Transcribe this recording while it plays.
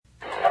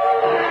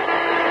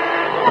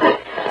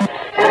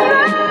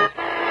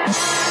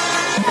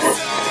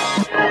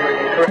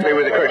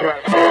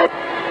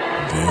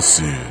This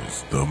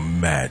is the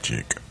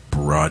Magic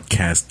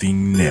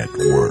Broadcasting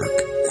Network. Open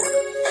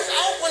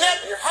up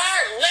your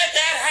heart and let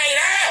that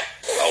hate out.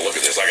 Oh, look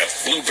at this. I got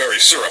blueberry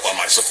syrup on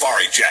my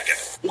safari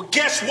jacket. Well,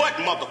 guess what,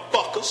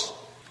 motherfuckers?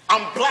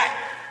 I'm black.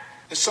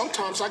 And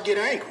sometimes I get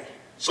angry.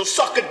 So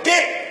suck a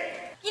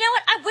dick. You know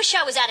what? I wish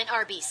I was at an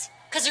Arby's.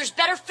 Because there's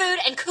better food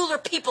and cooler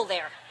people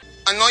there.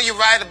 I know you're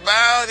right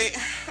about it.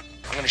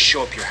 I'm gonna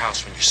show up your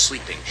house when you're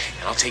sleeping,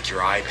 and I'll take your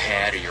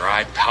iPad or your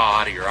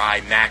iPod or your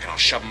iMac, and I'll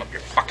shove them up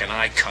your fucking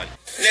eye cunt.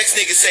 Next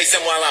nigga say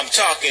something while I'm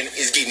talking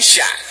is getting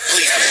shot.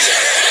 Please do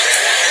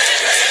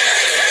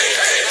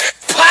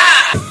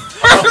that.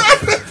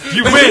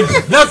 You win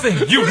nothing.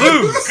 You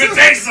lose. Good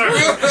day, sir.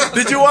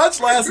 Did you watch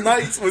last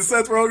night with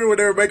Seth Rogen when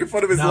they were making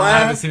fun of his No, laugh? I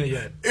haven't seen it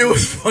yet. It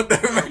was fun. They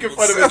were making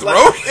fun of his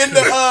laugh in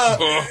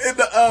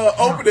the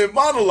opening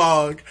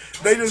monologue.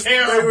 They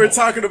were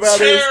talking about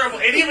Terrible.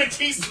 And even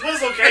T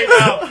Swizzle came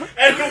out,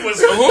 and it was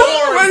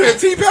horrible. Wait a minute,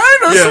 T-Pain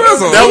or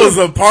Swizzle? That was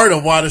a part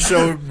of why the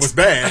show was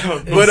bad.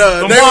 But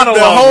the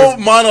whole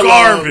monologue,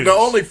 garbage. the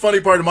only funny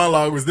part of the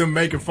monologue was them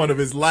making fun of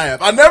his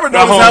laugh. I never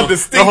noticed how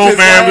distinct his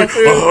laugh is.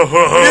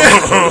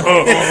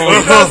 He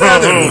does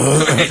have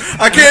it.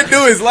 I can't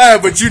do his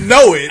laugh, but you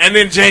know it. And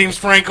then James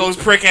Franco's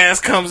prick ass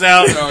comes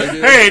out. yeah.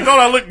 Hey, don't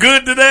I look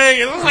good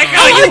today? And I was like,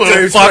 oh, you little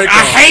James fuck. Franco.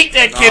 I hate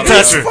that kid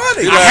toucher.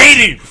 funny. I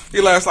hate him. He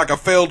laughs like a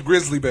failed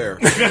grizzly bear.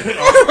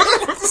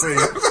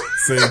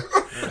 See.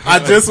 I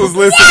just was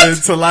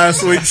listening to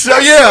last week's show.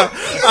 Yeah,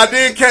 I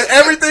did catch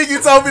everything you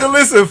told me to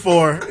listen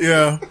for.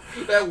 Yeah.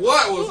 That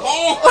what was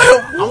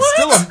horrible.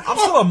 I'm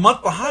still a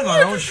month behind on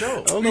our own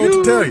show. I don't know what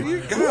to tell you.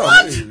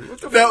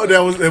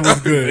 It was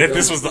good. If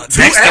this was the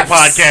Dexter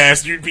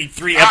podcast, you'd be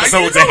 3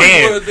 episodes you know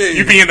ahead. what it is.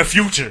 You'd be in the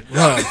future.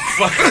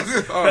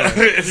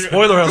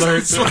 Spoiler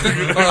alert.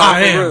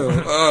 I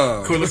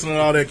am. Quit listening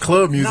to all that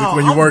club music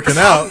when you're working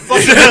out.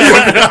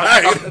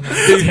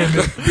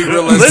 Be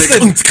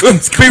realistic.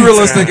 Be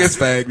realistic. It's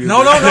fag music.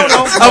 No.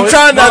 I'm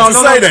trying not to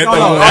say that,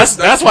 though.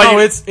 That's why you.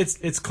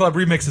 It's club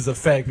remixes of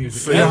fag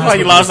music. That's why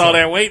you lost all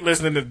that weight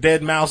listening to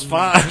Dead Mouse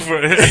 5.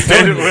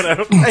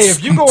 Hey,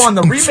 if you go on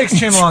the remix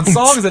channel on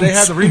songs that they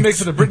have the remix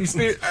of the Britney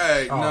Spears.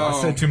 Hey, no. I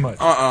said too much.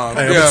 Hey, I'm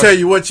gonna tell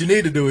you what you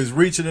need to do is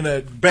reach into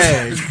that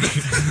bag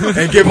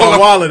and get my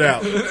wallet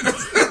out.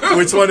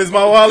 Which one is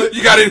my wallet?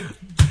 You got it.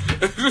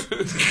 I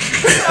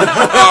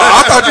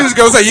thought you was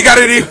gonna say you got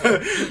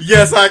it.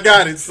 Yes, I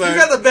got it, son. You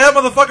got the bad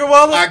motherfucker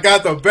wallet? I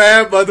got the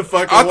bad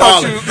motherfucking I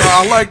thought wallet. you.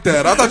 I like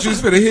that. I thought you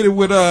was finna hit it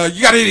with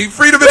you got any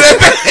freedom in that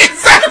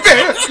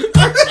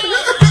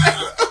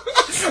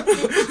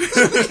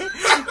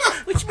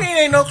What you mean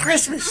ain't no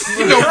Christmas? bag?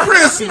 You know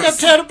Christmas. You gonna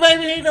tell the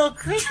baby ain't no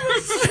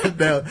Christmas?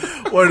 Now,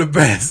 one of the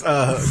best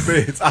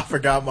bits, I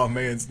forgot my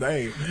man's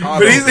name.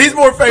 But he's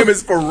more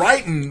famous for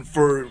writing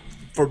for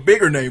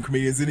bigger name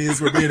comedians than he is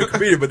for being a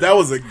comedian. But that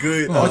was a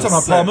good. Oh, we're talking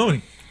about Paul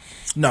Mooney.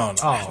 No.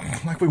 Oh.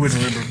 Like we wouldn't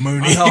remember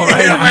Mooney. All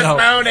right, I know.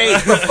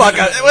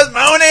 It was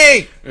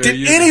Mooney.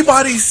 Did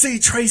anybody see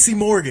Tracy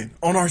Morgan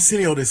on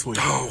Arsenio this week?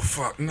 Oh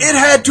fuck! No. It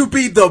had to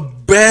be the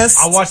best.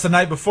 I watched the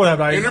night before that,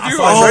 but I Interview?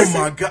 saw Oh Tracy.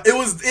 my god!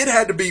 It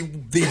had to be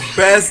the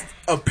best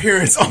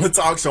appearance on the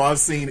talk show I've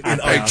seen in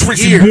a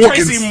Tracy year. Morgan.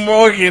 Tracy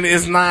Morgan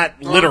is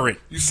not literate.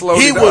 You slowed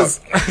He it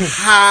was up.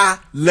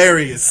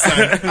 hilarious.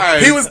 Son.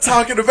 Hey. He was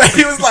talking about.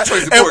 He was like,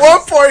 Tracy at Morgan.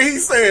 one point he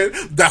said,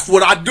 "That's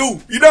what I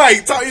do." You know how he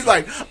talk? He's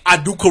like, "I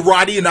do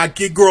karate and I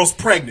get girls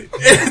pregnant."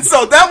 And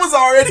so that was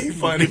already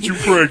funny. Get you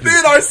pregnant.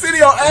 Then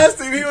Arsenio asked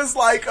him. He was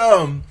like,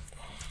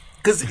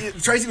 because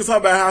Tracy was talking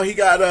about how he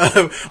got,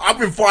 I've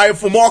been fired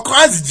from all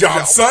kinds of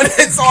jobs, son.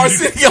 And so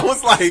Arsenio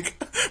was like,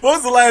 what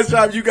was the last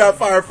job you got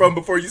fired from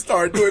before you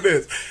started doing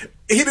this?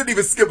 He didn't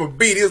even skip a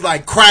beat. He was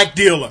like, crack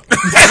dealer. he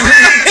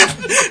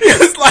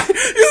was like,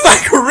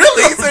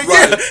 really? He said,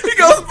 yeah. He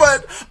goes,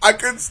 but I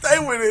couldn't stay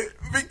with it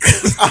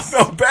because I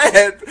felt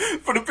bad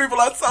for the people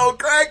I sold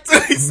crack to.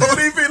 So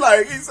he'd be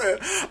like, he said,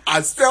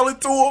 I sell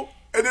it to them,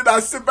 and then I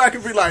sit back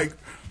and be like,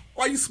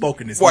 why you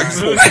smoking this? Why you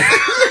smoking?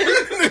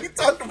 He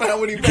talked about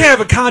when he You can't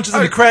have a conscience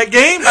in the crack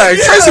game. Hey,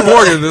 Tracy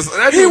Morgan.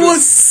 He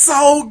was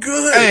so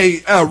good.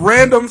 Hey,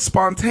 random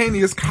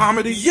spontaneous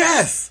comedy.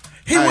 Yes,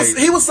 he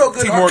was so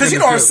good T. Morgan because you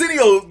know is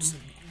Arsenio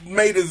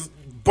made his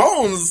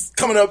bones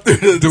coming up through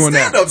the Doing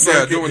that. stand-up Yeah,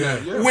 circuit. doing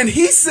that, yeah. When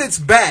he sits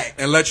back,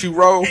 And let you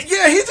roll.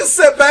 yeah, he just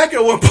sat back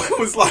at one point and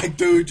was like,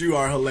 "Dude, you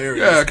are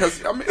hilarious." Yeah,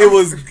 because I mean, It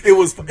was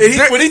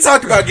when he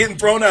talked about getting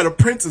thrown out of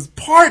Prince's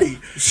party.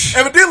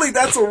 Evidently,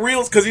 that's a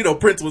real because you know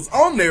Prince was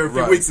on there a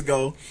few Right. weeks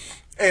ago,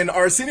 and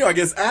Arsenio I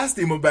guess asked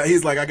him about.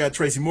 He's like, "I got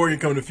Tracy Morgan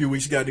coming in a few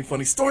weeks. You got any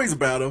funny stories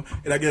about him?"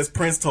 And I guess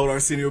Prince told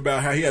Arsenio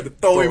about how he had to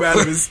throw him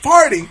out of his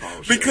party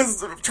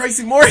because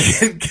Tracy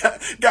Morgan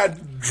got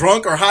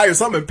drunk or high or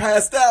something and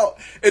passed out,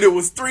 and it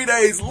was 3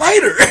 days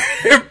later.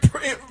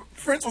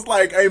 Prince was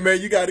like, "Hey man,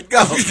 you gotta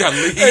go." You gotta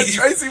leave. And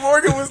Tracy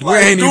Morgan was We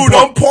like, ain't "Dude, even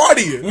I'm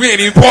partying." we ain't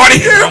even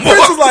partying Yeah, no more.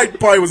 Prince was like,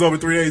 "Party was over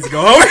 3 days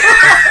ago."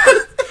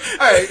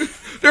 Hey,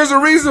 There's a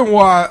reason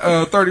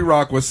why 30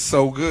 Rock was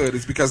so good.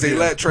 It's because they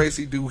let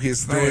Tracy do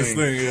his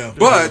thing.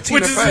 But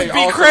Tina Fey be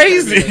also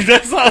crazy.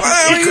 That's all.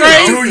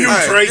 Do you,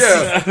 Tracy?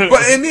 Yeah.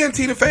 But and then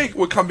Tina Fey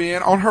would come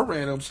in on her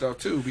random stuff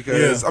too,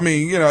 because I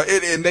mean, you know,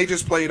 and they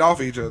just played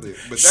off each other.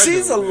 But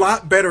she's a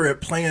lot better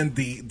at playing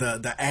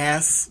the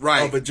ass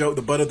of a joke,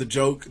 the butt of the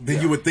joke,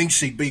 than you would think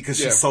she'd be, because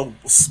she's so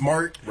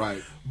smart.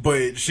 Right.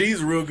 But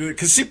she's real good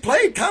because she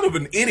played kind of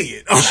an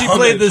idiot. She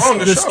played the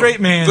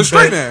straight man. The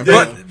straight man.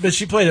 But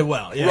she played it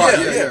well. Yeah.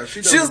 Right, Yeah.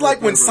 She was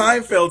like when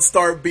Seinfeld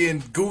started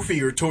being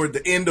goofier toward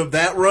the end of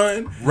that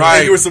run. Right.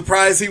 And you were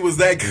surprised he was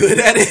that good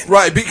at it.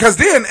 Right, because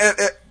then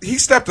he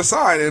stepped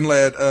aside and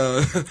let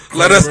Costanza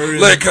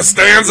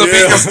be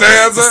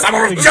Costanza.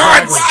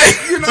 God,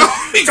 right, you know,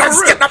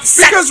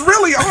 because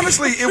really,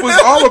 honestly, it was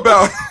all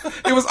about.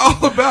 I was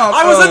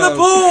in the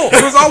pool.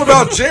 It was all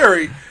about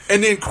Jerry.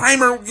 And then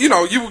Kramer, you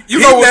know, you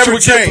know what never you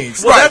would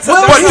changed. Right.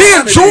 But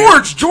then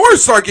George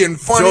started getting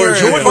funnier.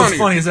 George was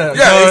funny as hell.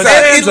 Yeah,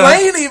 exactly. And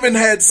Elaine even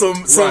had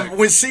some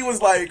when she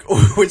was like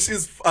when she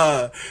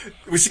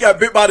got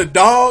bit by the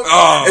dog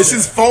and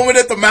she's foaming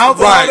at the mouth.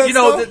 Right. You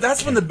know,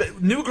 that's when the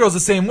New Girl's the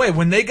same way.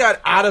 When they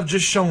got out of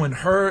just showing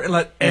her and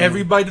let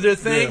everybody do their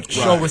thing, the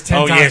show was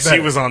 10 times better.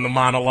 She was on the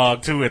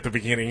monologue too at the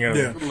beginning of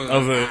the she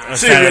didn't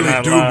Saturday really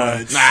Night do Live.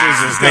 much. She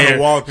just kind of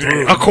walked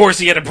through. Of course,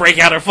 he had to break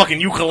out her fucking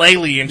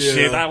ukulele and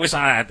shit. I wish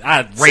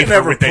I'd rape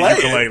her with that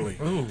ukulele.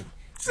 Ooh.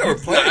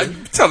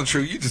 Tell the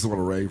truth, you just want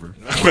to rave her.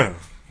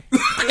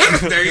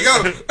 There you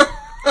go.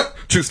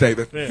 True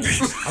statement. Yeah.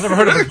 I've never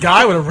heard of a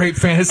guy with a rape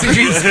fantasy.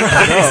 Jesus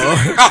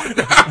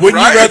Christ.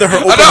 Wouldn't you rather her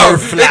open her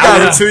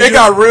flower to you? It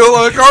got real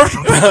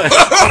uncomfortable.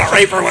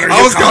 Rape her with her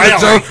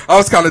I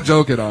was kind of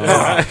joking on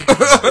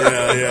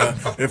yeah.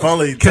 If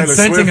only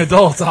consenting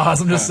adults, Oz.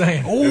 I'm just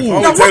saying.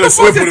 Ooh. Now, Taylor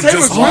Swift would have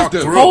just walked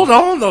through. Hold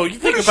on, though. You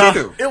think about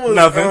it was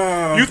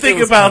nothing. You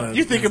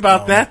think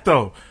about that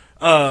though.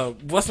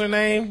 What's her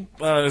name?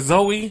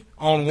 Zoe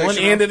on one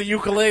end of the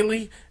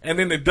ukulele, and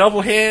then the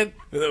double head,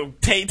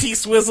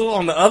 T-Swizzle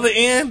on the other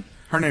end.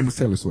 Her name is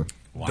Taylor Swift.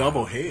 Wow.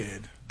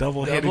 Double-headed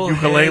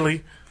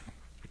ukulele.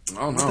 I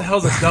don't know. What the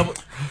hell's a double?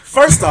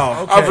 First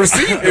off, okay.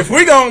 if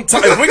we gonna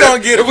talk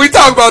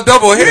about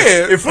double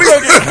head, if we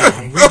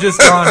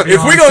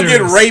gonna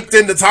get raped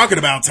into talking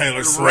about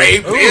Taylor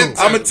Swift, I'm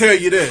gonna tell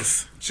you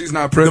this: she's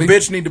not pretty. The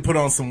bitch need to put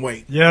on some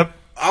weight. Yep.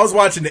 I was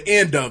watching the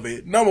end of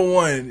it. Number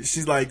one,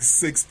 she's like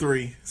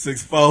 6'3",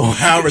 6'4",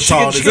 however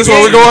tall. Is this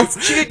where we're going?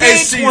 She could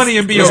gain 20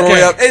 and be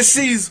okay. And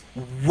she's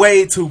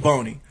way too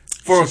bony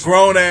for a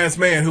grown-ass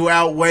man who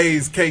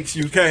outweighs Cakes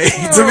UK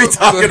to be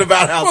talking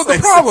about how well,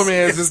 sexy. the problem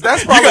is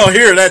that's probably... You're going to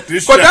hear that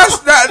this But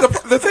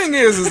the thing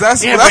is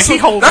that's why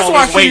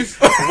she's...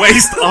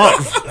 waist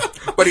up.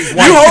 But he's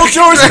white. You hold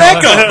yours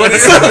back up.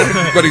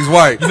 But he's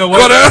white. You know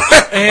what?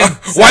 And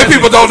white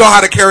people don't know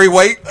how to carry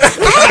weight.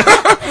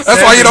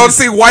 That's why you don't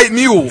see white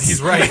mules.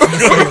 He's right.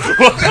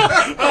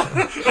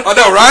 I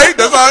know, right?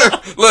 That's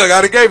how. Look,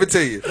 I done gave it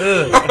to you.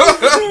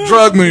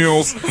 Drug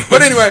mules.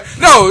 But anyway,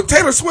 no,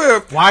 Taylor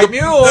Swift. White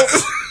mule.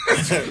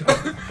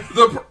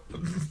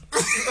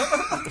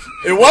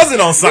 It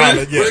wasn't on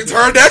silent yet.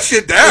 Turn that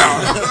shit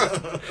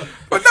down.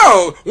 But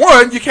no,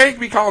 one, you can't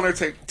be calling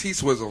her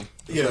T-Swizzle.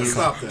 Yeah,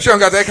 stop that. She don't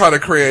got that kind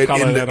of cred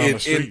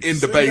in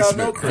the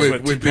basement no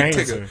with Big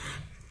Tigger.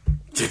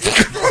 You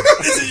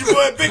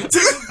boy Big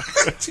Tigger.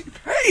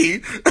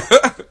 T-Pain.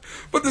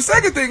 But the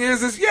second thing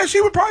is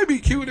she would probably be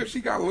cute if she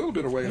got a little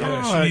bit of weight.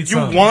 You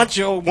want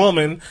your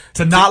woman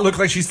to not look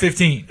like she's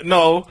 15.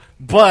 No,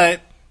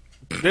 but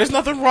there's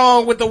nothing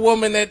wrong with the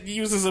woman that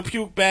uses a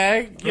puke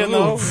bag, you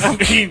know? I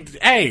mean,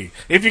 hey,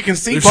 if you can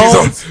see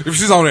bones. If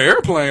she's on an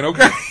airplane,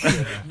 okay.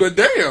 But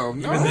damn,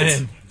 no. And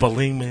then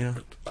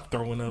bulimia,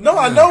 throwing up. No,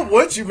 I know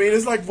what you mean.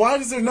 It's like, why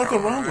is there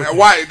nothing wrong with it?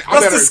 Why?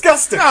 That's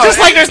disgusting. No, just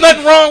like there's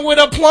nothing wrong with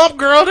a plump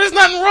girl, there's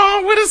nothing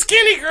wrong with a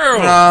skinny girl.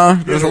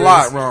 There's a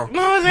lot wrong.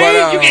 No,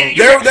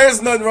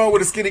 there's nothing wrong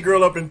with a skinny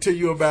girl up until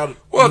you about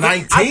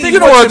 19. I think you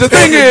know what the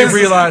thing is.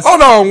 Realize,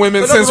 hold on,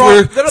 women. Since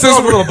we're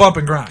a little bump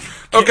and grind.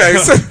 Okay,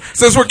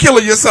 since we're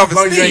killing your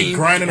self-esteem, you ain't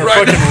grinding her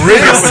fucking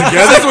ribs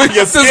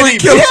together.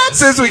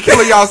 Since we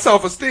killing y'all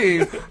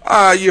self-esteem,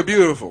 you're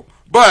beautiful.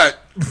 But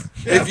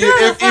if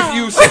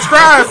you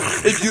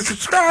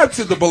subscribe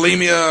to the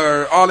bulimia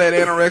or all that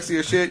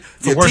anorexia shit,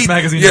 your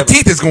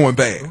teeth is going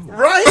bad.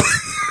 Right?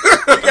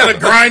 You gotta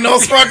grind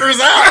those fuckers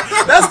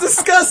out. That's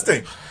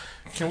disgusting.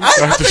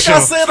 I think I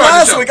said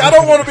last week, I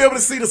don't want to be able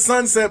to see the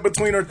sunset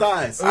between her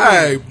thighs.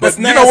 Hey, but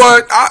you know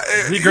what?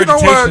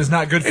 Regurgitation is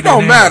not good for it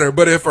don't matter,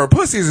 but if her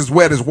pussy is as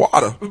wet as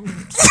water,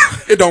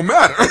 it don't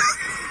matter.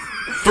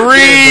 3.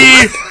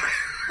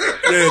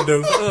 Yeah,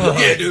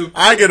 dude.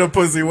 I get a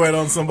pussy wet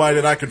on somebody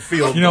that I can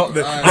feel. You know,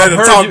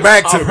 that'll talk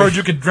back to me. I've heard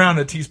you can drown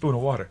a teaspoon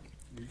of water.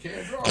 You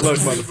can't drown. Look,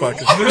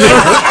 motherfucker.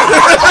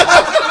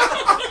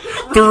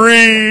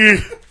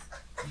 3,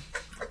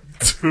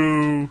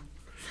 2,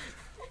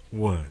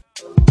 1.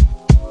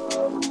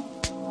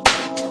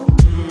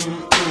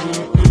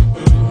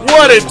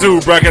 What it do,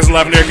 broadcast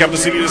live in Air Capital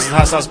City. This is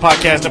Hot Sauce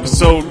Podcast,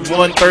 episode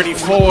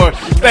 134.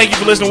 Thank you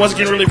for listening. Once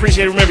again, really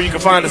appreciate it. Remember, you can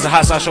find us at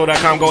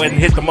hotsauceshow.com. Go ahead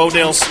and hit the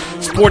Modell's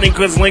Sporting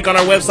Goods link on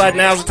our website.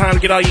 Now's the time to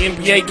get all your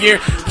NBA gear.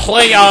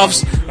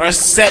 Playoffs are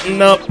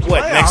setting up,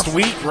 next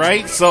week,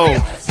 right? So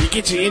you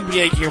get your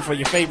NBA gear for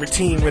your favorite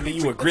team, whether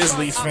you a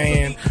Grizzlies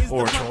fan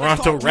or a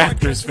Toronto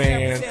Raptors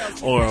fan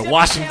or a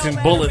Washington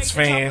Bullets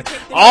fan.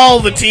 All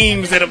the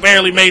teams that have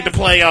barely made the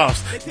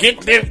playoffs.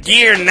 Get their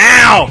gear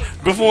now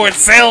before it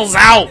sells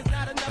out.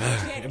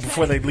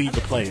 Before they leave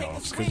the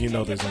playoffs, because you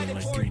know there's only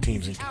like 3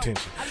 teams in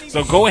contention.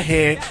 So go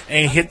ahead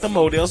and hit the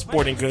Modell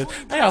Sporting Goods.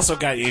 They also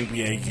got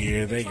NBA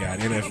gear. They got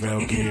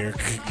NFL gear,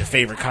 your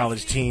favorite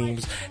college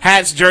teams,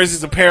 hats,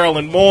 jerseys, apparel,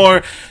 and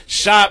more.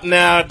 Shop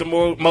now at the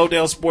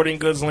Modell Sporting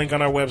Goods link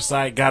on our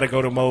website. Gotta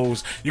go to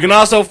Mo's. You can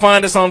also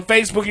find us on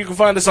Facebook. You can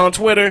find us on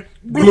Twitter.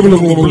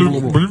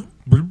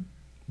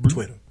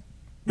 Twitter.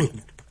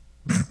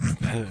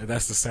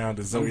 That's the sound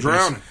of Zoe.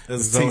 Drowning.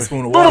 That's a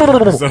teaspoon of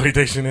water. Zoe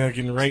Deschanel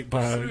getting raped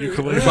by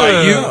ukulele.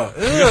 By you.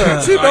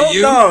 Don't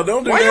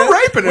do Why that. you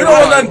raping her? We don't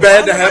want nothing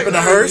bad to happen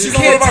to her. She's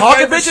Can't one of talk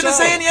our a bitch favorite into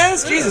saying shows.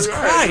 yes? Jesus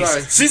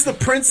Christ. She's the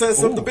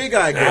princess of the Big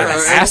Eye girl.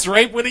 Ass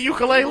rape with a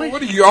ukulele?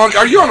 What are you on?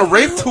 Are you on a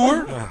rape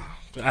tour?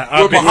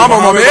 I've With been- Muhammad,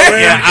 my man?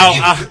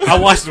 Yeah, I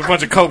watched a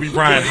bunch of Kobe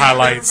Bryant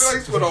highlights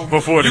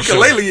before the show.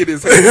 Ukulele in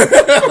his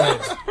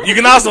hand. You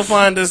can also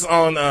find us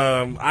on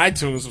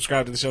iTunes.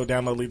 Subscribe to the show,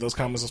 download, leave those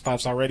comments, those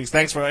 5-star ratings.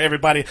 Thanks for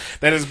everybody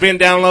that has been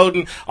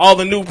downloading. All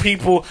the new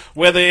people,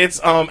 whether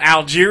it's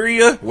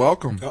Algeria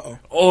Welcome.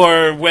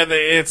 or whether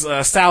it's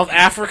South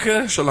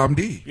Africa. Shalom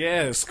D.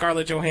 Yeah,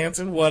 Scarlett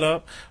Johansson, what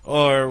up?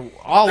 Or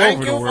all Thank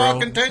over you the for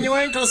world.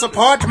 continuing to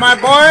support my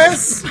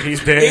boys,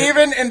 He's dead.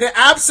 even in the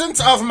absence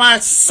of my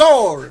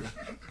soul.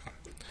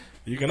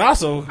 You can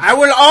also I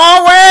will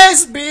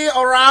always be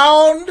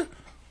around,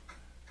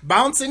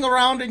 bouncing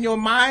around in your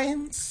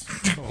minds.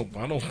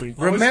 I don't think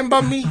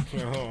Remember me,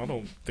 I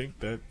don't think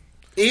that.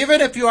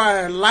 even if you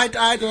are a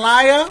light-eyed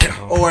liar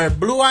or a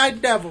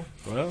blue-eyed devil.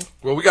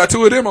 Well, we got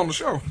 2 of them on the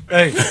show.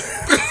 Hey.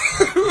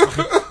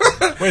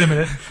 Wait a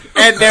minute.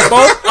 And they're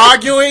both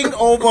arguing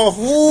over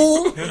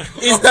who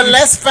is the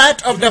less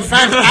fat of the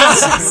fat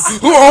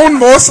asses. Who owned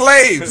more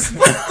slaves?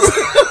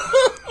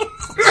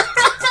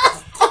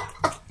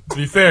 To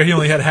be fair, he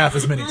only had half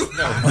as many.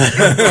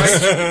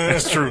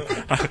 That's true.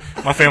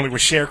 My family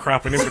was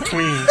sharecropping in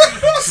between.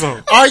 So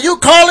Are you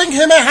calling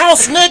him a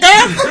house nigger?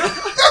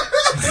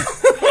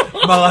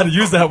 I'm not allowed to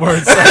use that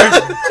word, sir.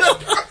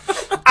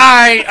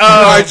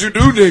 Why'd you do,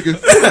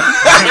 niggas?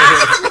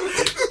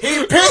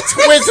 He picked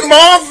with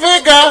more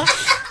vigor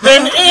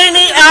than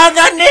any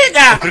other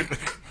nigger.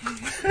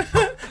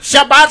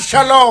 Shabbat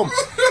shalom.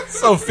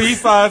 So, fee,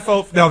 five,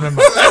 four. No, never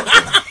mind.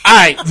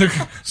 Alright,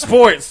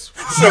 sports.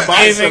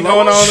 Anything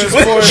going on in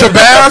sports?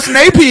 Shabazz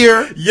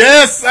Napier.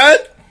 Yes, son.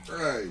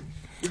 Right.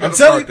 I'm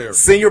telling you,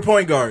 senior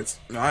point guards.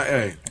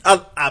 Hey.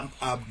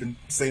 I've been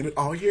saying it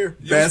all year.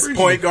 Best reason.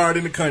 point guard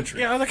in the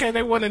country. Yeah, okay,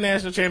 they won the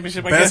national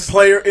championship, I Best guess.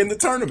 player in the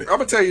tournament. I'm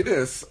going to tell you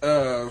this.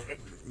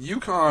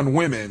 UConn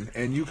women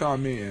and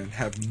UConn men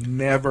have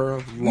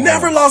never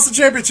Lost a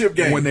championship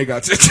game. when they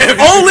got to the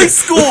championship. Only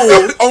school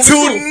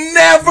to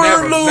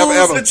never lose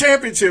ever. the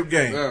championship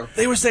game. Yeah.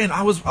 They were saying,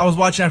 I was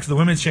watching after the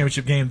women's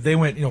championship game. They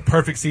went,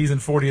 perfect season,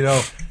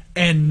 40-0.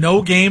 And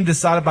no game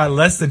decided by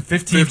less than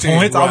 15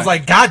 points. I was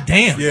like, God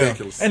damn. Yeah.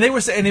 Ridiculous. And they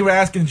were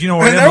asking Gino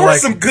And Auriemma, there were like,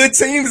 some good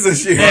teams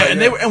this year. yeah,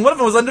 and one of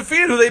them was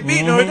undefeated who they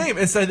beat Notre Dame.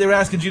 And so they were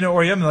asking Gino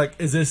Auriemma, like,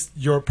 is this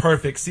your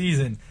perfect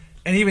season?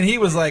 And even he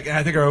was like,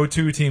 I think our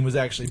 0-2 team was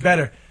actually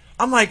better.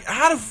 I'm like,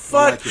 how the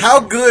fuck?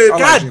 How good?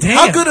 God damn.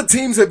 How good of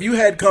teams have you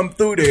had come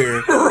through there?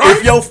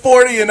 If you're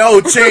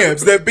 40-0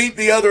 champs that beat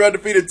the other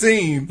undefeated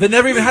team, They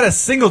never even had a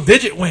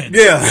single-digit win.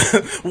 yeah,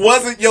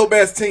 wasn't your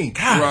best team.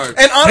 God. Right.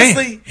 And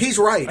honestly, he's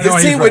right. I know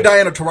His he's team with right.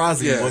 Diana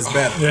Taurasi Yeah. was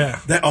better. Yeah.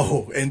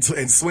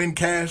 And Swin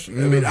Cash. I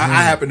mean, I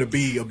happen to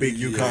be a big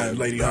UConn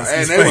lady.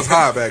 And they was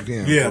high back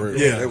then. Yeah, for real.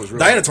 yeah. They was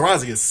really Diana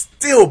Taurasi is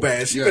still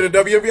bad. She's Yeah. been in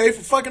WNBA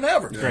for fucking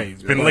ever. Great.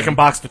 It's been licking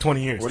box for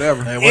 20 years.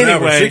 Whatever. Hey,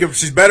 whatever. Anyway.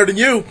 She's better than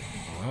you.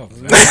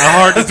 That's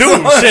hard to do.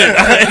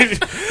 Shit.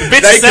 The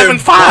bitch They is can-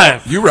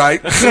 7'5". You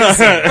right.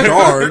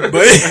 Guard,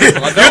 but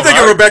you're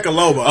thinking Rebecca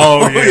Loba.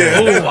 Oh,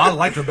 yeah. Ooh, I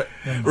liked Rebecca.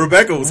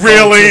 Rebecca was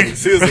Really? cold,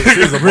 too. She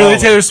was a Really, baller.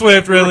 Taylor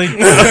Swift, really?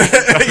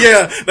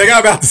 Yeah, they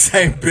got about the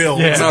same build.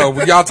 Yeah. No,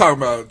 y'all talking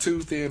about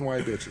 2 thin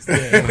white bitches.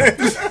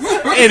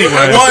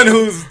 Anyway. One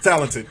who's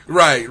talented.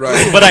 Right.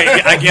 But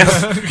I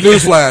guess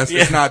Newsflash,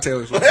 it's not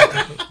Taylor Swift.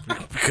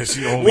 because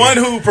she only One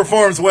who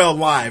performs well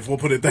live, we'll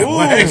put it that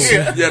way.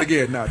 Yet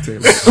again, not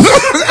Taylor.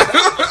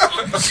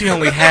 she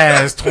only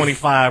has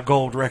 25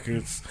 gold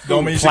records.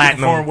 Don't mean she platinum.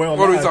 can perform well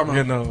What are we live. talking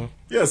You about? know,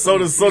 Yeah, so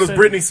does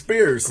Britney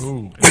Spears.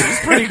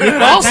 it's pretty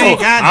good. Also,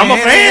 I'm a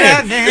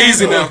fan.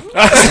 Easy now.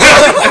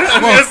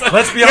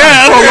 Let's be honest.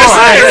 Yeah, Hold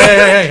on.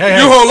 okay. Hey.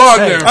 You hold on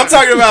there. I'm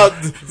talking about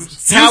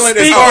talent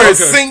as speak- far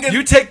as okay. singing.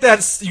 You take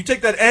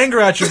that anger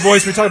out your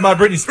voice when you're talking about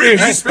Britney Spears.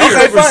 You speak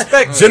Okay, with fine.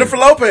 respect. Jennifer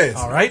Lopez.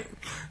 All right.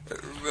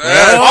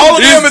 All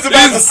of them is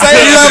about the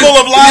same level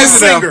of live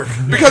singer.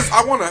 Because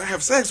I want to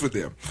have sex with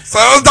them. So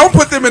don't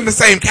put them in the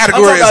same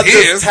category as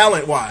his.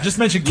 Talent-wise. Just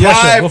mention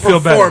Kesha. We'll feel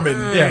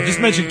better. Yeah, just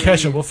mention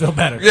Kesha. We'll feel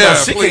better. Yeah,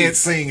 she can't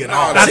sing at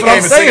all. That's what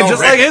I'm saying.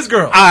 Just like his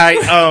girl.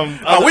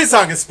 We're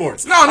talking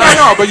sports. No.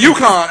 But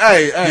UConn.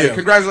 Hey,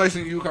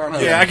 congratulations,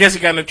 UConn. Yeah, I guess he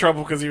got into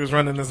trouble because he was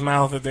running his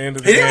mouth at the end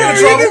of the He game.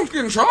 didn't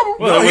get in trouble.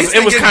 Well,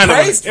 it was kind of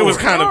ESPN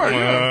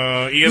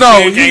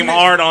came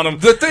hard on him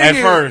at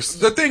first.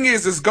 The thing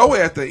is go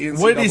at the NCAA.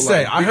 What did he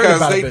say? I heard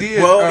about it. He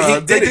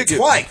did it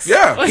twice.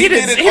 Yeah. Well, he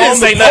didn't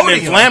say nothing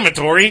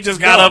inflammatory. He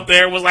just got up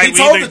there and was like, he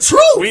told the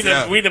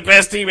truth. We the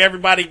best team.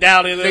 Everybody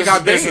doubted us. They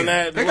got this banned.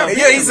 and that.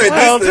 He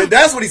said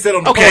that's what he said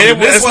on the podium.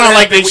 Okay, it's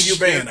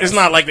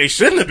not like they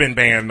shouldn't have been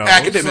banned though.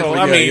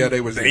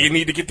 Academically, they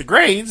need to get the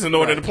grades in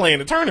order to play in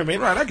the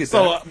tournament. Right, I get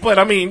that. But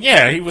I mean,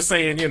 he was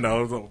saying,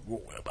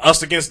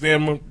 us against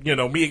them,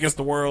 me against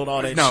the world,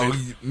 all that shit. No,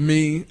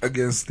 me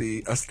against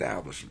the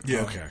establishment.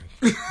 Yeah. Okay.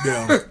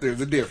 Yeah.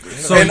 There's a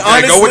difference. So, and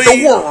honestly, go with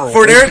the world.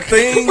 For their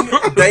thing,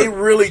 they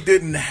really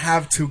didn't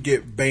have to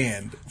get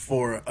banned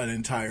for an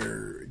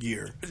entire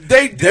year.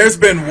 There's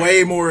been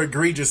way more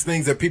egregious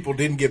things that people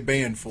didn't get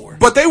banned for.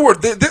 But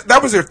that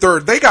was their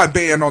third. They got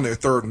banned on their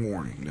third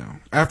warning now.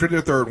 After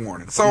their third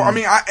warning. So, I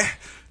mean,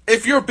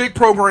 if you're a big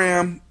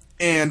program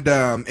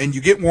and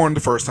you get warned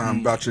the first time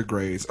about your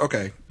grades,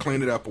 okay,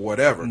 clean it up or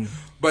whatever.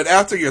 But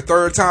after your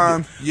third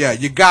time,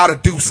 you got to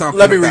do something.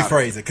 Let me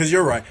rephrase it, because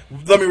you're right.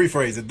 Let me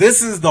rephrase it.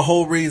 This is the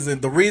whole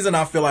reason. The reason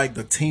I feel like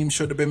the team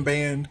should have been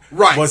banned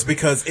was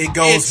because it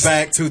goes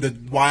back to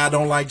why I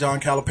don't like John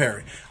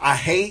Calipari. I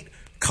hate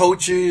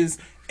coaches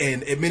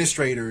and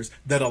administrators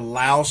that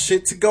allow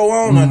shit to go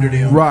on under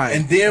them. Right.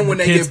 And then when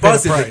they get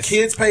busted, the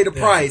kids pay the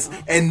price,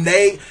 and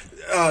they...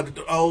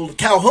 old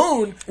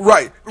Calhoun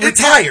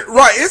retired.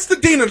 It's the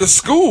dean of the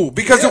school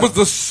because it was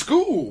the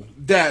school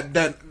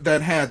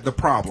that had the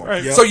problem.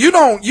 Right. Yep. So you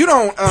don't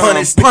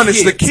punish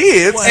the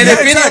kids. And if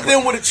any of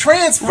them would have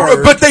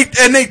transferred, but they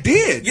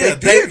did. Yeah,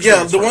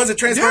 the ones that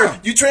transferred,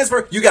 you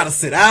transfer, you got to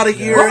sit out of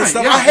here and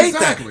stuff. I hate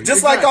that.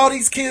 Just like all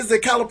these kids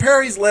that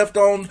Calipari's left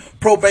on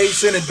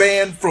probation and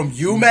banned from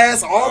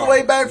UMass all the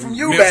way back from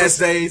UMass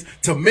days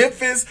to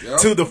Memphis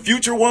to the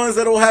future ones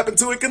that will happen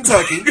to in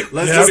Kentucky.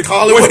 Let's just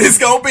call it what it's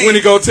gonna be. When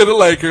he go to the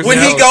Lakers, when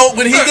he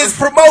gets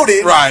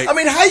promoted, right? I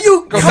mean, how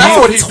you? That's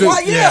what he do.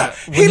 Yeah,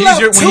 when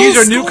he's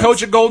your new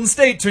coach at Golden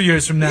State 2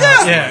 years from now.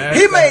 Yeah.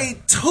 He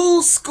made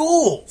 2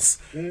 schools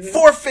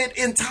forfeit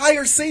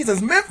entire seasons.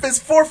 Memphis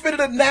forfeited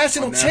a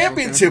national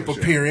championship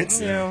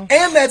appearance, and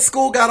that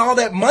school got all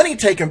that money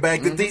taken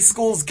back that these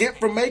schools get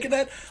from making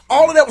that.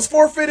 All of that was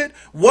forfeited.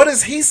 What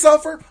does he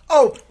suffer?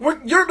 Oh,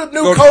 you're the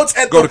new coach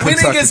at the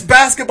winningest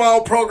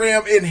basketball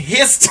program in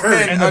history,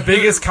 and the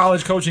biggest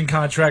college coaching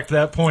contract to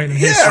that point in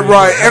history. Yeah,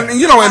 right. And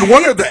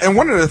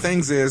one of the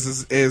things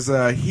is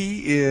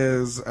he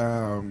is.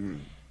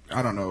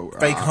 I don't know.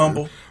 Fake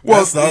humble. Well,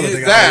 that's the other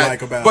thing I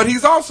like about him. But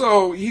he's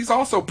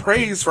also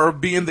praised for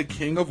being the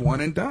king of one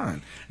and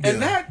done,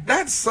 and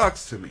that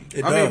sucks to me.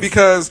 It I does. mean,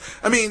 because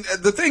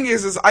the thing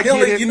is I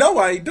get it. You know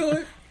why he do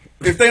it?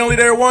 If they only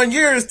there 1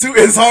 year,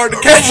 it's hard to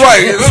catch.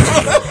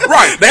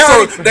 Right.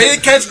 They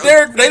didn't catch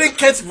Derek. They didn't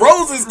catch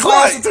Rose's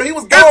class until he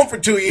was gone for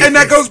 2 years. And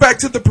that goes back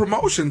to the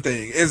promotion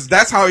thing.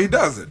 That's how he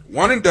does it.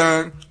 One and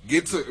done.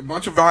 Gets a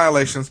bunch of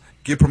violations.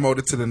 Get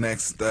promoted to the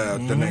next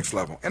the next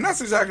level, and that's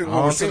exactly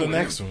what we're seeing. To the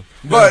next one.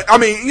 But I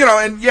mean,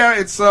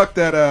 it sucked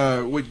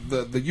that with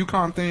the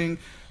UConn thing,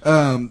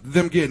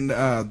 them getting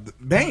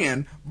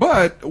banned.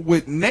 But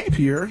with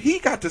Napier, he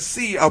got to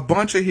see a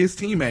bunch of his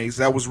teammates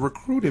that was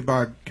recruited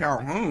by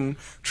Calhoun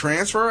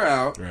transfer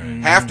out,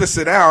 have to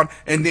sit out,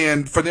 and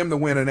then for them to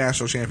win a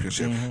national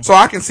championship. So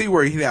I can see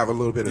where he'd have a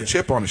little bit of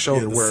chip on his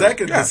shoulder.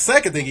 The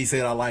second thing he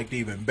said I liked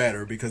even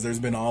better, because there's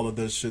been all of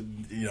this shit.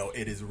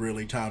 It is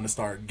really time to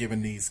start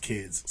giving these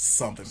kids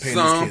something, paying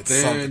these kids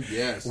something.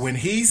 Yes. When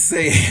he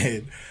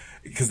said,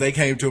 because they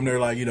came to him, they're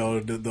like,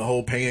 the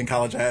whole paying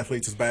college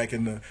athletes is back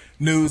in the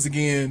news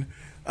again.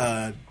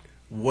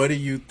 What do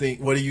you think?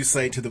 What do you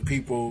say to the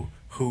people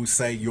who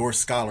say your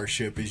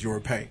scholarship is your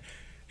pay?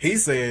 He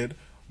said,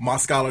 my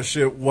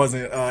scholarship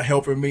wasn't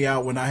helping me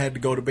out when I had to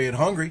go to bed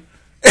hungry.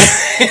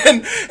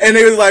 and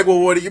he was like,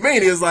 well, what do you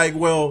mean? He was like,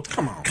 well,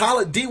 come on,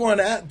 college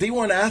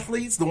D1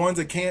 athletes, the ones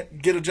that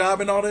can't get a job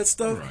and all that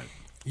stuff. Right.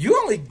 You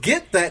only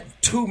get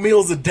that 2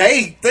 meals a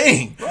day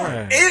thing.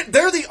 Right.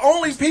 They're the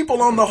only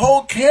people on the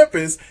whole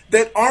campus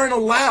that aren't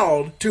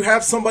allowed to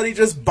have somebody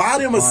just buy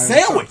them a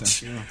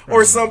sandwich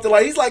or something.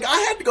 Like, he's like, I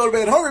had to go to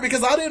bed hungry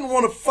because I didn't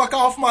want to fuck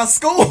off my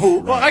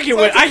school. Well, I get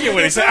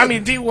what he's saying. I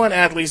mean, D1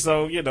 athletes,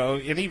 though,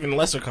 and even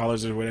lesser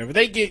colleges or whatever,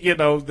 they get,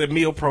 the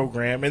meal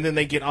program, and then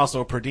they get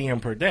also per diem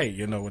per day.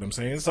 You know what I'm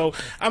saying? So,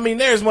 I mean,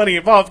 there's money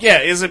involved.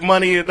 Yeah, is it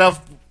money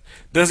enough?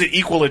 Does it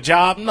equal a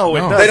job? No,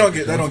 it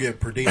doesn't. They don't get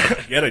per diem.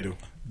 Yeah, they do.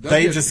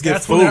 They just get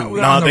that's food. when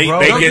they're on the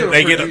road.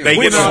 They get a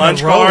We're on lunch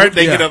the road. card.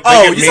 They Yeah. get a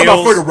Oh, they get you talking about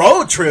meals. for the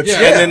road trips? Yeah,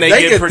 Yeah, and then they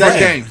get per that.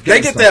 game.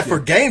 They get that for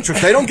game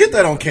trips. They don't get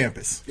that on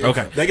campus.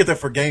 Okay. They get that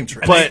for game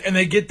trips. And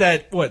they get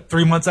that,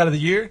 3 months out of the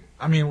year?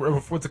 I mean,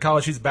 what's the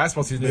college season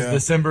basketball season? It's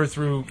December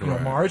through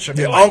March. I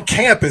mean, on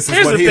campus is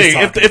Here's what the he's thing: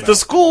 talking if the about.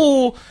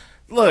 school,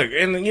 look,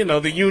 and the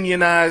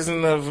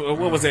unionizing of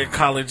what was that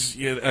college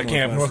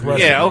campus? Northwestern.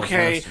 Yeah,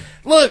 okay.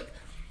 Look,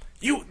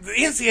 the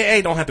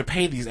NCAA don't have to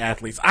pay these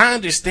athletes. I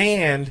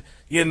understand.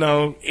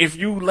 If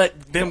you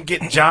let them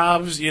get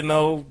jobs,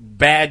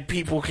 bad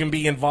people can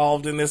be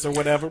involved in this or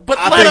whatever. But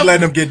I think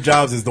letting them get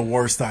jobs is the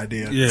worst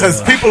idea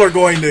because people are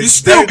going to. You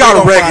still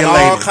gotta regulate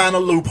all it. kind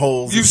of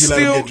loopholes. You if you let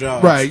still them get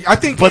jobs. right? I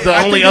think, But the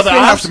I only think it other still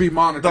has option, to be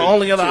monitored. the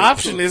only other True,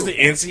 option true, is true. the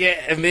NCAA,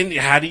 and then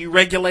how do you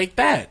regulate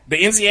that? The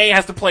NCAA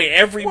has to play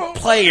every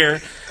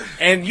player,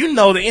 and the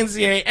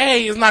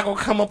NCAA is not going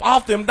to come up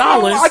off them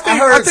dollars. I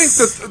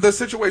think the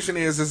situation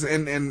is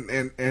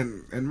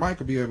and Mike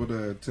will be able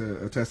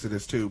to attest to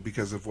this too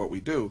because of what we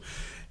do.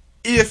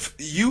 If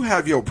you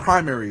have your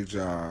primary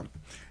job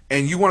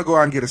and you want to go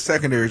out and get a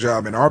secondary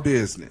job in our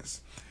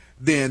business,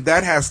 then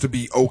that has to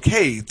be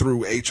okay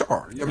through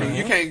HR. I mean,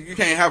 you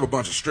can't have a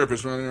bunch of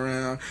strippers running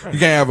around. You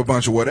can't have a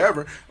bunch of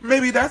whatever.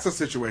 Maybe that's a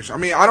situation. I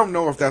mean, I don't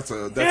know if that's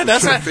a true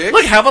fix.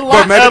 Look, have a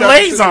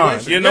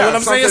liaison. You know what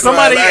I'm saying?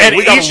 Somebody at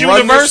each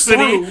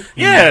university,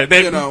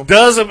 that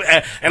does,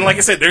 and like I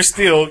said, there's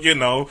still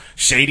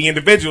shady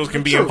individuals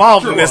can be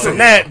involved in this and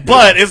that,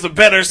 but it's a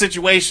better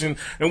situation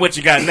than what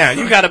you got now.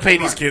 You got to pay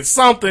these kids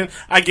something.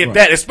 I get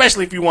that,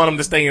 especially if you want them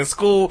to stay in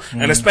school,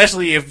 and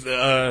especially if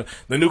the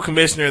new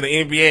commissioner of the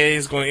NBA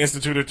is going to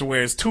institute it to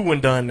where it's 2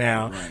 and done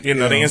now.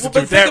 They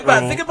institute that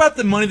rule. Think about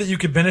the money that you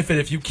could benefit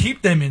if you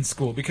keep them in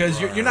school because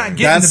you're not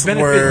getting the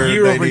benefit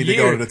year over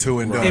year. Go to the 2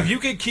 and done. If you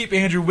could keep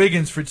Andrew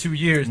Wiggins for 2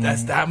 years,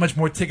 that's that much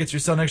more tickets you're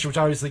selling next year, which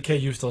obviously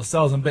KU still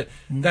sells them, but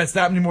that's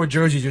that many more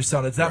jerseys you're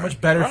selling. It's that much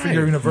better for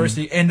your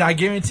university. And I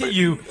guarantee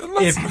you,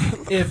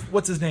 if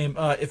what's his name,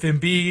 if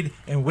Embiid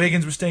and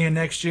Wiggins were staying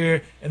next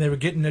year and they were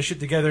getting their shit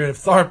together, and if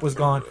Tharp was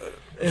gone,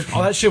 if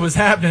all that shit was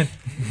happening,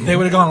 they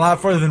would have gone a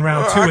lot further than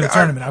round 2 in the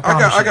tournament. I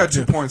promise I got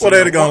 2 points. Well,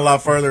 they'd have gone a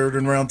lot further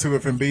than round 2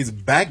 if Embiid's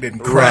back didn't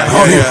crack.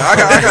 Oh yeah, I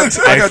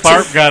got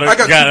Tharp got a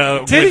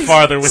bit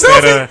farther with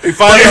that. He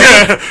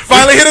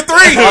finally hit a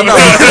 3.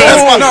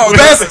 No,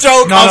 best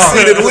joke I've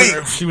seen in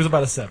weeks. She was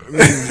about a 7.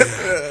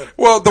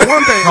 Well, the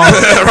one thing,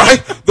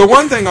 right? The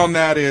one thing on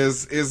that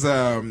is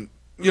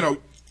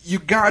you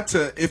got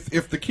to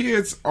if the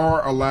kids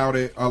are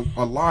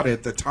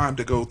allotted the time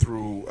to go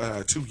through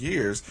 2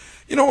 years,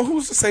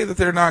 who's to say that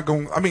they're not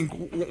going? I mean,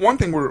 one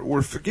thing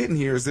we're forgetting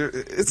here is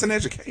it's an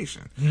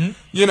education.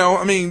 Mm-hmm.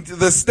 I mean,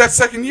 that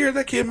second year,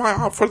 that kid might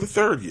opt for the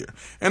third year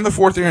and the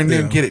fourth year and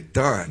then get it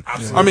done.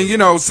 Absolutely.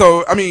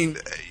 I mean,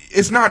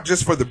 it's not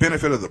just for the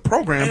benefit of the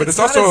program, but it's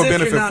also a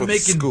benefit for the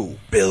school.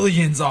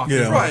 Billions off.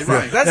 Yeah,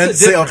 Right.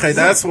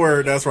 That's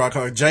where I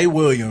call it. Jay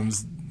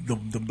Williams,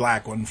 the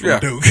black one from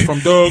Duke. From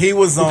Duke. He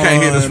was on.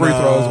 Can't hit his free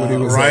throws when he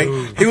was right.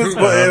 He was.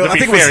 I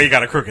think he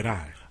got a crooked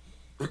eye.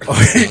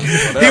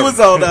 He was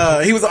on.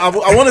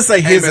 I want to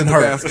say his and her.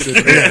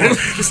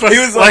 He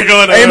was like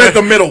on aim at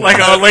the middle, like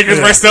on Lakers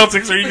vs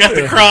Celtics, where you got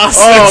the cross.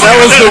 Oh,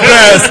 that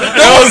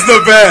was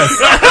the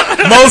best.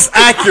 Most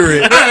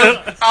accurate.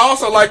 I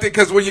also liked it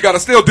because when you got to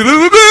steal.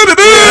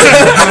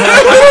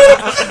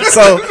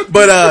 So,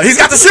 but he's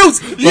got the shoots.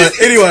 But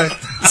anyway,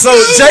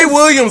 so Jay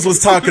Williams was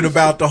talking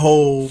about the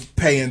whole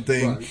paying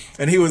thing,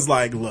 and he was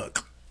like,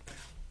 "Look,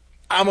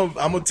 I'm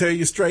gonna tell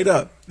you straight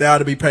up, they ought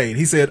to be paid."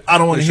 He said, "I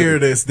don't want to hear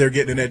this. They're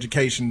getting an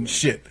education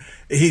shit."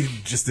 He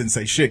just didn't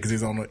say shit because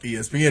he's on the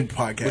ESPN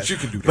podcast. But you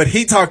can do that. But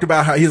he talked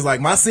about how he was like,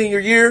 my senior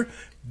year,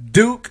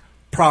 Duke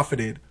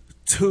profited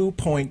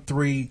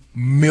 $2.3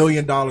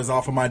 million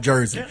off of my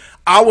jersey. Yeah.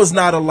 I was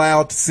not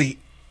allowed to see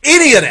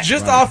any of that.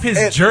 Just off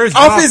his jersey.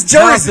 Off his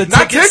jersey.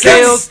 Not ticket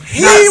sales.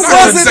 He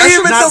wasn't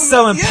even not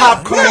selling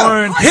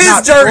popcorn. His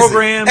not jersey.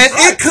 Programs. And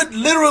it could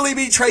literally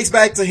be traced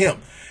back to him.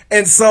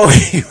 And so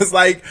he was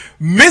like,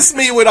 miss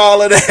me with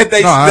all of that,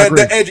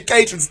 the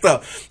education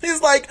stuff.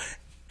 He's like,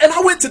 and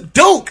I went to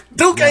Duke.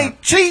 Duke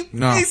ain't cheap.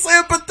 No. He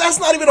said, but that's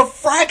not even a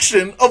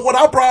fraction of what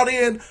I brought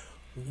in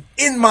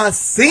my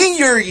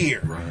senior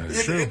year. Right.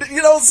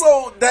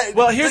 So that.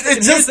 Well, here's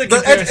the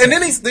comparison.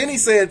 And then he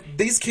said,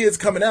 these kids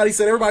coming out, he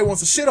said, everybody wants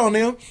to shit on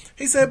them.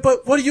 He said,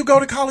 but what do you go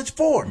to college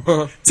for?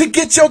 To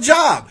get your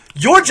job.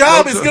 Your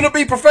job is going to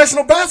be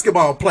professional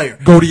basketball player.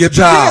 Go to your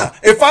job.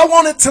 Yeah. If I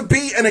wanted to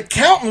be an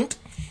accountant,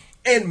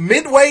 and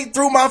midway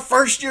through my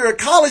first year of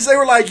college, they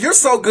were like, you're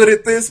so good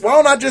at this. Why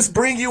don't I just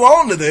bring you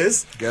on to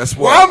this? Guess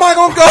what? Why am I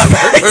going to go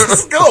back to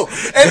school?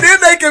 And then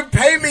they can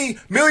pay me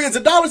millions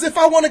of dollars if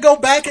I want to go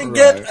back and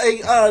get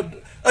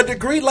a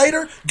degree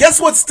later.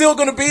 Guess what's still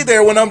going to be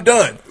there when I'm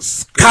done?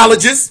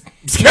 Colleges.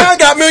 Now I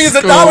got millions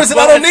of dollars and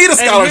I don't need a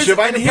scholarship.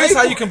 And here's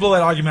how you can blow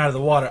that argument out of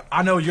the water.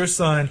 I know your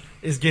son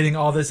is getting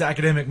all this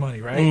academic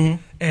money, right?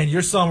 Mm-hmm. And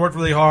your son worked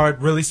really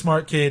hard, really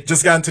smart kid.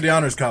 Just got into the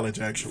honors college,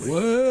 actually.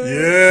 What?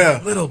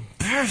 Yeah. Little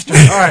bastard.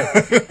 All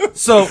right.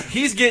 So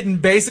he's getting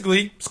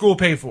basically school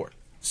paid for.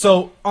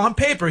 So on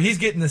paper, he's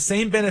getting the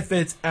same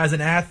benefits as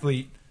an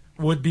athlete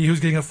would be who's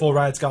getting a full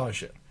ride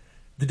scholarship.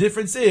 The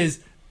difference is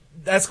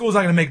that school's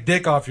not going to make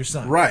dick off your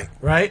son. Right.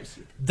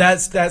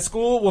 That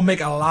school will make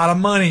a lot of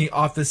money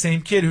off the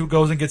same kid who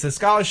goes and gets a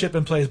scholarship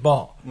and plays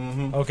ball.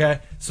 Okay?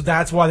 So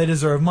that's why they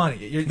deserve money.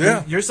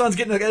 Your son's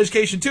getting an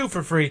education too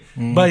for free,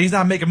 but he's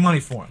not making money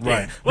for him.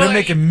 Right. They're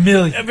making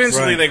millions.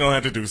 Eventually, they're going to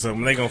have to do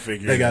something. They're going to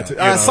figure it out. They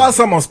got to. I saw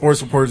something on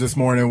Sports Reports this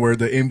morning where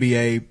the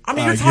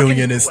NBA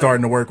union is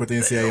starting to work with the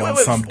NCAA on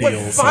some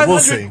deals. So we'll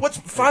see. What's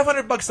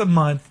 $500 a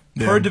month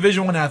per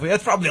Division I athlete?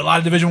 That's probably a lot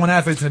of Division I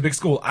athletes in a big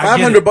school.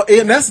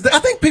 $500, and that's. I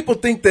think people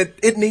think that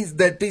it needs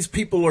that these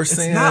people are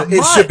saying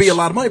it should be a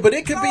lot of money, but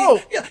it could be.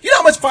 Yeah, you know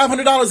how much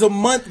 $500 a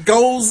month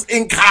goes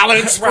in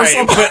college for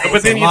somebody?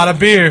 But then a lot of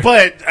beer.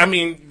 But I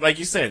mean, like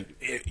you said,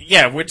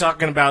 we're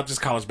talking about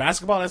just college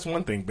basketball. That's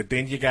one thing. But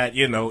then you got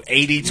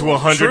 80 to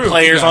 100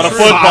 players on a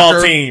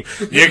football team.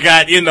 You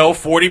got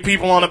 40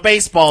 people on a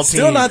baseball team.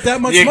 Still not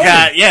that much. You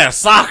got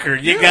soccer.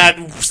 You got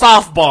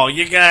softball.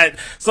 You got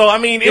I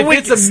mean, it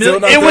would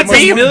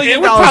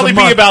probably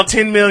be about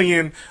 $10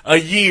 million a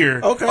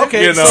year. Okay.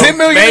 $10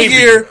 million a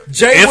year.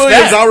 Jay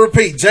Williams. I'll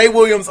repeat. Jay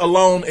Williams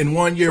alone in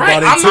 1 year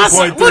brought in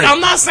 2.3. Look, I'm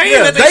not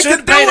saying that they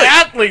should pay the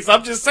athletes.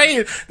 I'm just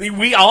saying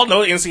we all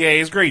know the NCAA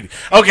is greedy.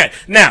 Okay,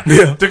 now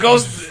to go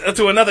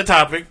to another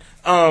topic.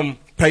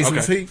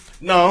 Pacers Heat?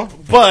 No,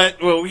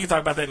 but we can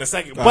talk about that in a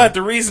second. But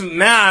the reason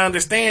now I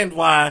understand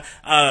why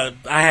I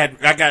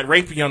got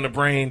rapey on the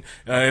brain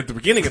at the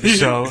beginning of the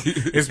show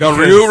is got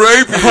real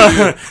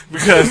rapey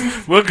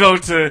because we'll go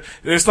to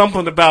there's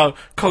something about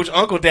Coach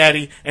Uncle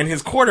Daddy and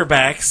his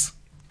quarterbacks.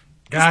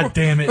 God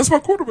damn it. That's my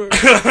quarterback.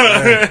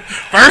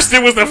 First,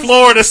 it was the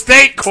Florida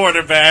State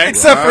quarterback.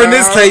 Except for in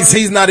this case,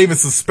 he's not even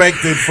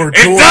suspected for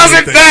doing it.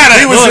 Doesn't matter.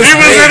 He was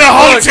in a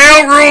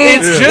hotel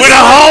room with a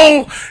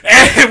hole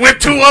and with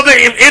two other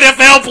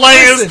NFL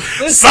players.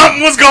 Listen.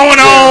 Something was going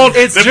on.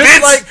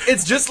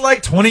 It's just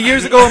like 20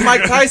 years ago with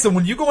Mike Tyson.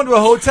 When you go into a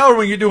hotel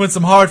room, you're doing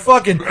some hard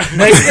fucking.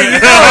 Next thing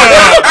you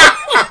know,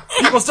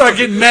 people start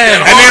getting mad.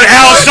 And then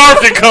Al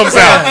Sharpton comes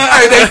out.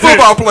 Hey, they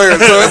football players,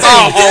 so it's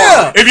all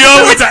hard. If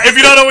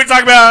you don't know what we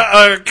talk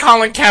about,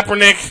 Colin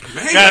Kaepernick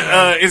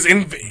is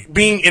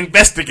being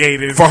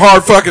investigated for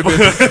hard fucking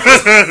business.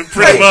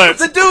 Pretty much.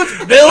 The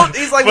dude's built.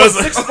 He's like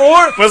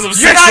 6'4". For some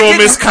sexual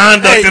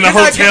misconduct in a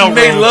hotel room.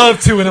 Made love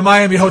to in a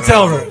Miami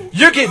hotel room.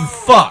 You're getting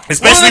fucked.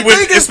 Especially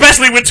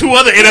with two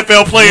other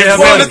NFL players.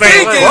 The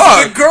thing is,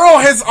 the girl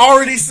has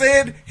already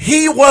said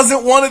he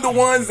wasn't one of the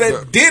ones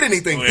that did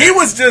anything. He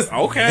was just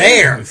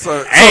there.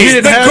 So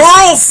the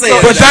girl said.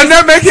 But doesn't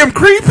that make him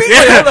creepy?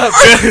 Yeah.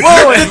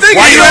 Well, the thing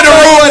is, you in the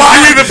room while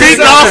you either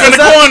beating off in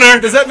the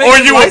corner, does that make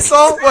you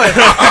Lysol? What?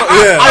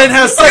 I didn't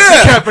have sex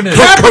with Kaepernick.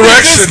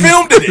 Kaepernick just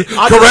filmed it.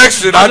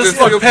 Correction. I just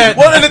filmed it.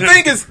 Well, and the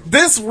thing is,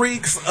 this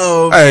reeks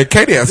of. Hey,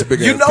 Katie has a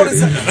big. You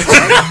notice?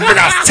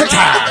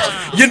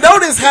 You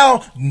notice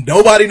how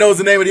nobody knows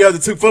the name of the other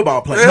two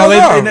football players? No,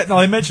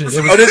 they mentioned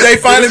it. Did they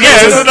finally?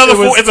 Yeah,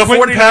 it's a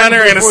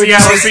 49er and a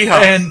Seattle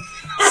Seahawks. And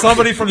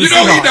somebody from the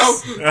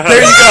Seahawks.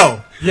 There you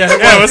go. Yeah,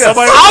 I was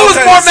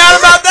more mad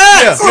about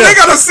that. So they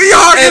got a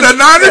Seahawks and a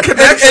Niner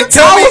connection.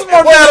 I was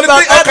more mad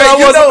about that than I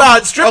was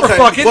about stripper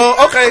fucking. Well,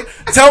 okay.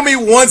 Tell me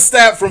one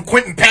stat from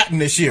Quentin Patton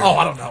this year. Oh,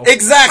 I don't know.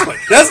 Exactly.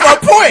 That's my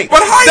point.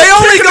 But how they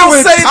only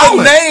gonna say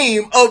Colin? the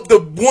name of the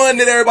one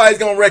that everybody's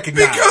gonna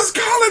recognize. Because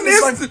Colin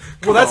is.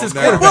 Well, that's his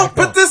quarterback. Well,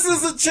 but this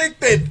is a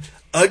chick that.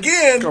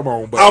 Again, come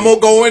on, buddy. I'm gonna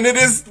go into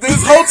this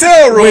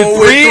hotel room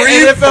with three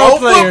NFL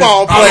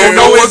football players. I don't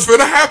know what's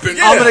gonna happen.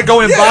 I'm gonna go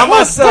in by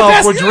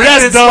myself. We're drinking.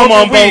 That's dumb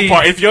on both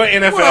parts. If you're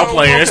an NFL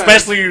player,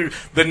 especially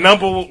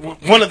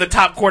one of the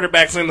top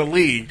quarterbacks in the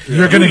league,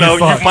 you're gonna you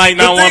might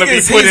not want to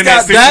be put in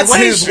that situation. That's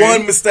his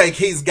one mistake.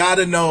 He's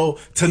got to know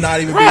to not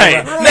even be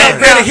around. Now,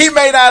 granted, he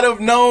may not have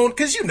known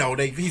because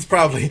he's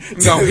probably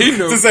he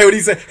knew to say what he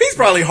said. He's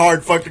probably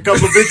hard fucked a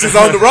couple of bitches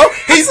on the road.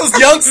 He's a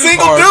young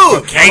single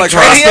dude. Can't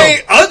trust him. He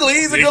ain't ugly.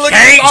 He's a good looking.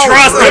 Can't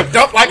trust him.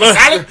 Up like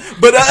salad.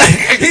 But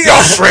he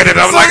all shredded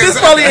up like this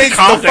probably ain't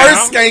the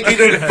first skanky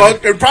that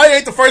fucked. It probably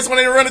ain't the first one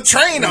to run a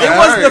train on. It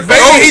wasn't the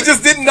maybe he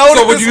just didn't know.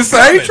 So would you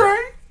say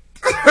train?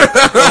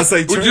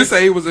 Would you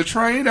say it was a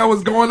train that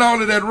was going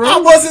on in that room?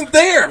 I wasn't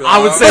there. I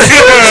would say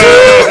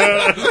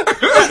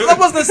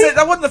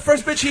that wasn't the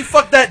first bitch he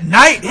fucked that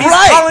night. He's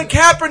Colin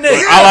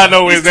Kaepernick. All I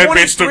know is that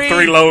bitch took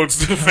 3 loads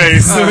to the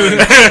face.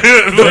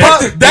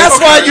 That's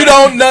why you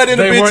don't nut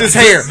in a bitch's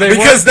hair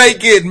because they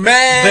get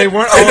mad. They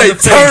weren't and they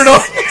turn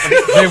on.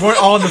 They weren't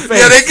all in the face.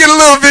 Yeah, they get a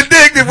little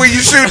vindictive when you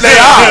shoot their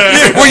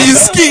eye. When you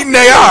skeeting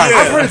their eye.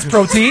 I've heard it's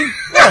protein.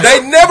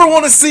 They never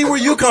want to see where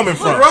you coming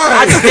from.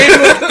 Right.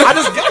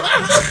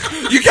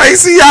 You can't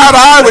see eye to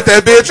eye with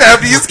that bitch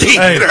after you skeet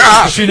her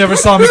eye. She never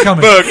saw me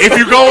coming. Look, if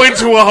you go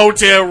into a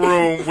hotel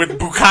room with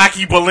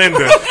Bukaki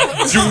Belinda,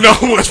 you know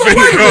what's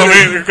finna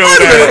go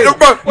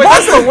down. Wait,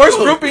 that's the worst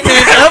groupie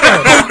name ever.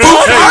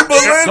 Bukaki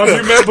Belinda. Have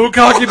you met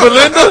Bukaki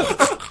Belinda?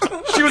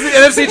 She was in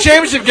the NFC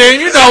Championship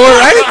game. You know her,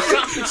 right?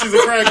 She's a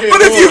crackhead.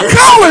 But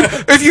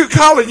if you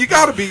Colin, you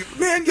gotta be,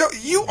 man,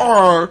 you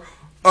are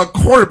a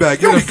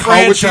quarterback. You don't You're be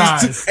caught with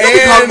franchise. these two, you don't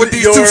be caught with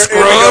these you're two in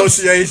scrubs.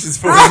 negotiations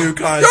for a new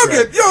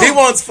contract. He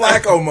wants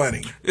Flacco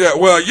money. Yeah,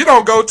 well, you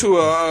don't go to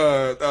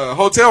a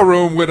hotel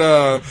room with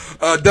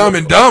Dumb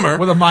and Dumber.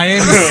 With a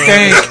Miami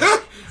skank.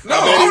 No,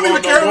 I don't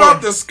even care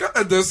about the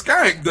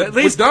skank. At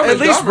least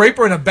rape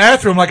her in a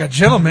bathroom like a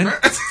gentleman.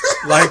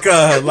 like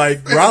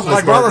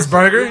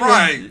Roethlisberger.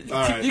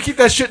 Right. You keep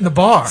that shit in the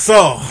bar.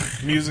 So,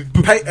 Music.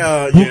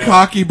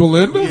 Bukaki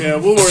Belinda? Yeah,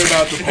 we'll worry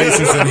about the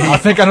Pacers and Heat. I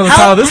think I know the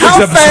title of this week's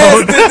How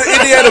episode. fast did the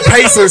Indiana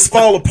Pacers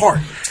fall apart?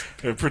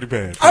 Yeah, pretty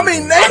bad. I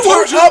mean, they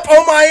were up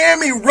on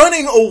Miami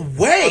running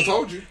away. I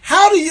told you.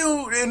 How do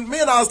you, and me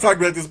and I was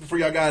talking about this before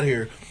y'all got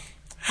here.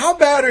 How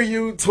bad are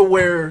you to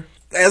where,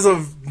 as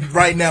of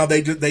right now,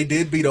 they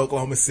did beat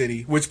Oklahoma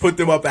City, which put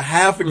them up a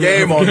half a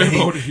game on the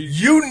Heat.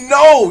 You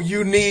know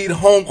you need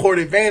home court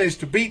advantage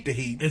to beat the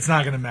Heat. It's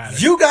not going to matter.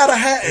 You gotta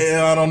have.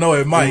 I don't know.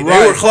 It might. Right.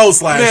 They were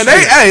close last year.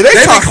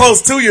 They've been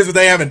close 2 years, but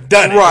they haven't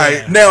done it.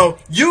 Right. Now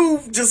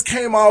you just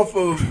came off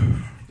of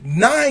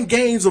 9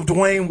 games of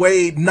Dwayne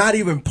Wade not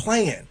even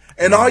playing.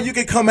 And all you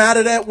can come out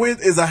of that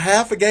with is a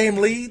half a game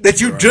lead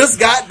that you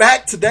just got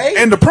back today.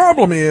 And the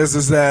problem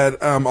is that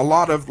a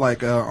lot of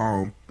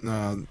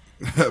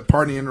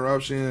Party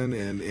Interruption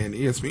and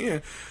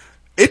ESPN,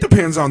 it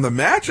depends on the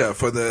matchup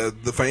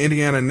for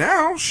Indiana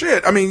now.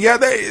 Shit, I mean, yeah,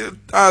 they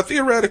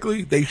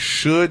theoretically they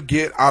should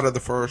get out of the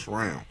first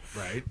round.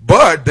 Right.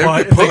 But they'll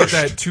get if they get pushed.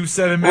 that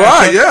 2-7 matchup,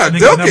 Right, yeah, and they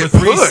they'll get number get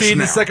 3 pushed seed in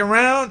now. the second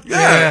round.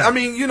 Yeah, I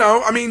mean,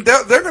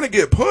 they're going to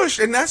get pushed,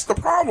 and that's the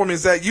problem.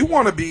 Is that you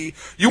want to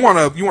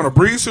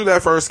breeze through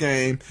that first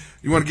game.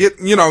 You want to get,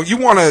 you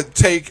want to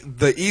take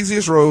the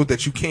easiest road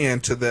that you can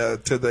to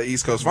the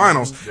East Coast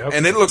Finals,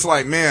 and it looks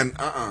like, man,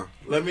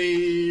 Let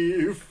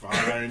me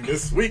find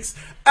this week's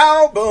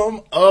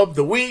album of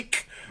the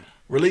week.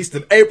 Released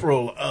in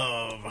April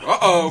of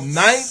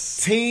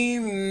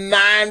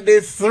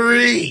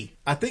 1993.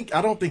 I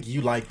don't think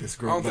you like this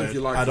group.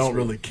 I don't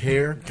really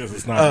care because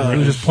it's not.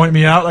 You just point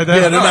me out like that.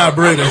 Yeah, they're not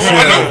British.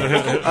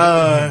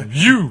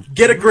 You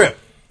Get a Grip,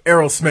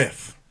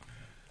 Aerosmith.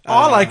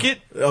 I like it.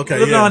 Okay,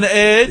 Living on the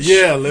Edge.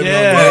 Yeah, Living on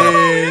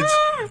the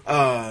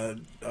Edge.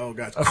 Oh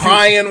gosh,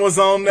 Crying was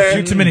on there. A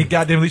few too many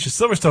goddamn Alicia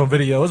Silverstone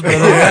videos, but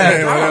other than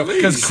that,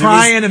 because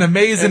Crying and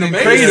Amazing and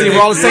Crazy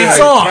were all the same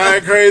song.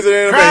 Crying, Crazy,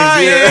 and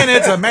Crying,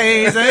 it's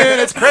amazing,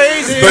 it's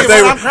crazy. But they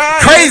I'm were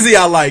crying. Crazy.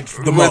 I liked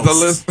the most. the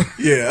list.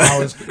 Yeah, I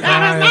was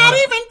crying. not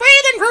even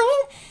breathing room.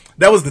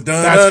 That was the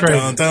dun That's dun crazy.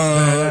 dun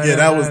dun. Yeah,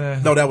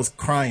 that was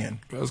Crying.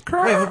 That was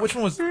crazy. Wait, which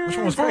one was Crazy?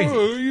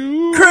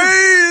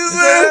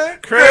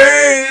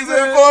 Crazy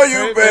for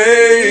you,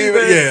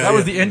 baby. Yeah, That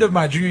was the end of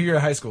my junior year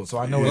of high school, so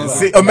I know it well.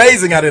 See,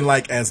 Amazing. I didn't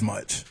like as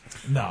much.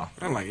 No. I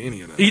don't like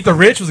any of that. Eat the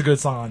Rich was a good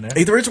song on there.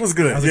 Eat the Rich was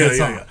good. That was a good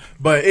song.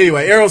 But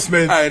anyway,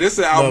 Aerosmith. Hey, this is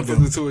an album Loved for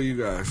them. the two of you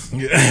guys.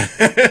 Yeah.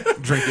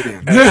 Drink it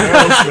in.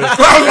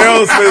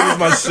 Aerosmith is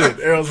my shit.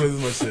 Aerosmith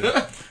is my shit.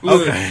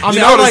 Okay. I mean,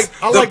 You I notice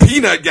like the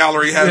Peanut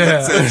Gallery has Yeah.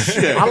 that same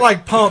shit. I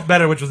like Pump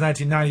better, which was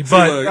 1990.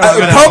 But look, that's a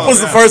good Pump album. was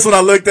the first one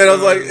I looked at. I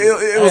was like,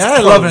 it was I had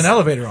close. Love in an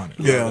Elevator on it.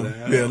 Yeah, living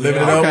it Okay,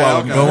 up while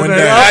I'm okay. going Living it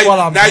down. up. While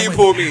I'm Now you going.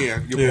 pull me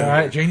in. You pull All me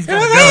right, Janie's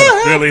got a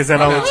gun. Really, is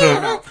that all it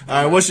took? All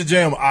right, what's your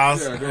jam,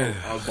 Oz? in. Yeah,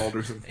 I was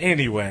Balderson.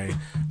 Anyway,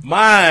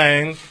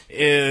 mine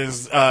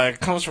is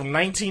comes from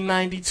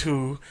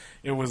 1992.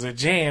 It was a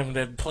jam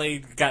that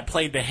got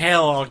played to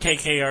hell on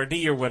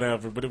KKRD or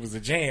whatever, but it was a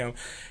jam.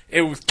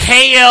 It was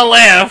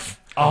KLF.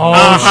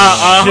 Oh,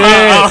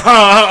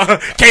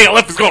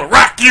 KLF is gonna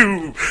rock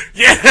you.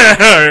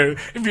 Yeah.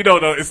 If you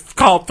don't know, it's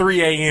called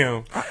 3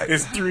 a.m.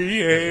 It's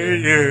 3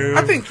 a.m.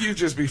 I think you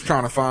just be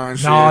trying to find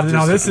shit. No,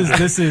 just-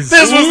 this is.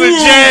 This was a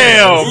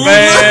jam,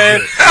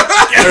 man.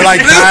 They're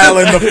like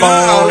dialing the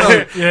phone.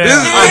 Yeah. This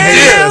is I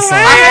hate that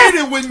song. I hate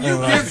it when you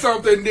get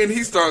something, then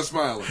he starts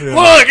smiling.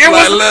 Look, it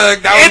was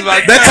Look, that was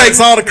like That takes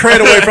all the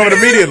credit away from it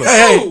immediately.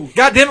 Hey,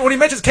 God damn it! When he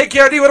mentions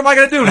KKRD, what am I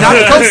going to do? Not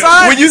the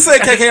cosign? When you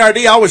said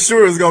KKRD, I was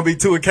sure it was going to be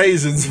 2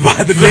 occasions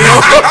by the deal.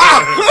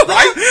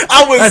 Right?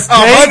 I was That's day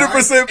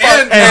 100%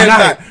 and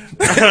night.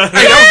 Hey, that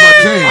was my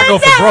jam. I go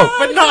for broke.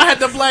 But no, I had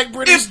the black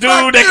British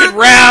dude that could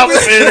rap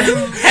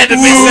and had the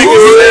big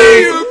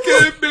You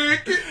can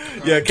make it.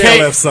 Yeah,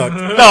 KLF sucked.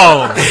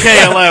 No,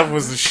 KLF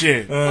was the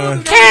shit.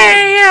 Yeah,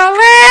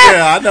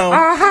 I know.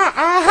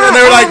 And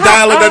they were like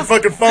dialing that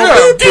fucking phone.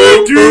 Yeah,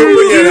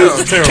 that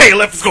was terrible.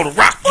 KLF is gonna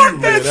rock you.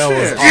 Yeah, that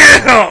was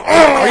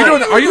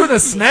awful. Are you doing the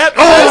snap?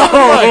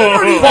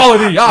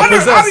 Quality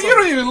opposite. How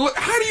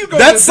do you go?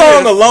 That to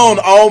song this? alone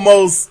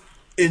almost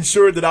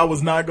ensured that I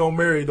was not going to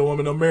marry the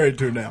woman I'm married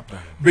to now.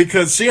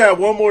 Because she had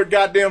one more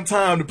goddamn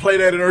time to play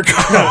that in her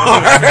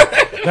car.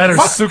 That or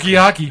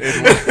Sukiyaki.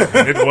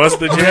 It was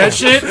the jam. That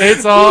shit,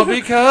 it's all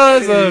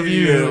because of Yeah,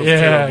 you. it was Yeah,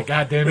 terrible.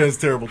 goddamn It it. was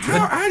terrible. Too.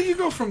 How do you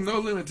go from No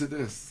Limit to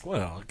this?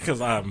 Well,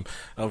 because I'm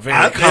a very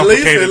At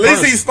complicated least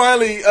person. he's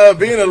finally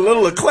being a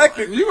little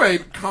eclectic. You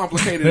ain't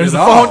complicated There's at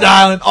the all. phone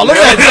dialing. Oh, look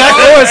at that Jack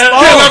Lewis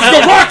Yeah, let's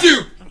phone. go rock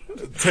you.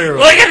 Terrible.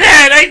 Look at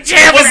that! They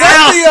jamming Was that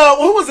out.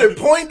 the, who was it,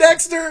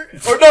 Poindexter?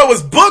 Or no, it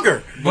was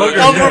Booger. Booger,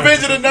 On yeah.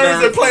 Revenge of the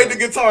Nerds that played the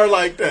guitar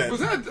like that. Was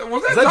that Ja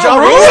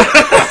Rule?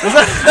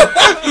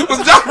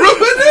 Was Ja Rule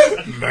in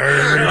it?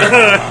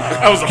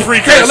 That was a free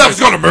KLF's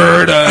gonna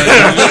murder.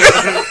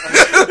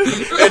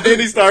 And then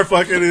he started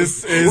fucking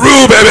his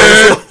Rule,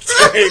 baby.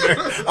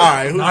 trainer. All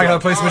right, who's Now I gotta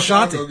play some I'll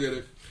Ashanti. go get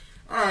it.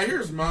 All right,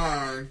 here's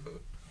mine.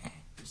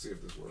 Let's see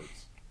if this works.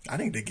 I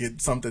need to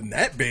get something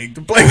that big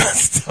to play my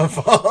stuff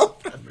on.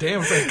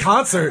 Damn, it's like a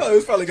concert. Oh,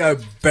 it's probably got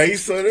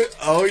bass on it.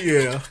 Oh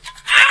yeah.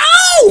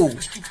 Ow!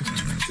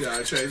 See how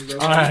I changed that?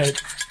 All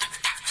right.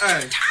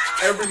 Hey,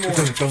 every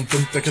morning.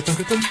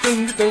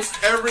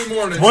 Every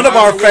morning. One of I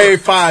our go to work. fave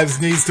fives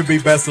needs to be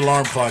best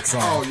alarm clock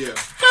song. Oh yeah.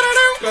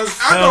 Because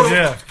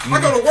I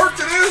go to work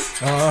to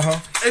this,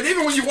 and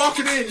even when you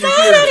walking in, you hear it.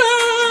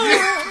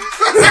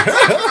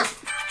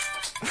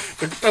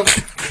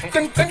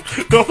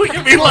 Don't look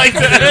at me like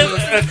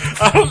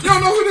that. You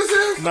don't know who this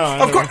is? No,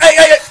 of course.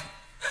 Hey.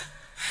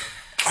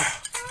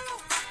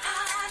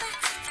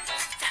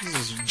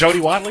 Jody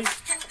Watley?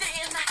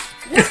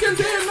 Working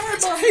day and night,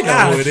 by You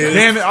know who it is.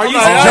 Damn it, are you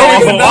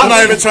I'm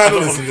not even trying to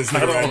listen to this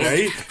nigga right now.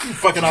 He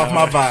fucking off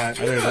my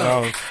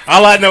vibe.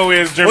 All I know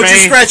is Jermaine. Once you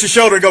scratch your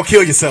shoulder, go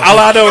kill yourself. All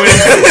I know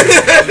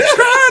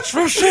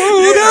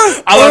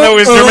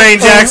is Jermaine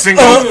Jackson.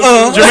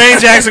 Jermaine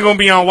Jackson gonna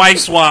be on Wife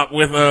Swap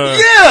with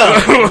Yeah.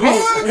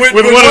 with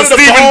one of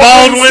Stephen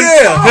Baldwin.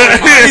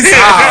 Yeah. He's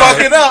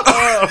fucking up.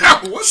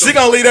 She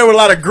gonna leave there with a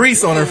lot of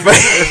grease on her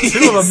face.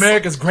 Two of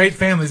America's great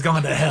families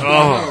gone to hell.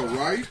 Oh,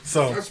 right?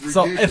 So That's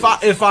So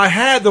ridiculous. if I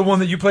had the one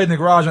that you played in the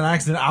garage on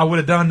accident, I would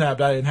have done that,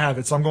 but I didn't have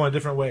it. So I'm going a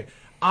different way.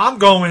 I'm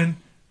going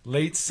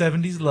late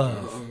 70s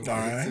love. all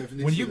right.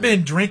 When you've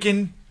been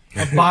drinking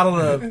a bottle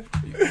of, you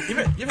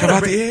ever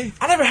had a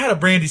I never had a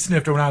brandy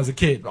snifter when I was a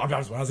kid. When I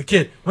was a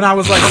kid, when I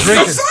was like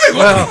drinking.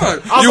 I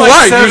was You like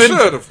white, you 7.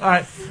 should've. All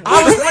right,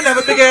 I didn't have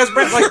a big ass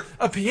brand, like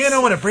a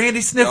piano and a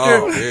brandy snifter,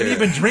 Oh, yeah. and you've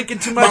been drinking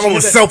too much. Mama you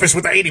was get that- selfish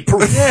with the 80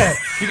 proof. Yeah,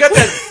 you got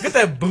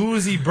that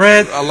boozy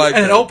breath I like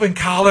and an that. open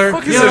collar. You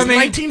know what I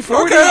mean?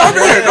 1940. Okay, I'm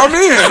in. I'm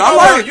in. I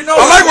like. You know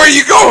I like where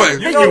you going.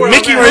 You know where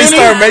Mickey I'm When he at.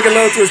 started making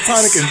love to his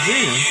tonic and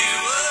gin.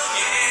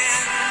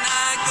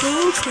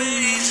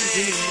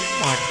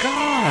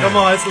 Come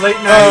on, it's late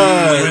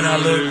night. When I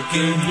look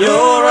in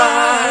your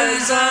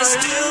eyes, I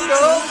still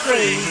go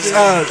crazy.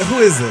 Who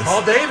is this?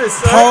 Paul Davis,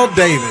 sir. Paul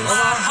Davis.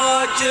 My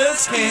heart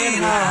just can't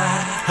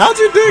hide How'd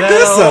you dig that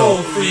this old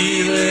up?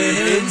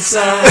 feeling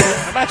inside.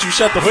 How about you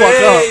shut the fuck up?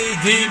 Way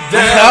deep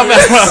down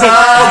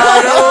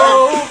inside,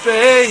 oh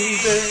baby.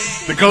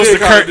 The ghost of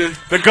Kurt.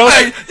 The ghost.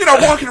 Hey, you know,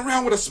 walking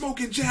around with a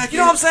smoking jacket. You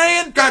know what I'm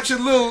saying? Got your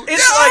little. It's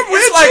Yeah, I'm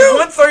with like you.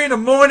 1:30 in the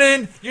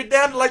morning. You're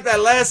down to like that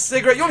last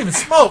cigarette. You don't even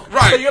smoke,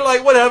 Right. So you're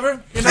like,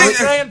 whatever. You know what I'm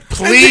saying?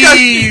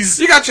 Please.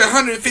 You got your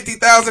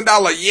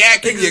 $150,000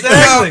 yak in your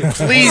Exactly. cup.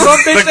 Please. Some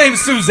bitch named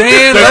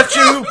Suzanne left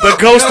you. The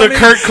ghost of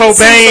Kurt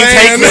Cobain,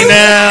 take me I'm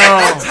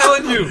now.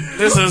 telling you.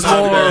 This is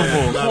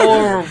horrible.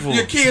 Horrible.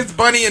 Your kids,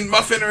 Bunny and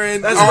Muffin, are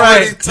in. That's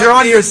already right. You're on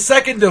tucked your in.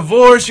 second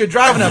divorce. You're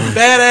driving a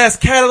badass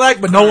Cadillac,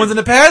 but no one's in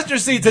the passenger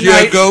seat You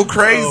tonight. go Oh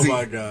crazy.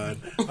 my god.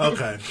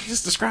 Okay.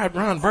 Just described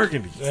Ron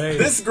Burgundy.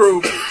 This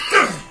group,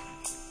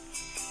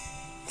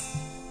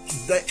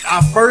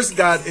 I first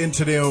got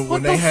into them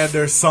when they had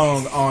their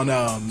song on.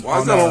 Why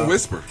is that on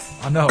Whisper?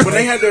 I know. When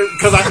they had their,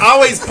 because I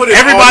always put it.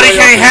 Everybody all the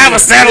way can't up have in a here.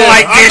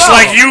 satellite Yeah, I dish know.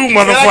 like you, Yeah,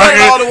 I got it all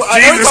motherfucker. the way- I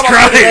Jesus always put it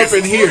Christ. up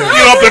in here.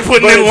 You up there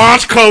putting in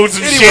launch codes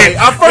and Anyway, shit.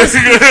 I first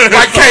like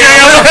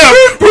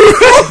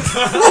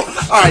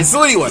all right.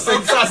 So anyway,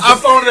 I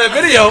phoned that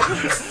video.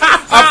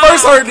 I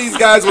first heard these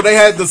guys when they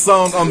had the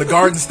song on the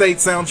Garden State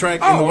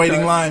soundtrack in the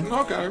waiting line.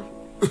 Okay.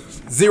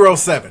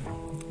 07.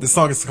 The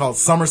song is called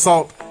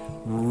Somersault.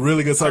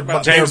 Really good song.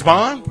 About James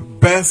Bond?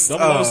 Best.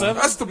 007?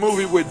 That's the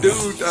movie where dude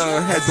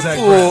had the Zach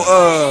full.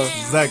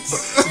 Zach,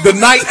 the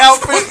night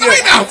outfit.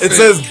 night outfit. It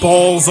says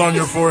balls on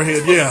your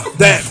forehead. Yeah,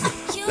 that.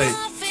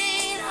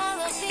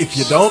 If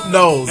you don't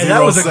know, And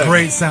that was a 07.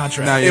 great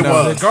soundtrack. Now you It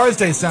know. was. The Garden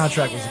State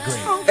soundtrack was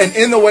great. And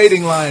In the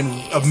Waiting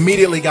Line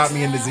immediately got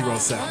me into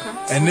 07.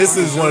 And this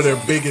is one of their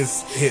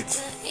biggest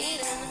hits.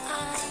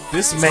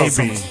 This may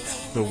be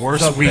the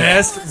worst The week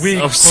best week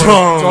of for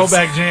songs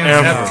throwback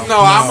jams ever. ever. No,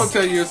 I'm gonna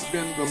tell you, it's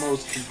been the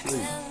most complete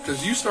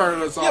because you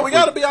started us off. Yeah, we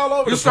got to be all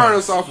over You the started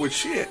place. us off with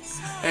shit,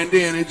 and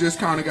then it just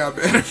kind of got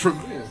better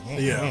from there.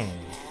 Yeah.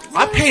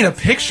 I paint a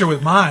picture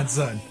with mine,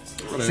 son.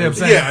 See what I'm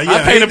saying? Yeah, yeah.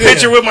 I paint a he did.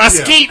 picture with my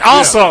skeet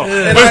also.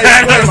 And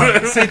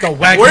This ain't the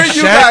wacky where you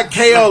shack. got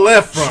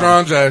KLF from?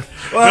 Strong J.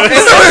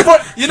 Well,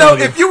 you know,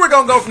 if you were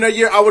going to go from that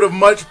year, I would have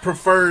much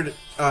preferred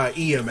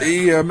EMF.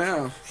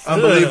 EMF.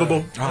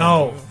 Unbelievable.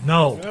 No.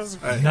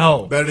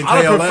 Better than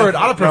I'd have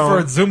KLF.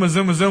 preferred Zuma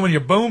and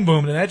your boom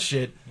boom than that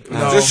shit.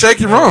 Just shake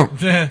your rump.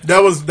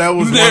 That was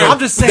one I'm of,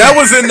 just saying- that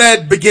was in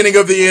that beginning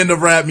of the end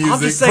of rap music I'm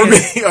just saying, for me.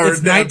 it's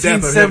death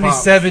of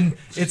hip-hop. 1977.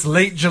 It's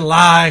late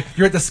July.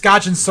 You're at the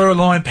Scotch and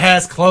Sirloin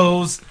past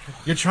close.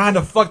 You're trying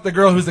to fuck the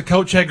girl who's the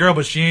coach head girl,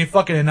 but she ain't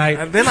fucking tonight.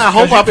 And then I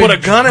hope I put a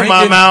gun in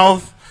my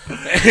mouth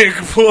and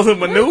pull the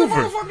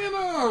maneuver. Fucking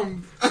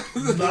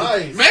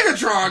Nice.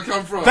 Megatron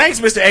come from? Thanks,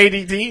 Mr.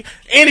 ADD.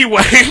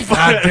 Anyway,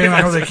 God damn,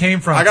 I know where they came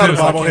from. I got too, a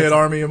so I bobblehead can't-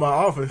 army in my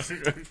office.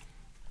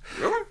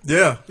 Really?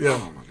 Yeah.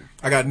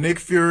 I got Nick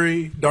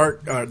Fury,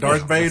 Darth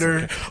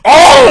Vader.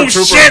 oh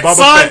Trooper, shit, Boba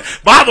son!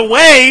 Fett. By the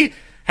way,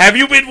 have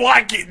you been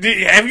watching?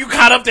 Have you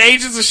caught up to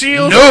Agents of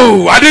Shield?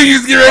 No, I knew you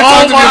was getting ready to talk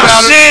Oh to me about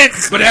my it.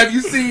 shit! But have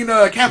you seen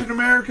Captain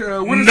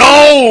America? Winter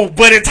No,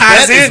 but it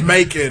ties That is in.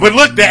 making But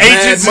look, the mad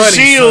Agents money, of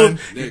Shield,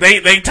 son.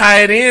 they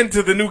tie it in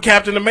to the new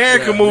Captain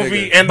America Yeah,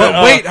 movie. nigga. And But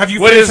the, wait, have you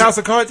what finished is- House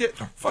of Cards yet?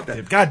 Fuck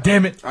that. God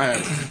damn it. I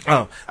have.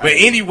 Oh, but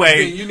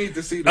anyway, You need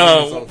to see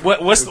the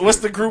what's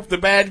the group, the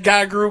bad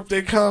guy group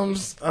that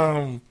comes?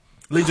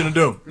 Legion of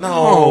Doom.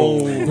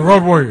 No, The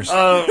Road Warriors.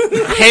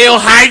 Hail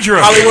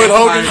Hydra, Hollywood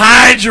Hogan.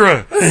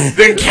 Hydra,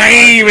 then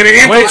came and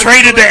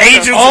infiltrated the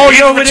agents. oh, and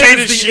yo, it infiltrated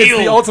is. It's the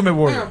Shield. Ultimate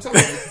Warrior.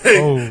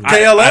 Oh.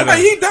 KLM.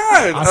 Hey, he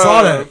died. I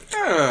saw that.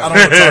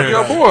 Yeah.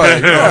 Your boy.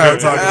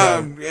 Yeah.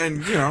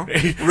 And, you know.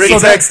 Rick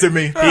texted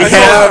me.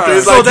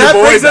 So that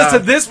brings us to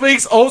this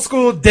week's old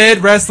school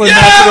dead wrestling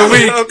match of the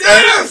week.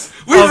 Yes!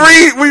 We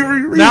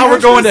Now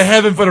we're going to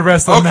heaven for the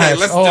wrestling Okay, match.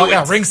 let's Oh, do I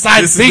got it.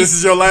 ringside This seats.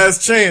 is your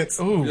last chance.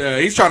 Ooh. Yeah,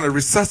 he's trying to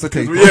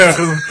resuscitate. Yeah,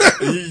 'cause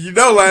you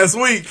know, last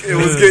week it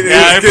was getting,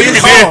 Yeah,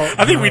 called.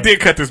 I think we did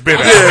cut this bit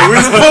out. Yeah, we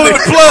was pulling the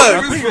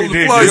plug.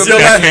 It's your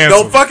last,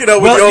 don't fuck it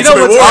up with Well, the you know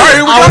Ultimate what's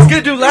Warrior. I was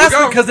going to do last we go.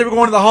 week because they were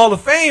going to the Hall of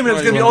Fame and it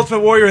was going to be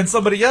Ultimate Warrior and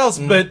somebody else,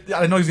 but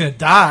I know he's going to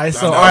die.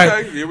 So, all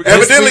right. Here we go.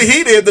 Evidently,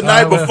 he did the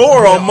night well,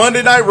 before on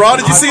Monday Night Raw.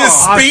 Did you see his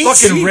I speech?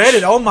 fucking read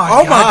it. Oh my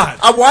Oh God.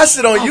 my! I watched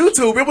it on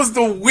YouTube. It was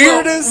the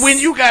weirdest. When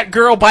you got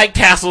girl bike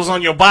tassels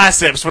on your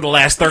biceps for the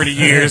last 30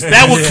 years,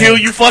 that will Yeah. kill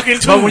you fucking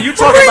too. But when you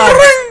talk about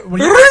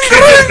when you,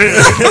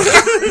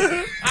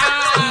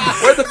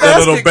 where'd the that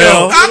little basket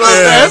bell, go?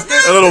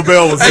 that little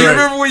bell was Hey, you great.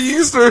 remember when you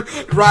used to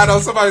ride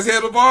on somebody's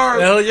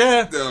handlebars? Hell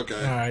yeah. Okay.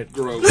 All right.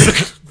 Gross.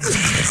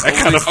 that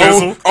kind of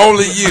fizzle.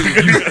 Only you.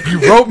 You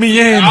wrote me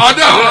in. Oh,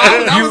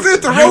 no. That was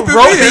it. The You rope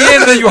wrote me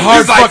in, then you hard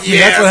He's like, fucked me.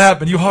 That's yes. what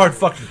happened. You hard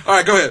fucked me. All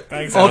right, go ahead.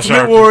 Thanks, Al Ultimate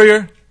Sharpton.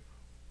 Warrior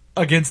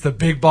against the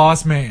Big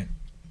Boss Man.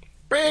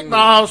 Big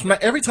Boss Man.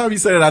 Every time you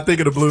say that, I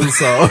think of the blues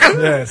song.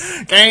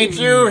 Yes. Can't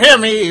you hear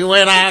me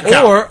when I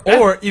come?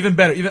 Or even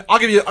better, I'll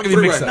give you a mix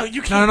way. up. No,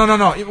 you can't.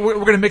 No.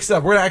 We're gonna mix it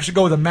up. We're gonna actually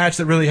go with a match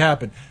that really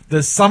happened. The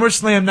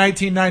SummerSlam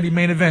 1990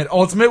 main event: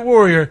 Ultimate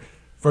Warrior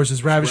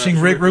versus Ravishing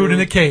Rick Rude in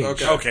the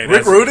cage. Okay, Rick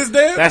that's, Rude is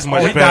dead. that's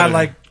much Oh, he better. died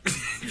like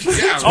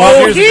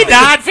Oh, he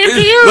died 50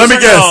 years Let me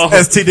ago.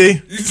 guess.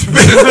 STD.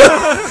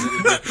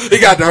 He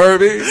got the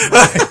Herbie.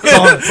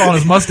 it's on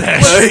his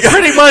mustache.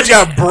 Pretty much, He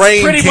got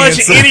brain pretty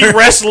cancer. much any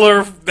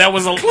wrestler that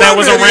was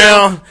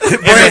around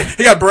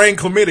He got brain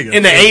chlamydia.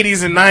 in the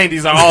 80s and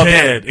 90s are all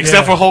dead,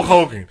 except for Hulk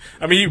Hogan.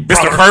 I mean,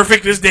 Mr.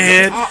 Perfect is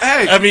dead. Oh,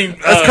 hey, I mean,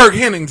 that's Kirk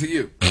Hennig to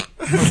you.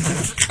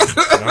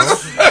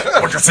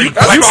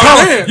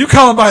 You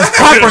call him by his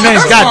proper name.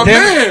 God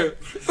damn it.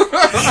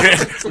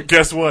 man.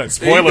 guess what?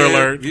 Spoiler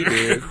alert. He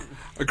did.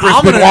 Chris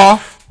I'm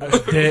gonna-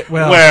 Benoit.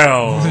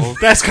 Well,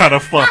 That's kind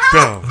of fucked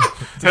up.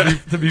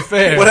 to be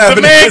fair, What The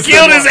happened? man to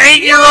killed his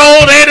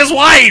 8-year-old and his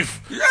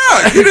wife.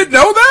 Yeah, you didn't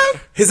know that?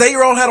 His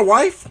 8-year-old had a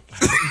wife.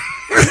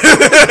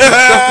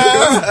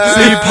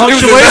 see,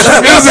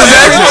 punctuation means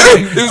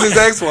It was his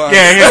ex-wife.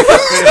 Yeah,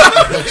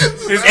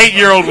 his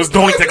 8-year-old was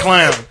Doink the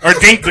Clown or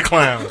Dink the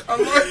Clown.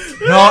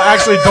 No,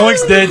 actually,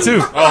 Doink's dead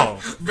too. Oh,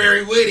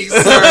 Very witty,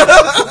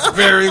 sir.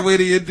 Very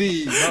witty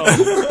indeed.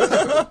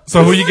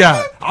 So who you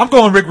got? I'm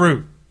going Rick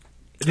Rude.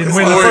 He didn't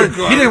win the first.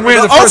 He didn't win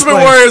The the first Ultimate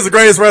place. Warrior is the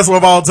greatest wrestler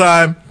of all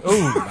time.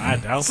 I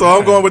doubt So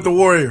I'm going with the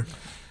Warrior.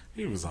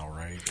 He was all right.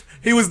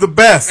 He was the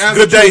best. As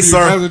Good a day, tribute,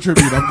 sir. As a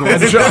tribute, I'm going.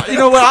 You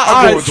know what? I'm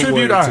All going right, with the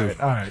tribute. Warrior, All too. right,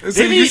 all right.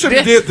 See, you should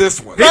have did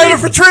this one. Not even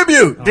for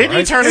tribute. Didn't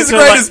he turn He's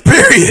into the greatest,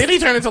 period. Didn't he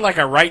turn into like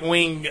a right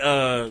wing?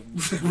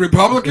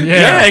 Republican?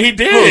 Yeah. Yeah, he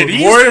did. Who,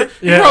 He, Warrior?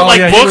 he Yeah, wrote oh, like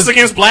yeah, he books was-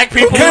 against black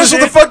people. and Cancel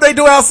the shit. fuck they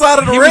do outside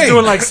of the He was ring.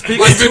 doing like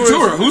speaking Like tours.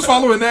 Ventura. Who's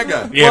following that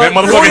guy? Yeah, that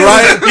Well, motherfucker.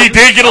 right. He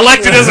did get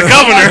elected as a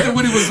governor.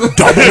 When he was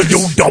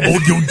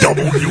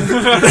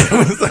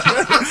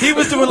He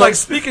was doing like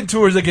speaking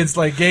tours against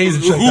like gays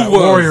and shit. Who That was?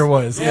 Warrior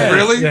was. Yeah.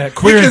 Really? Yeah. He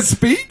Queer can and,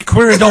 speak?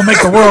 queer and don't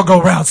make the world go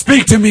round.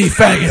 Speak to me,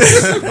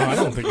 faggots. No, I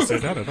don't think he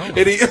said that at all. And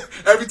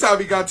every time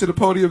he got to the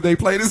podium, they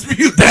played his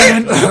music.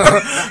 Dan. They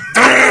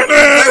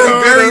were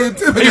very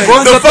intimidating.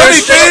 The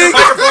funny thing,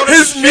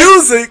 his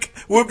music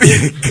would be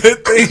a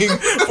good thing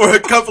for a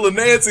couple of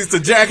Nancys to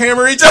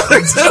jackhammer each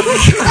other too.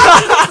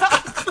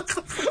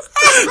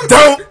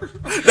 Don't.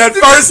 That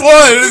first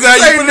one is how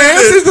you put it.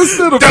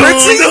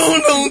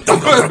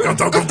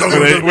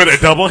 With a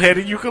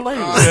double-headed ukulele.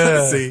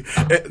 See,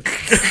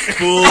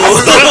 full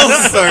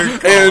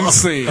circle. And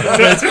scene.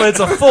 It's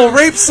a full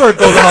rape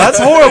circle, though. That's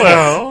horrible.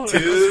 Well,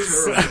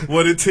 Tis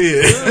what it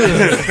is.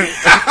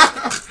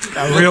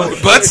 A real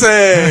Butt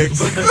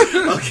sex.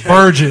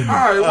 virgin. All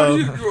right, what do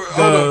you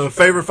The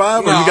favorite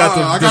five, or you got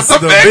I the got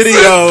some the vixens.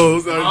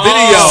 videos,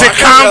 video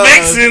sitcom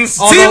vixens.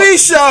 TV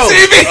show.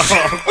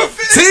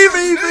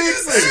 TV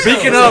Vixen.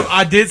 Speaking of,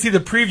 I did see the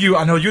preview.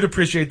 I know you'd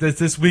appreciate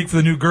this week for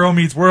the new Girl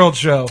Meets World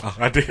show.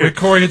 I did. With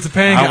Corey and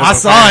Topanga. was I a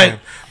saw fan.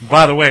 it.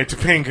 By the way,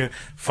 Topanga,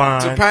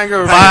 fine.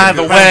 Topanga, By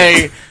the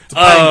way,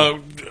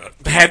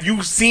 have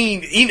you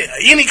seen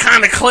any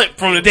kind of clip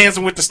from the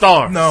Dancing with the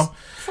Stars? No.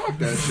 Fuck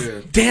that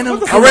shit.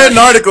 I read an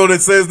article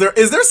that says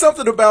is there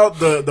something about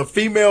the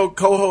female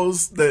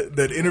co-host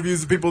that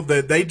interviews the people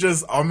that they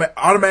just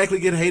automatically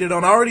get hated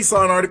on? I already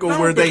saw an article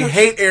where they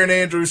hate Erin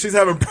Andrews. She's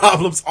having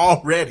problems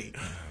already.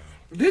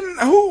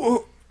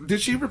 Did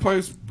she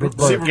replace Brooke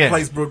She Burke?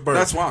 replaced Brooke Burke.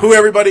 That's why. Who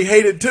everybody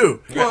hated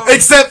too. Well,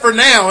 except for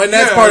now, and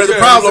that's part of the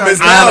problem is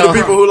now the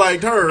people who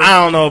liked her.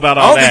 I don't know about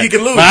all I don't that. think you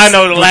can lose. But I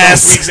know the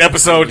last week's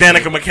episode,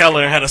 Danica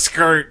McKellar had a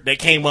skirt that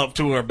came up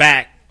to her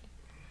back.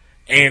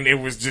 And it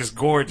was just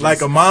gorgeous.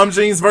 Like a mom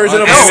jeans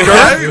version of a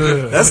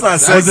skirt? That's not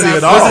sexy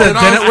at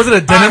all. Was it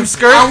a denim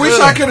skirt? I wish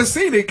I could have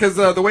seen it because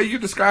the way you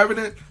describing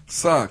it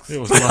sucks. It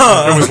was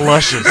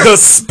luscious. The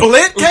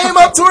split came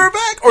up to her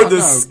back or the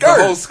skirt?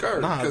 The whole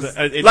skirt.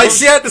 Like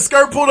she had the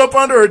skirt pulled up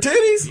under her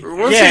titties?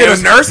 Was she in a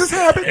nurse's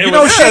habit? You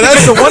know, she had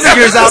the Wonder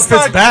Years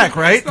outfits back,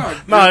 right?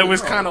 No, it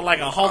was kind of like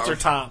a halter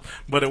top,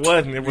 but it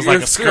wasn't. It was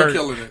like a skirt,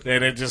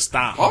 and it just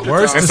stopped.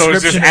 Worst and so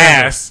it's just description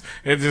ass.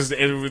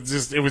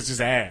 It was just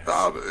ass.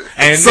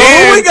 And So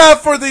then, who we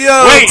got for the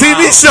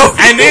TV show?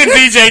 And then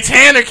DJ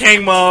Tanner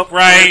came up,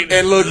 right?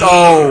 And looked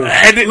old.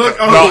 And then,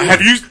 no,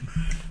 have you?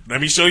 Let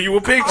me show you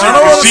a picture. I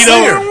don't wanna She see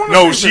don't. her.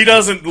 No, she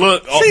doesn't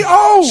look. She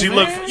old, She man.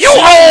 look. You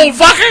old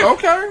fucker.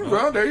 Okay,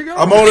 well, there you go.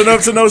 I'm old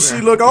enough to know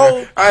she look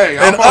old Hey,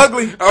 and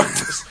ugly.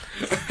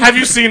 Have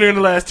you seen her in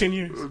the last 10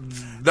 years?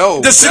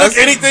 No. Does she look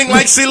anything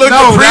like she looked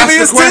No, the that's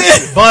previous the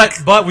question.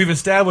 10? But we've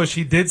established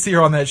he did see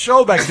her on that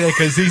show back then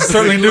because he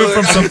certainly knew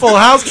from some Full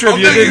House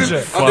trivia, didn't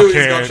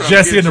you?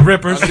 Jesse and the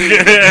Rippers. You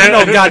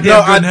know, goddamn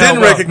No, good I and hell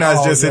didn't well. recognize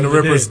Oh, Jesse and the yeah,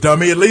 you Rippers, did.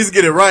 dummy. At least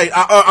get it right.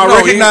 I No,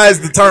 recognize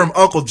the term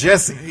Uncle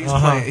Jesse.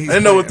 I He's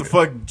didn't know what the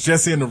fuck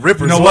Jesse and the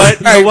Rippers You know was. what?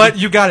 You know what?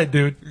 You got it,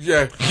 dude.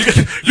 Yeah,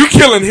 you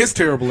killing his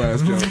terrible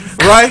ass joke.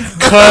 Right?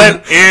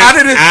 Cut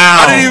it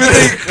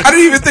I didn't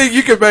even think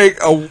you could make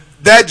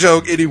that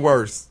joke any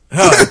worse.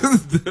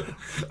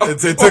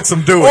 It took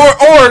some doing.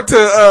 Or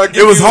to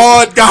give It was you-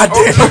 hard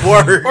goddamn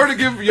work. Or to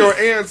give your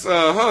aunt's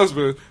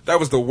husband, that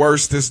was the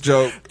worstest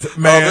joke,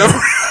 Man. I've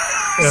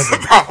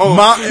ever.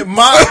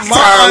 My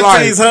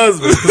auntie's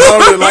husband, because I don't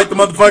really like the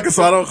motherfucker,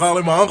 so I don't call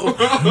him my uncle.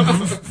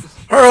 Her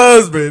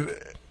husband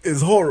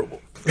is horrible.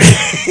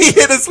 He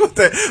hit us with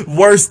the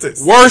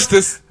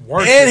worstest.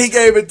 And he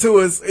gave it to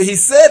us. He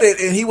said it,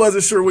 and he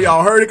wasn't sure we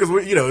all heard it because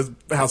it's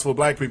a house full of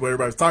black people.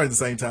 Everybody was talking at the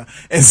same time,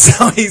 and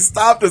so he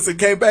stopped us and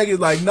came back. He's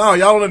like, "No,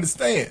 y'all don't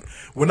understand.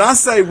 When I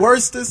say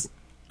worstest,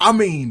 I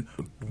mean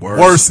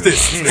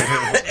worstest."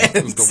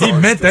 He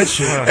meant that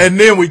shit. And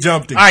then we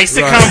jumped him. All right,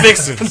 sitcom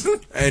vixens.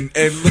 And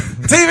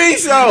TV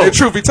show. And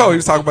truth be told, he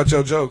was talking about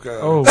your joke.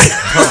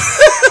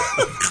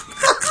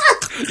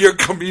 Your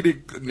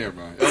comedic. Never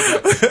mind.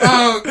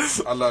 Okay.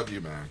 I love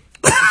you, man.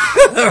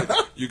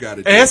 You got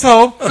it,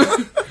 asshole. All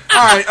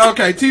right,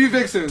 okay. TV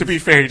Vixen. To be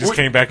fair, he just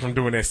came back from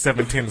doing that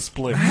 7-10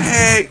 split.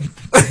 Hey,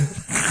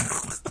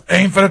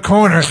 Aim for the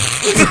corner.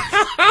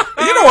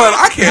 you know what?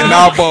 I can't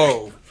now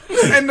bowl.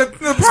 And the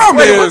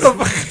problem is,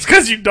 It's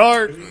because you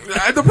dark.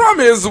 the problem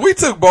is, we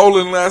took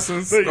bowling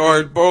lessons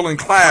or bowling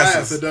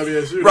classes, Class at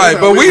WSU. right?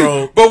 That's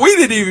how But we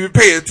didn't even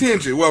pay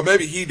attention. Well,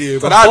 maybe he did,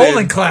 but A I bowling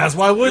didn't. class.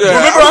 Why would Yeah. you?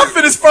 Remember, I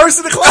finished first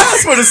in the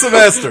class for the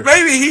semester.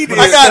 Maybe he did.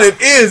 I got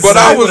it in, But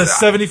I With a was,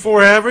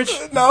 74 average.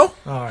 no.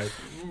 All right.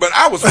 but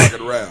I was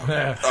fucking around.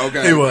 Yeah.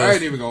 Okay, He was. I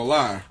ain't even gonna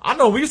lie. I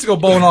know we used to go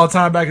bowling all the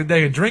time back in the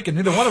day and drinking.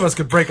 Neither one of us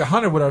could break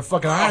 100 with our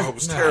fucking eyes. Oh, it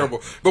was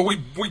terrible. But we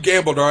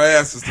gambled our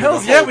asses. through Hell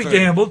the yeah, whole we thing.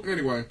 gambled.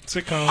 Anyway,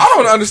 Sitcom. I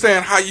don't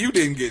understand how you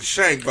didn't get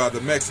shanked by the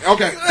Mexican.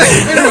 Okay.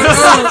 Anyway,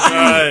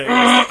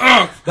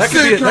 That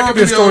could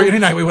be a story any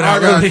night we went out.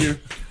 I got Really. you.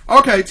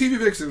 Okay, TV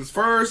Vixens.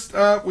 First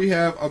up, we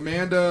have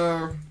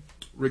Amanda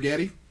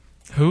Rigetti.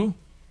 Who?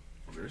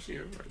 There she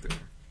is, right there.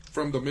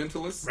 From The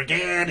Mentalist.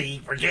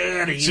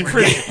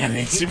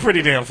 She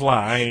pretty damn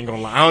fly. I ain't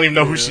gonna lie. I don't even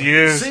know who she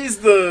is. She's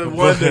the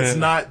one that's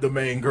not the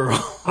main girl.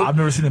 I've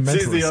never seen the Mentalist.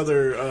 She's the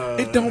other.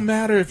 It don't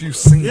matter if you've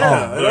seen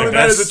Yeah, it. it only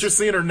matters that you're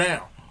seeing her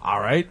now. All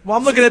right. Well,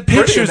 I'm looking at pretty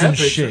in pictures that and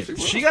picture. shit.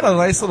 She got a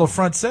nice little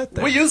front set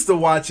there. We used to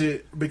watch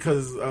it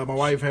because my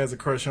wife has a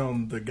crush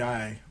on the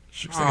guy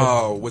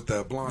Oh, with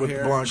the blonde with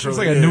hair. the blonde She looks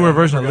curly like a hair. newer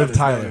version of I Liv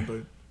forgot his Tyler.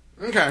 name,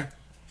 Okay.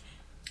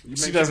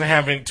 She doesn't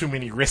have too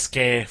many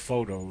risque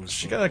photos.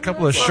 She got a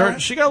couple of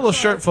shirt. She got a little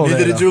shirt full but there.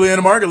 Neither did though.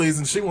 Juliana Margulies,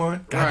 and she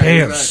won. Right,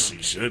 Damn. exactly.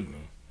 She shouldn't.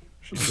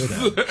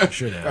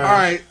 Should have. All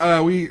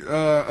right, we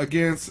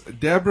against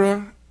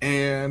Deborah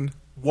and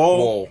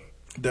Wall.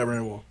 Deborah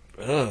and Wall.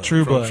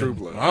 True from Blood. True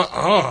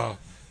Blood.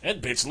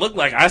 That bitch look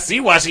like I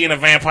see why she in a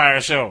vampire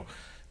show.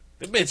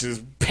 That bitch is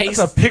That's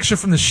pasted. a picture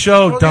from the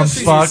show, dumb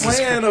She's fuck.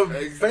 playing a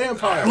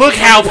vampire. Look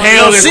how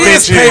pale this she bitch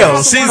is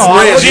pale. She's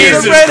red.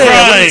 Jesus Red hair,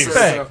 what do you Christ.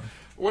 expect?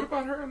 What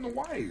about her in the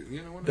white?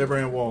 You know,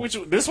 Deborah and Wall. Which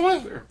this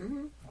one?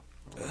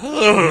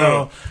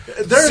 No,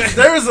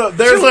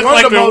 there's one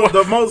like of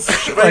the most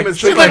famous.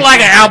 She looked like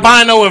an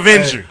albino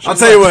Avenger. I'll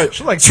tell you what.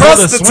 She like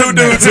Trust the Tilda two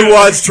Swinton. dudes who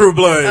watch True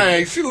Blood.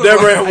 Hey, she look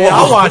Deborah like, and Hey, Walt.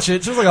 I'll watch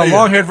it. She was like a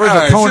long-haired version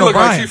hey, of she Conan look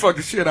like O'Brien. she fucked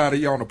the shit out of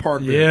you on the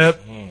park bench.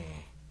 Yep.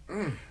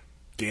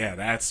 Yeah,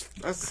 that's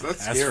That's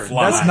that's scary.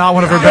 fly. That's not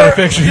one of her better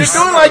You're pictures.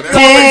 doing like you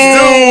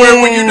always do,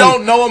 where when you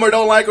don't know them or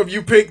don't like them,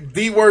 you pick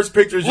the worst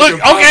pictures you Look, can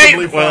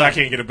possibly okay. Well, I find.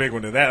 can't get a big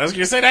one to that. I was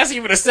gonna say that's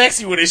even a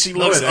sexy one, and she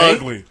looks it ain't.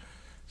 ugly.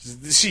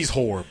 She's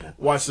horrible.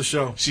 Watch the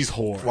show. She's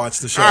horrible. Watch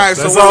the show. All right,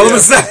 so That's what all we I'm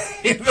at?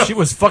 saying. She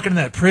was fucking in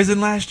that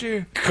prison last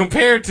year.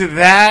 Compared to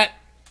that,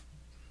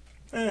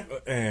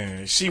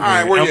 she All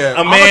right, was where you at?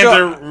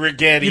 Amanda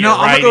Rigetti. You know, or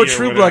I'm gonna go Righty or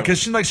True whatever. Blood because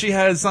she like she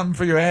has something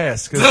for your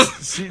ass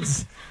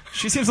because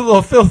she seems a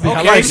little filthy. I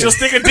Okay, like she'll it.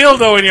 stick a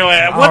dildo in your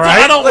ass. What? All The,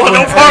 right. I don't want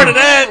no part of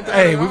that.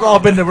 Hey, we've all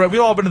been to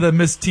the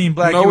Miss Team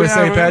Black No, we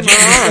USA haven't.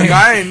 pageant.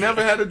 I ain't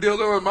never had a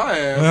dildo in my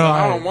ass. No, So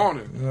I I- don't want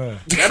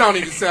it. That don't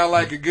even sound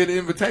like a good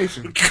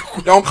invitation.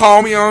 Don't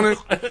call me on it,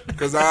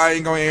 because I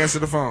ain't going to answer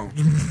the phone.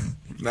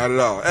 Not at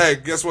all. Hey,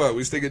 guess what?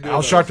 We stick a dildo.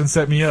 Al Sharpton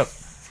set me up.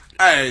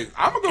 Hey,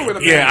 I'm going to go with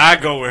a Yeah, I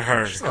go with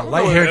her.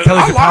 Light-haired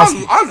Kelly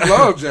Kapowski. I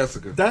love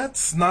Jessica.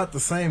 That's not the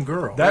same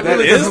girl. That That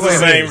really is doesn't the look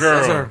same like-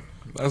 girl.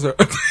 That's her.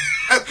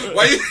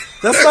 Wait.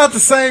 That's not the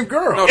same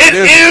girl. No, It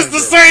is the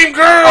same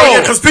girl. Oh,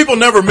 yeah, because people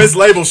never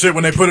mislabel shit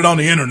when they put it on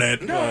the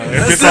internet. If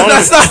That's, it's on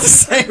that's the, not the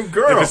same if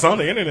girl. it's on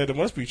the internet, it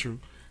must be true.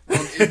 Them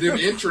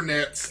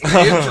internets, the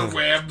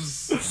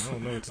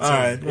interwebs. All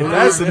right. If Well,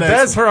 that's, the if next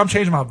that's one. her, I'm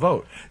changing my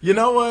vote. You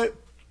know what?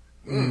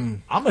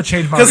 I'm gonna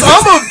change my. Because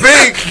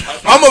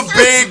I'm a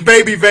big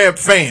Baby Vamp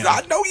fan.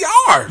 I know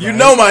y'all are. You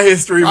know my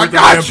history I with the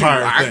got you.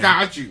 vampire I thing.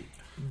 got you.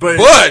 But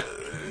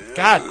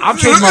God, I'm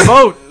changing my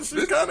vote.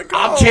 she's kind of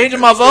I'm changing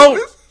my vote.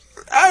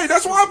 Hey,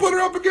 that's why I put her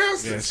up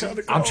against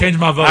it. I'm changing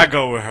my vote. I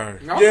go with her.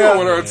 I'm Yeah.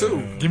 going with her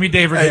too. Give me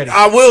Dave Hey, Rigetti.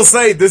 I will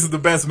say this is the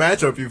best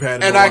matchup you've had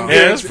in And a I while. get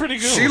Yeah, that's pretty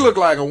good. She looked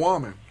like a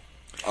woman.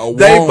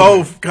 They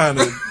both kind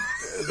of.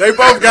 They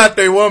both got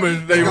their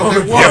woman. They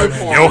woman.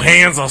 Your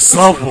hands are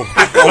supple.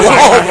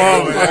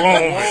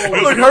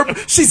 Look,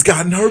 she's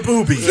gotten her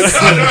boobies.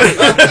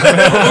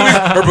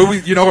 her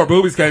boobies, you know, her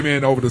boobies came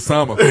in over the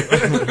summer.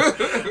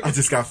 I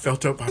just got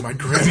felt up by my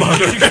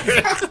grandmother.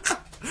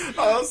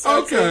 Oh, so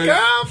Okay. cute, You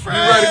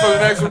girlfriend. ready for the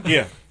next one?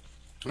 Yeah.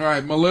 All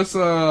right,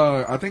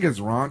 Melissa. I think it's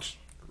Rouch.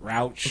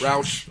 Rouch.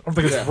 Rouch. I don't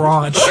think it's Yeah.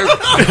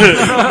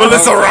 Raunch.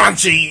 Melissa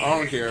Raunchy. I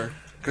don't care.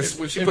 Because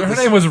when she If put her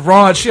the, name was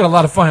Raunch, she had a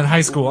lot of fun in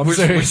high school. I'm when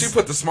serious. she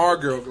put the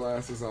smart girl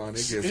glasses on, it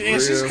gets Yeah, real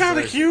she's kind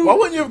of sexy. cute. Why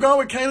wouldn't you have gone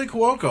with Kaylee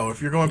Cuoco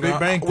if you're going Big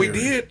Bang We Theory?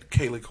 did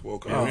Kaylee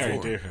Cuoco. Yeah, we before. already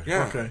did her.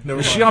 Yeah. Okay, never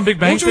Is mind. she on Big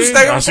Bang Won't you Theory?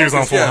 stay on No, she was on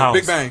focus? Full Yeah, House.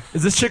 Big Bang.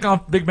 Is this chick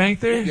on Big Bang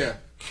Theory? Yeah.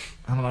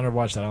 I don't know. I never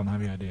watched that. I don't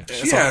have any idea.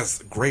 She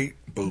has great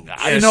boobs.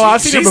 You know,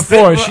 I've seen her she's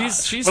before. thick,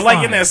 She's but like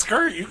fine. in that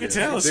skirt, you can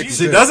tell she's.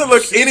 She doesn't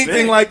look anything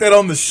thick. like that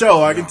on the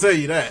show. I can tell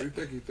you that.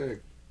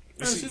 Thick.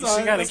 She all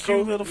right, got a that's cute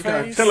cool. little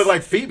Okay. face. She look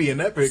like Phoebe in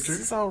that picture.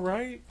 It's all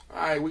right.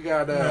 All right, we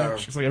got.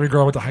 She's like every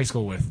girl I went to high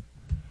school with.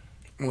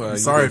 Well,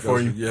 sorry did go for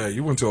to- you. Yeah,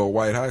 you went to a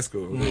white high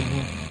school.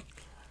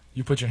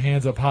 You put your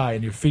hands up high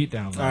and your feet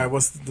down low. All right,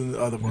 what's the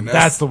other one?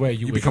 That's the way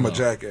you would become a go.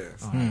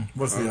 jackass.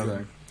 What's the other Okay.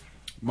 one?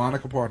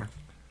 Monica Potter.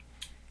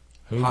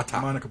 Who? Hot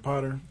top. Monica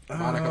Potter.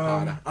 Monica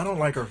Potter. I don't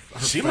like her.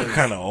 She face. look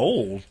kind of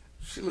old.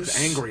 She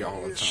looks angry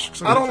all the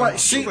time. I don't like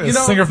she. Like You a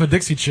know, singer from the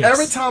Dixie Chicks.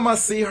 every time I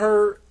see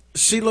her,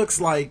 she looks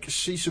like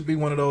she should be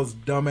one of those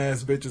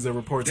dumbass bitches that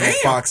reports on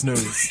Fox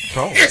News.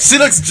 She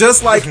looks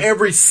just like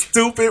every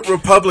stupid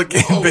Republican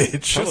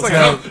bitch. She's like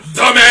a,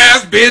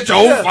 Dumbass bitch,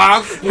 old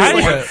Fox.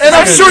 And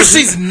I'm sure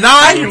she's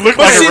not. look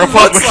but like a she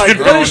Republican. looks like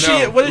what is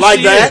she? What is Like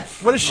she that? in?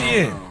 What is she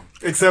in?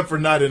 except for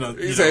not in a.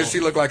 He You said know, she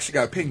looked like she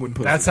got penguin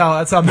pussy. That's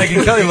how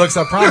Megan Kelly looks.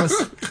 I promise.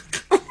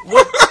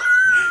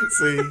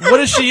 see. What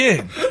is she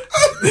in?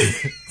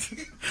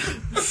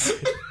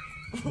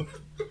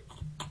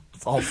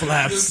 It's all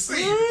flaps.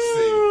 See,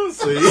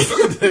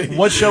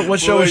 What show? What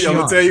show Boy, is she I'm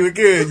on? gonna tell you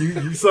again.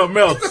 You something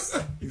else.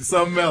 You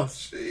something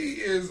else. She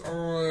is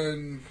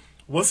on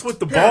What's with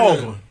the bald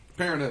Parenthood. one?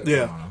 Parenthood.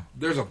 Yeah,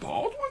 There's a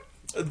bald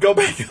one? go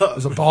back up.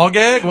 There's a ball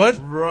gag. What?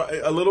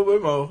 Right, a little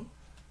bit more.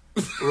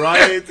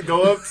 Right,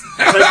 go up.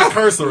 Take the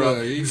cursor up.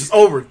 Right. Just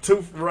over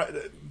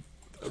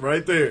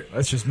right there.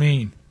 That's just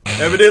mean.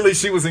 Evidently,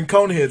 she was in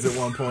Coneheads at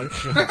one point.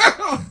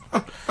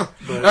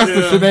 But, That's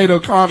the Sinead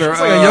O'Connor.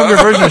 It's like a younger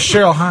version of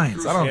Cheryl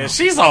Hines. I don't know. Yeah,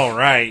 she's all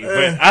right,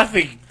 but I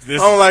think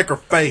this. I don't like her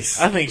face.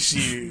 I think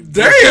she.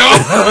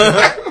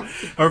 Damn!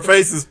 Her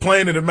face is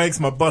plain and it makes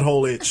my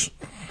butthole itch.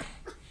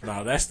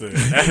 No, that's the.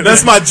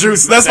 That's my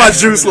juice. That's my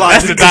juice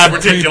That's the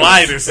logic.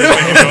 diverticulitis.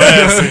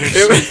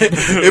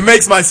 It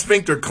makes my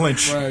sphincter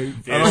clench. Right.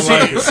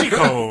 She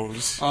cold.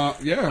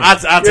 Yeah. I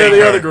take Yeah,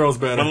 the her. other girl's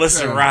better.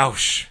 Melissa Yeah.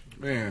 Rausch.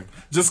 Man.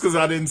 Just because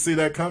I didn't see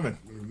that coming.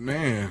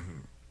 Man.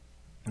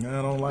 I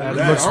don't like That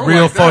that. looks don't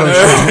real like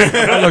that. photoshopped.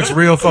 That looks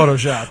real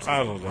photoshopped.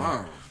 I don't know.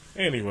 Wow.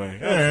 Anyway,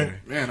 All right. okay.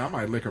 Man, I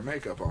might lick her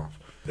makeup off.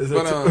 Is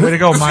But, it Way to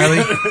go, Miley.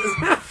 you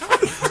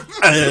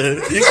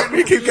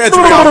keep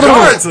catching me off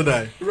guard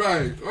today.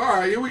 right. All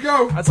right, here we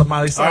go. That's a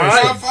Miley Cyrus.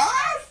 All right. Top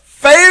five?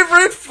 Favorite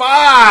favorite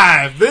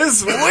 5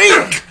 this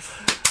week.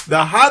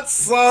 The Hot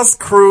Sauce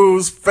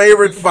Crew's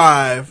favorite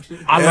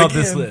 5. I love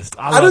this list.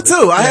 I do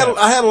too. I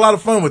had a lot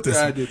of fun with this.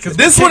 I did too.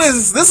 This one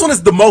is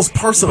the most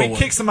personal. We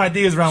kicked some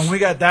ideas around. When we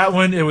got that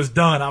one, it was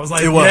done. I was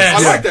like, It was.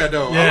 yes. I like that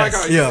though. I like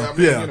how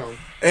Yeah.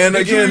 And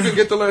did again, you even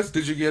get the list?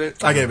 Did you get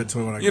it? I gave it to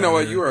him. When I You got know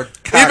what? here. You are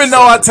a Even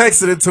though I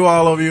texted it to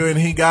all of you and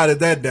he got it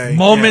that day.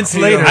 Moments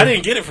later. I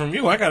didn't get it from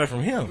you. I got it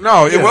from him.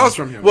 No, it was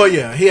from him. Well,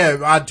 yeah,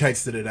 I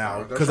texted it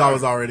out because I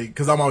was already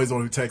because I'm always the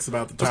one who texts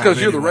about the time. It's because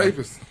you're the anyway.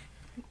 rapist.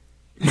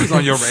 He was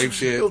on your rape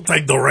shit. He'll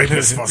take the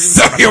rapist for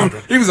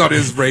He was on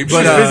his rape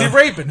But, shit. busy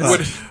raping.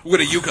 With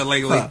a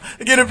ukulele.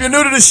 Again, if you're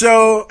new to the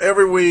show,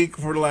 every week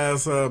for the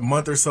last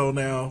month or so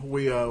now,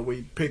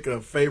 we pick a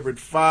favorite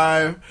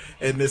 5,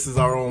 and this is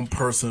our own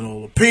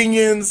personal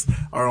opinions,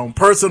 our own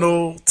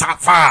personal top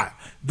 5.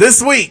 This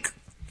week,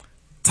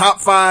 top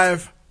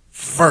 5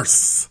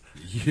 firsts.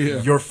 Yeah.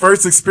 Your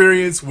first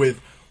experience with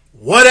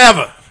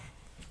whatever.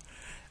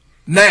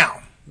 Now,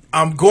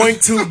 I'm going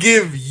to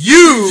give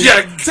you,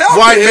 tell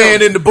white him.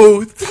 man in the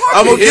booth.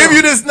 I'm going to give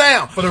you this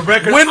now. For the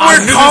record, when I we're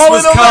knew this calling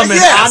was them, coming.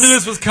 yes. I knew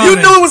this was coming. You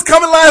knew it was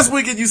coming last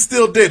week, and you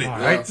still did it. All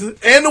right.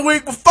 And the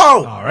week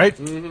before. All right.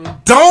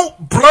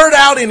 Don't blurt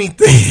out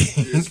anything.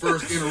 His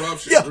first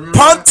interruption. Yeah, remember?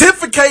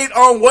 pontificate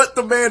on what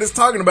the man is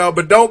talking about,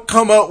 but don't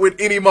come up with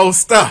any more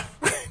stuff.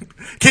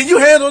 Can you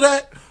handle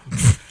that?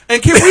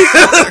 And can we,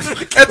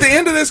 at the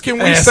end of this, can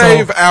we Asshole.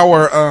 save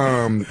our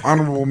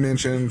honorable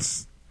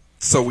mentions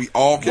so we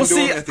all can Well, do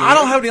see, it at the I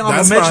don't end? have any honorable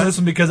That's mention fine. this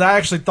one because I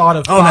actually thought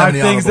of I don't have 5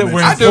 any things that honorable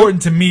were mentions.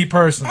 important to me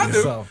personally.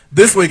 So.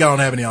 This week I don't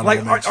have any honorable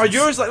Like, mentions. are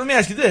yours like? Let me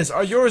ask you this: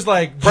 are yours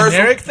like Personal?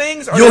 generic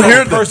things? Or You'll are they hear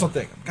like them. personal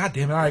things. God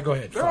damn it! All right, go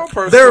ahead. They're all Fuck.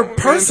 personal. They're and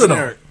personal.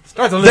 generic.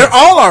 Start the list. They're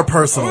all our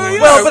personal. Well,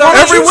 yeah. Well, but Why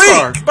every don't you week.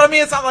 start? But I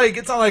mean, it's not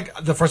like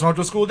the first one I went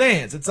to a school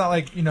dance. It's not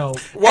like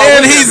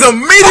And he's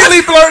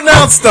immediately blurting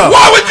out stuff.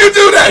 Why would you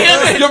do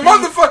that? You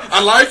motherfucker.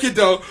 I like it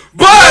though.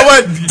 You know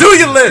what? Do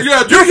your list.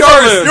 Yeah, do You're your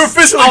first. list. You're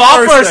officially Oh,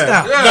 I'm first first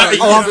now. now. Yeah,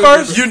 Oh, I'm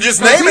first. You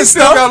just He naming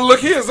still stuff. got to look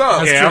his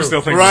up. Yeah, I'm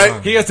still thinking. Right?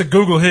 about it. He has to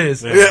Google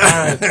his.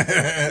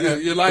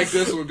 You like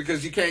this one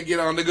because you can't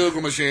get on the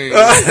Google machine.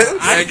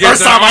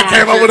 First time I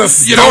came up with a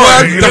You know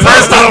what? story. The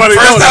first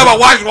time I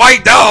watched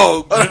White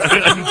Dog.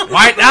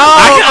 White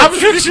I'm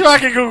pretty sure I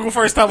can Google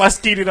first time I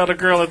skeeted on a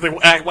girl at the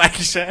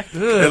Wacky Shack.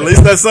 At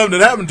least that's something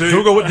that happened to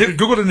you.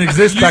 Google didn't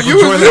exist back You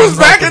when Joy was was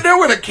back in there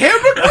with a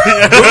camera?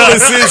 Google and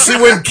see if she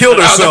went and killed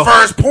That was the herself.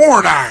 first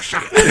porn I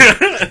shot.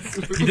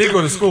 He did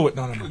go to school with.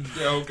 No.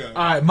 Okay. All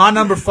right, my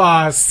number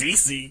 5.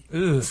 CC.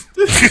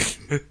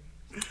 Ugh.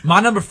 My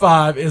number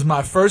 5 is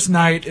my first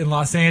night in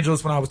Los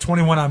Angeles when I was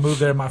 21. I moved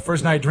there. My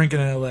first night drinking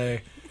in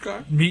L.A.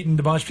 Okay. Meeting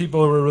a bunch of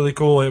people who were really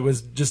cool. It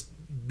was just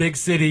big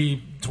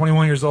city,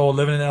 21 years old,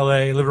 living in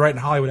L.A. Living right in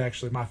Hollywood,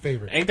 actually, my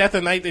favorite. Ain't that the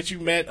night that you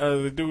met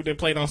the dude that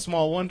played on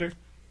Small Wonder?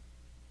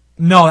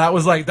 No, that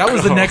was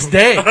the next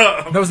day.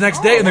 That was the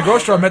next day in the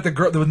grocery store. I met the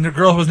girl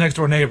who was next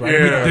door neighbor. I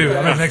didn't meet the dude.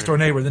 I met the next door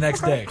neighbor the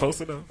next day. Close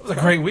enough. It was a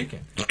great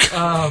weekend.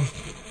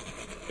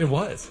 It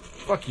was.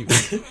 Fuck you.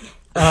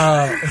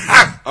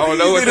 I don't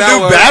know what Need a that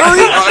new was.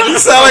 battery? You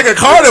sound like a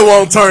car that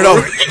won't turn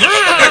over.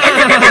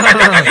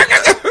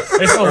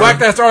 It's gonna whack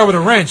that starter with a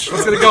wrench.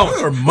 Let's get it going.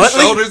 Or Muttley?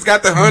 Shoulders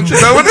got the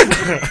hunches over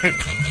there.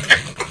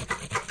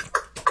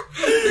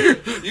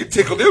 You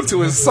tickled him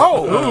to his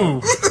soul. Ooh,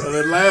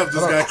 That laugh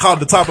just got caught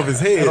the top of his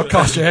head. that'll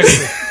cost you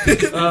extra.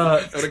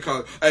 And they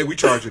call it, hey, we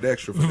charge it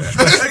extra for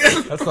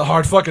that. That's the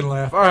hard fucking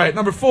laugh. All right,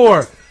 number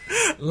 4.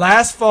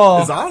 Last fall.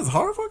 His eyes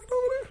hard fucking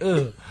over there?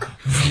 Ugh.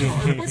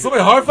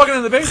 Somebody hard fucking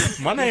in the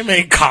basement. My name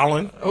ain't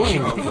Colin. Oh,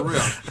 for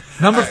real.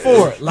 Number 4. You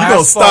gonna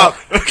Last fall. stop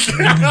the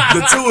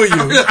two of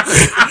you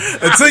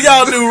until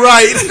y'all do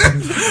right.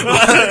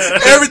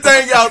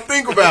 Everything y'all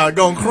think about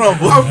gonna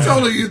crumble. I'm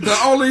telling you, the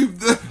only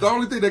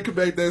thing that could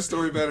make that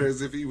story better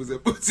is if he was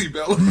at Bootsy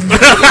Bella.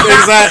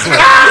 Exactly.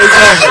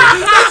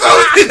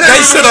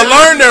 They should have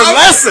learned their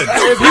lesson.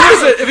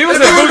 If he was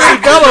at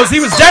Bootsy Bellows, he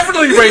was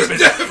definitely raping.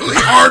 Definitely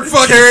hard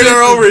fucking Carried her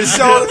sister. over his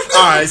shoulder.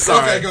 All right,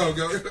 sorry. Okay, go.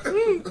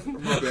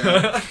 My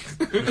bad.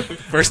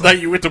 First night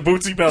you went to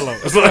Bootsy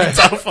Bellows. That's like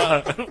top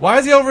 5. Why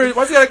is he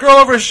got a girl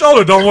over his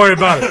shoulder? Don't worry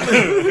about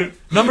it.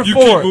 Number You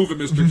 4. keep moving,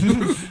 mister.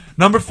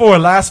 Number 4.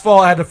 Last fall,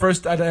 I had the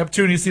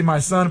opportunity to see my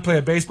son play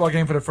a baseball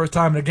game for the first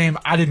time in a game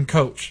I didn't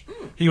coach.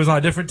 He was on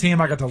a different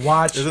team. I got to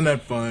watch. Isn't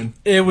that fun?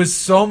 It was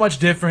so much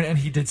different, and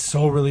he did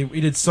so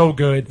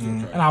good,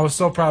 and I was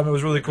so proud of him. It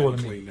was really cool to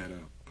me. Clean that up.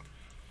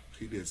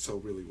 He did so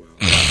really well.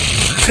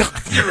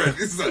 You're right.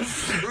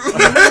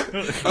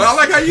 I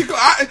like how you go.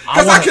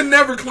 Because I can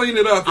never clean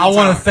it up. I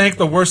want to thank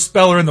the worst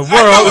speller in the world.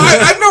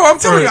 I know. I'm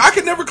telling you, I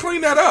can never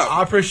clean that up.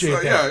 I appreciate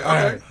that. Yeah, All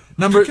okay. right.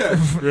 Number Okay.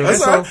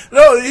 That's all right.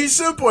 No, he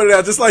should point it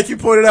out, just like you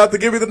pointed out the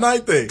Give Me the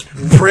Night thing.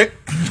 Prick.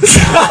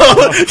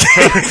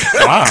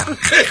 Wow.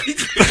 He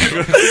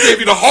gave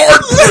you the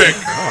hard prick.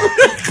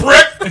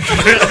 Prick.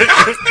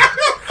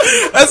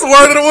 That's the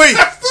word of the week.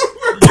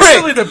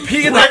 Really, the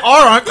P and the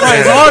R aren't quite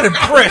as hard and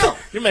prick.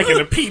 You're making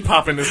the P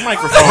pop in this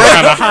microphone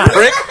kind of high.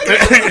 Prick.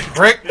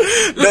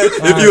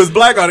 If you was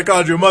black, I'd have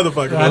called you a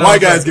motherfucker. But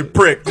white guys get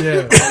pricked.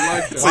 Yeah.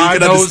 So you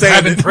can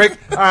understand it. Prick.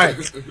 All right.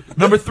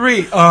 Number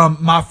 3.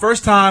 My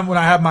first time when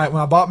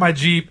I bought my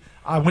Jeep,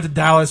 I went to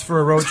Dallas for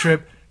a road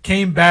trip.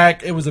 Came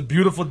back. It was a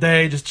beautiful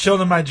day. Just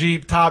chilling in my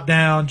Jeep, top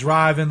down,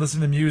 driving,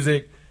 listening to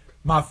music.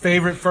 My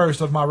favorite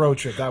first of my road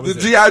trip. That was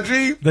the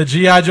G.I.G.? The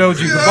G.I. Joe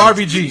Jeep. The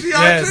Barbie Jeep.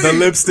 Yes. The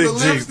lipstick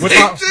Jeep.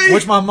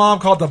 Which my mom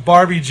called the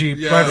Barbie Jeep.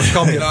 Yeah. Right? She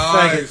called me a Nice.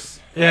 faggot.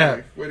 Yeah.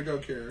 Right. Way to go,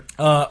 Karen.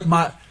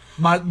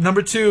 My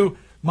number 2,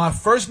 my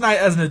first night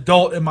as an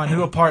adult in my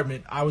new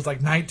apartment, I was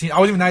like 19. I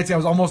wasn't even 19. I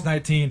was almost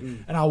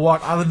 19. And I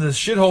lived in this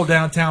shithole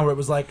downtown where it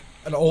was like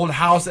an old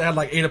house that had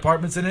like 8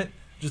 apartments in it.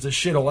 Just a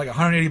shithole, like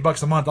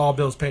 $180 a month, all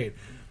bills paid.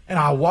 And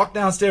I walked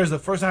downstairs the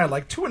first night at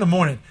like 2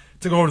 a.m.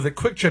 to go over to the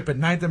Quick Trip at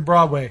 9th and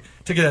Broadway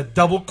to get a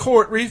double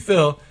quart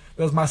refill.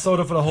 That was my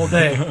soda for the whole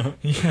day.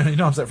 You know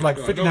what I'm saying? For like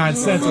 59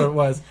 cents or it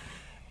was.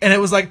 And it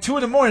was like 2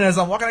 a.m. As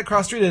I'm walking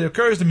across the street, it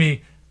occurs to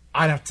me,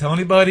 I didn't have to tell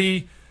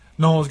anybody.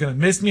 No one was going to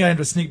miss me. I didn't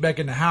have to sneak back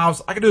in the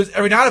house. I could do this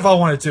every night if I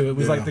wanted to. It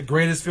was like the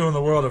greatest feeling in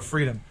the world of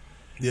freedom.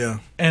 Yeah.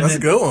 And that's a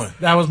good one.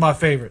 That was my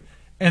favorite.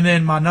 And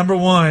then my number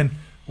 1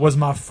 was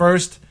my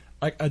first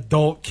like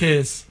adult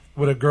kiss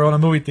with a girl in a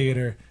movie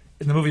theater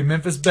in the movie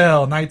Memphis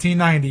Belle,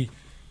 1990.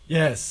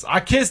 Yes, I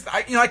kissed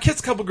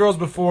a couple girls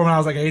before when I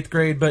was like 8th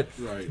grade, but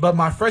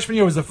my freshman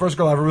year was the first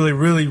girl I ever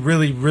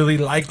really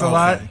liked a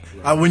lot.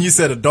 When you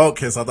said adult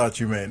kiss, I thought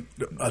you meant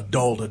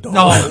adult.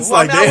 No, it's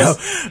damn.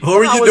 What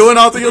were you doing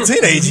all through your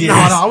teenage years? No,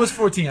 I was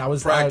 14. I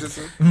was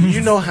practicing.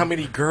 You know how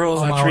many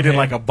girls I treated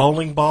like a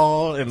bowling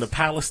ball in the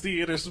Palace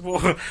Theaters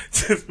for?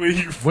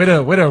 Way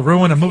to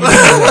ruin a movie.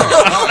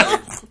 Wow.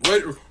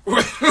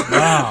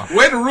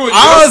 Way to ruin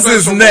ours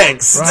is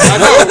next. Right. I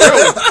know,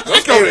 really.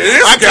 Let's go to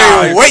this I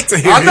can't wait to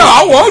hear I know,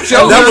 I want you.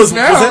 Was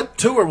that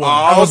 2 or 1?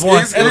 I was 1.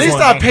 At least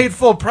I paid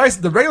full price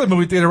at the regular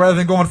movie theater rather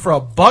than going for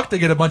 $1 to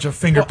get a bunch of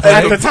finger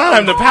At the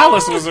time, the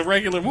Palace was a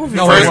regular movie.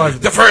 No, it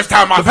wasn't. The first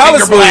time the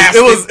Palace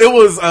it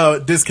was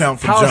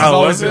discount from John.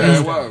 Oh, was it? Yeah,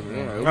 it was.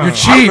 You're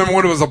cheap. I remember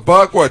when it was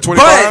 $1, what, 25?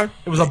 But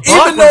it was $1.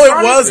 Even though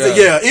it was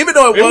even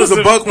though it was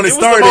 $1 when it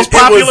started,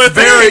 it was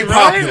very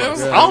popular.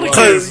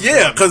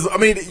 Because I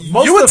mean,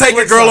 you would take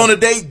a girl on a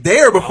date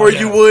there before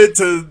you would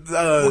to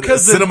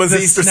Cinemas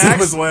East or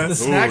Cinemas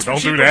West.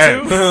 Don't do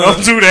that.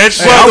 Don't do that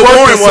shit. Well,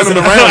 Warren wasn't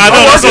around.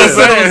 I worked at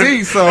Cinemas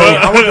East, so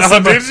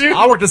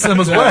I worked at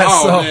Cinemas West.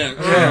 Oh, man.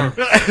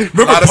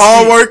 Remember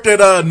Paul worked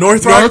at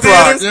North Rock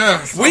Theaters?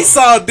 Yeah. We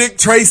saw Dick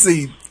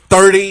Tracy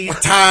 30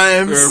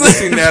 times. We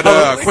seen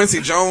that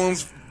Quincy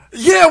Jones.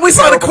 Yeah, we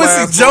saw the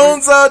Quincy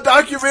Jones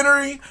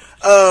documentary.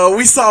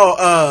 We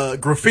saw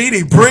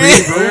Graffiti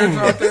Bridge.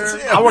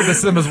 I worked at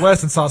Cinemas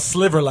West and saw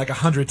Sliver like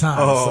 100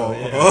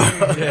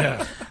 times.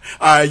 Yeah.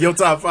 All right, your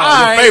top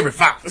 5. Your favorite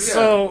 5.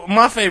 So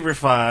my favorite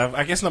 5,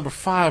 I guess number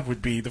 5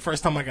 would be the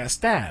first time I got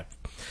stabbed.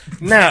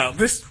 Now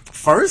this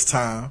first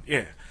time,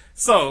 yeah.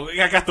 So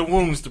I got the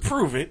wounds to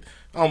prove it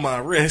on my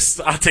wrist.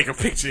 I'll take a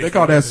picture. They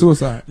call that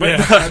suicide. But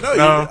I know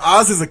no.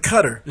 Oz is a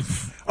cutter.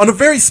 On a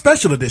very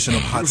special edition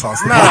of Hot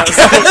Sauce.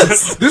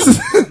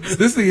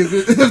 This thing is.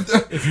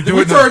 If you do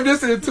we turn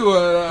this into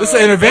a this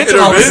is an intervention.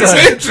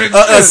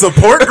 A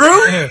support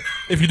group. Yeah.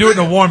 If you do it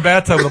in a warm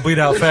bathtub, it'll bleed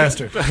out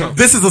faster.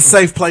 This is a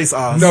safe place,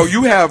 Oz. No,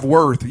 you have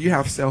worth. You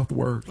have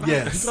self-worth.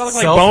 Yes. I look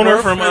like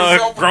Boner from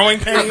Growing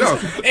Pains.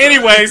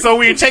 Anyway, so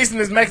we were chasing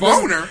this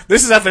mechanism. Boner.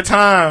 This is at the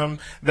time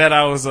that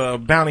I was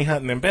bounty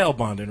hunting and bail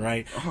bonding,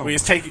 right? Oh. We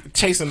was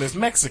chasing this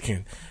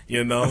Mexican,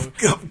 you know.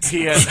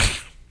 He had,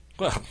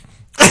 well.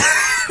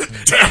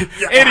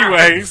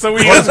 Anyway, so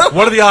we.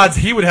 What are the odds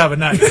he would have a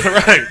night?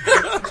 Right.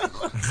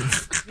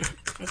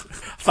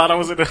 Thought I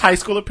was in the high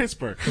school in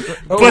Pittsburgh.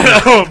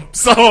 But,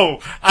 so,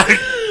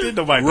 didn't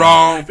nobody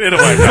Wrong. Didn't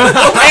nobody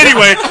know.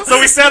 Anyway, so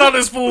we sat on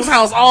this fool's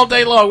house all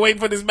day long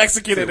waiting for this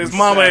Mexican and his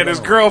mama and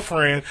his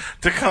girlfriend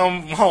to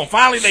come home.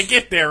 Finally, they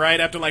get there, right,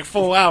 after like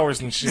 4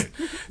 hours and shit.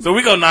 So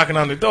we go knocking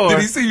on the door.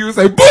 Did he see you and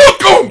say,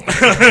 "Buco"?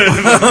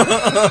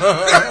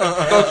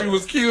 Thought you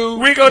was cute.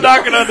 We go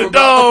knocking on the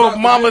door.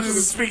 Mama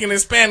just speaking in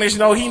Spanish.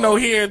 No, he no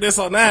here, this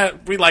or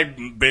that. We like,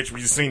 bitch,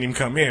 we just seen him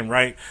come in,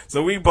 right?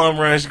 So we bum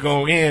rush,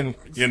 go in,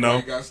 you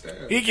know.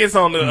 He gets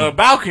on the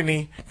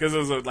balcony, because it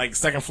was like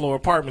second floor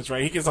apartments,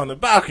 right? He gets on the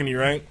balcony,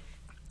 right?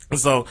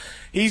 So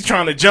he's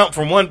trying to jump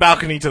from one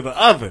balcony to the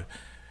other.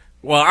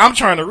 Well, I'm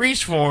trying to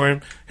reach for him.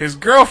 His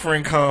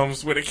girlfriend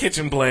comes with a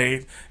kitchen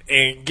blade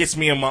and gets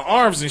me in my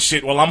arms and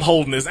shit while I'm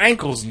holding his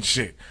ankles and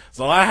shit.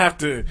 So I have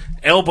to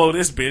elbow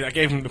this bitch. I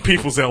gave him the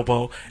people's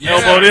elbow. Yeah.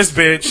 Elbow this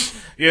bitch,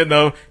 you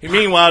know.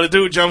 Meanwhile, the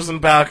dude jumps on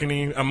the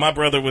balcony. My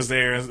brother was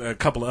there, a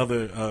couple of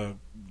other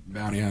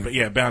bounty hunters.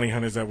 Yeah, bounty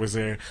hunters that was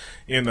there,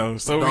 you know.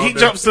 So he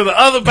jumps to the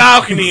other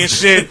balcony and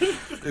shit.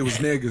 It was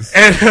niggas.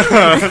 And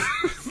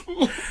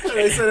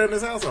They say that in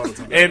his house all the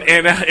time.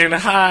 And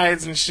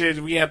hides and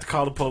shit. We had to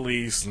call the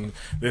police and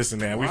this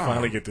and that. We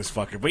finally get this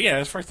fucker. But yeah,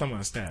 it's the first time I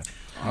was stabbed.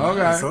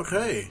 Okay. It's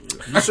okay.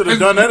 You should have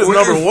done that as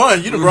number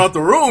one. You'd have brought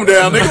the room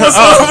down, nigga. What's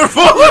number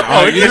four?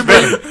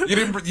 You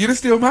didn't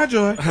steal my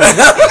joy.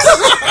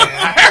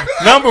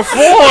 Number 4.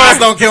 Eyes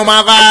don't kill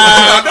my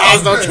vibe.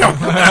 Eyes don't kill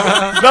my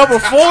vibe. Number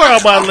 4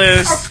 on my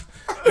list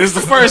is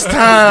the first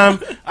time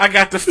I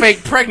got the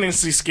fake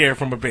pregnancy scare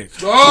from a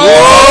bitch.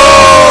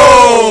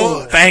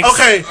 Oh! Thanks.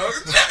 Okay.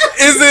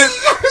 Is it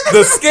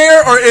the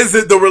scare or is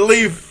it the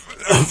relief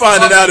of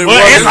finding out it Well,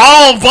 wasn't? it's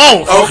all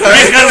both.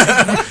 Okay.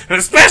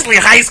 Because, especially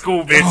high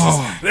school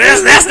bitches.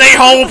 That's their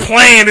whole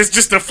plan is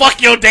just to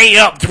fuck your day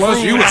up.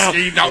 Plus, you were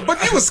skating out,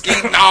 but you were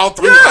skating all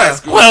through high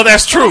school. Well,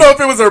 that's I true. don't know if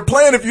it was her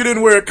plan if you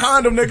didn't wear a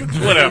condom, nigga.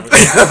 Whatever.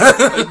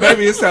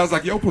 Maybe it sounds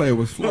like your plan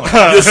was flawed.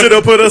 You should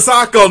have put a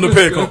sock on the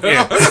pickle.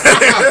 Yeah.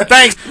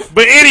 Thanks.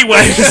 But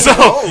anyway, so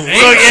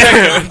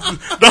yeah,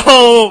 the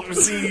whole You're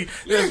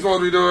supposed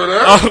to be doing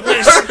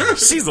that.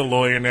 she's a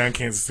lawyer now in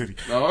Kansas City.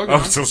 Oh, okay.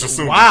 I'm so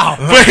assuming. Wow.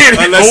 But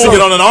Unless you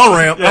get on an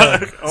on-ramp.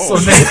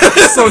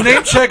 So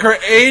name check her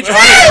age,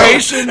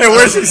 occupation, And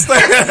where she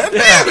staying?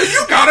 Damn it,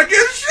 you gotta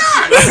get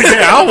shot.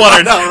 yeah, I don't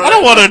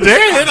want her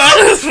dead.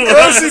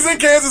 Well, she's in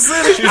Kansas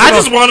City. I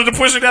just wanted to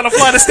push her down a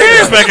flight of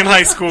stairs back in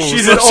high school.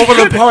 she's So in she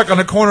Overland couldn't- Park on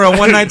the corner of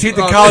 119th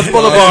and College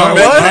Boulevard.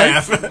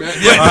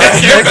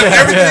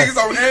 Everything is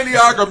on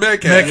Antioch or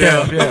Metcalf.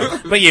 Metcalf, yeah.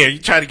 But yeah, you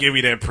try to give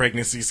me that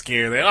pregnancy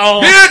scare that,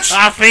 Bitch!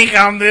 I think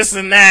I'm this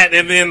and that,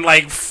 and then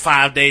like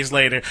 5 days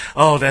later,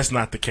 that's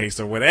not the case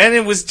or whatever. And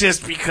it was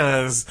just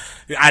because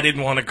I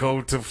didn't want to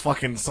go to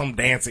fucking some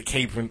dance at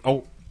Cape and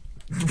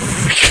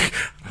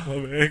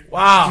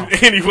Wow.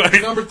 Anyway,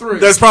 Number 3.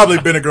 There's probably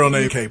been a girl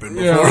named Capon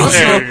before. Yeah,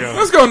 There you go.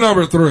 let's go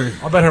number 3.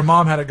 I bet her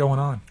mom had it going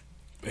on.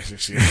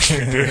 She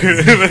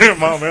did.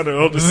 Mom had her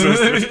older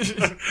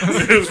sister.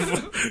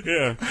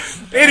 Yeah.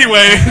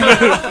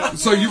 Anyway,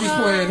 So you was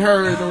playing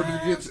her in order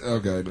to get...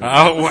 Okay.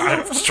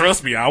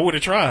 trust me, I would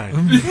have tried.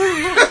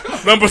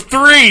 Number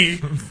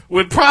 3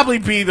 would probably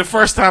be the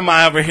first time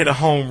I ever hit a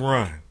home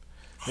run.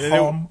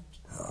 Home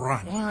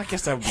run. Well, I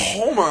guess that would be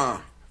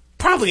Homa.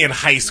 probably in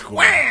high school.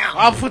 Wow.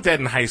 I'll put that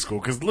in high school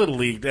because Little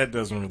League, that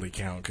doesn't really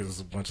count because it's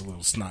a bunch of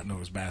little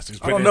snot-nosed bastards.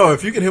 I don't know.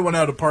 If you can hit one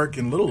out of the park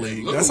in Little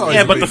League, that's always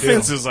Yeah, a but big the deal.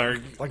 fences are...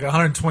 Like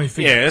 120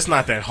 feet. Yeah, it's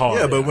not that hard.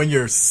 Yeah, but when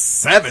you're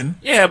 7,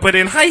 Yeah, but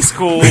in high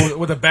school...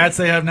 With the bats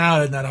they have now,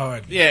 isn't that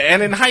hard? Yeah,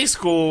 and in high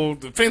school,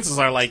 the fences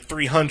are like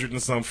 300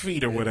 and some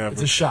feet or whatever.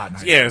 It's a shot.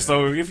 Nice. Yeah,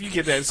 so if you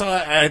get that,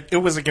 so it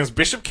was against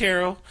Bishop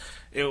Carroll.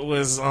 It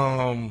was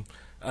a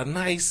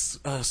nice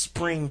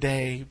spring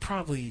day,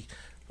 probably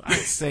I'd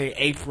say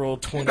April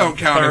 23rd. Don't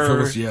count it if it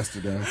was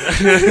yesterday.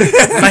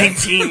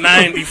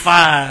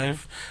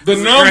 1995. The It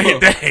was number. a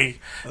great day,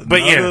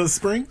 but yeah.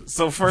 spring.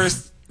 So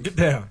first Get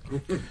down.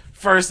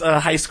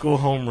 high school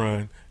home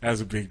run. That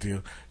was a big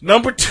deal.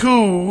 Number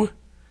 2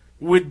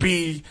 would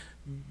be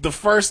the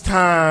first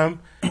time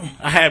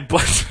I had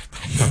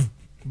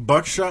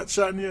Buckshot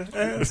shot in your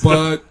ass.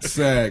 Butt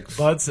sex.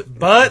 Butt sex.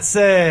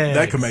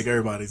 That could make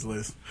everybody's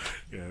list.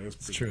 Yeah, that's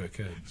It's true, it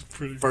could.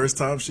 pretty. First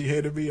time she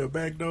handed me a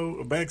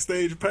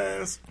backstage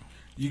pass.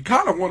 You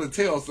kind of want to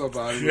tell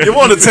somebody. You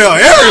want to tell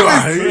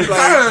everybody.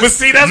 Like, But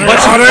see, that's I what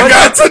done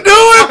got to do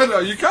it. I know,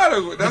 you kind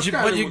of.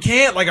 But you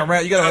can't like a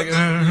rat. You gotta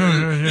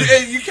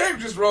like. You can't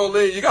just roll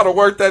in. You got to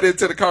work that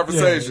into the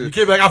conversation. You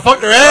can't be like, I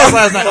fucked her ass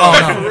last night. Oh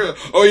For no. real.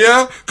 Oh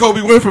yeah,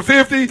 Kobe went for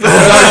 50. You know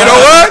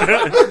what?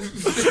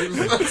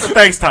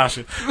 Thanks,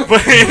 Tasha.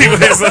 But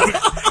anyways,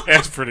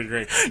 that's pretty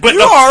great. But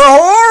You are a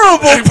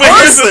horrible but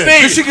here's the person.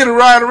 thing. Did she get a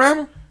ride around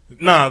him?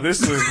 Nah, this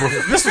was No,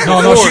 before.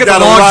 she Got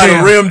to log ride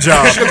jam. a rim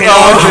job.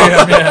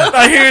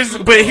 Now,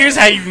 here's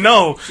how you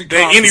know that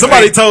anybody.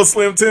 Somebody told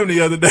Slim Tim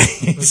the other day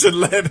he should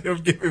let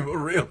him give him a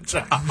rim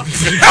job. he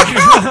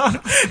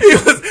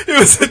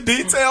was a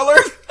detailer.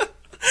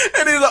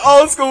 And he's an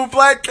old school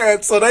black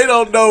cat, so they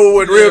don't know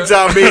what rim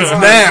job means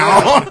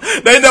now.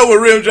 They know what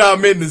rim job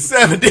meant in the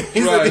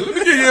 70s. Right. Let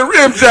me give you a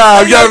rim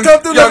job, You gotta young,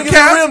 come through, let young me get a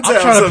cat. rim job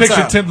I'm trying to picture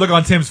sometime. look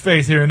on Tim's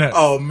face here and there.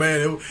 Oh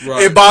man,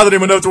 Right. it bothered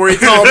him enough to where he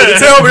called me to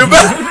tell me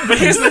about it. But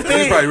here's the He's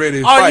thing: probably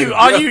ready to all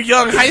fight. you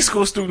young high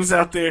school students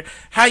out there,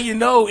 how you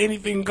know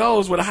anything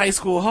goes with a high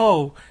school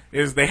hoe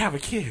is they have a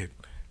kid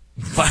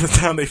by the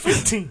time they're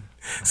 15.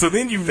 So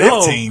then you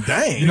know. 15,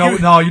 dang. You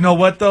know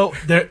what though?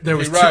 There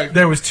was right.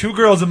 there was 2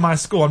 girls in my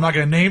school. I'm not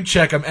gonna name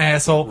check them,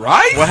 asshole.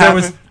 Right? What There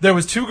was happened? there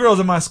was 2 girls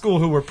in my school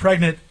who were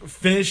pregnant,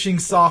 finishing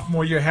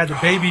sophomore year, had the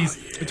babies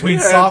between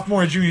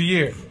sophomore and junior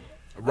year.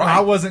 Right. I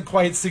wasn't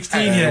quite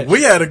 16 yet.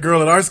 We had a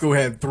girl at our school who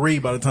had 3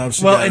 by the time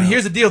she Well, got and out.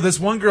 here's the deal. This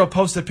one girl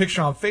posted a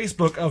picture on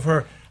Facebook of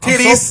her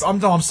Titties.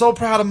 I'm so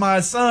proud of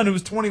my son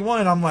who's 21.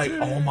 And I'm like,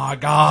 oh my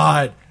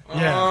god.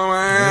 Yeah. Oh,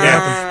 man.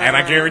 Yeah, and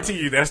I guarantee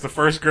you that's the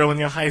first girl in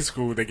your high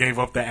school that gave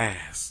up the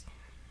ass.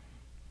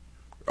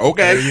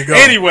 Okay. There you go.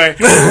 Anyway, number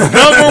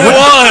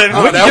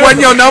 1. That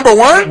wasn't your number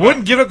 1?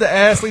 Wouldn't give up the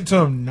ass lead to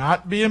him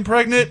not being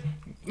pregnant.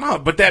 No,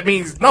 but that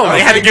means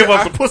they had to give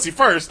up the pussy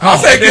first. I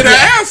said get an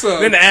ass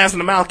up. Then the ass and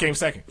the mouth came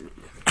second.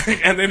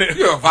 And then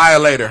You're a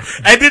violator.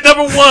 And then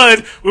number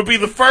 1 would be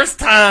the first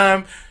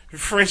time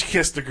French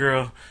kissed a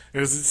girl. It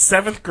was in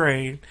 7th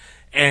grade,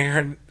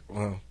 and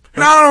No,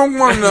 I don't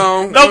want to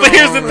know. No, but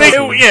here's the thing.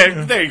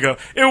 Yeah, there you go.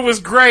 It was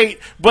great,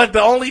 but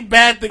the only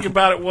bad thing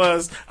about it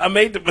was I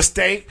made the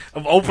mistake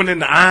of opening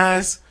the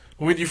eyes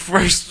when you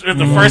first,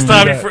 the first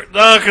time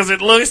because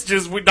it looks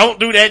we don't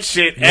do that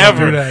shit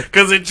ever,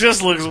 because it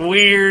just looks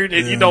weird,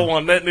 and you don't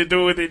want nothing to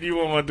do with it. You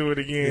won't want to do it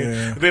again.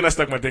 Yeah. Then I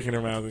stuck my dick in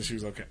her mouth, and she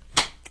was okay.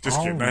 Just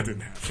kidding, that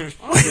didn't happen.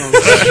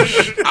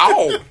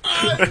 Ow!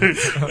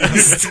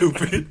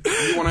 Stupid.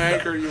 You want to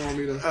anchor? Or you want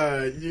me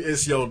to?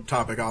 It's your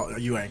topic.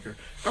 You anchor.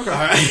 Okay.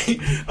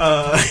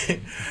 All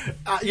right.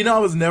 I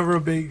was never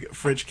a big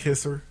French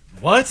kisser.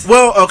 What?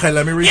 Well, okay,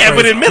 let me rephrase. Yeah,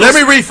 but in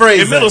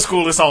middle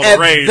school, it's all the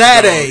rage.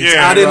 At that age,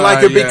 I didn't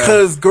like it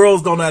because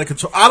girls don't know how to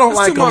control. I don't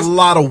like a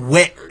lot of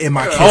wet in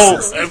my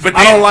kisses. But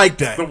I don't like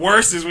that. The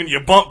worst is when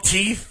you bump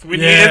teeth when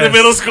you're in the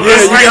middle school. Yeah,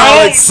 it's you get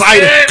all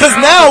excited. Because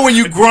now when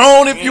you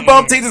grown, if you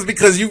bump teeth, it's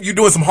because you're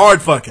doing some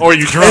hard fucking. Or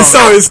you drunk. And so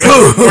it's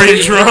cool. Or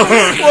you drunk.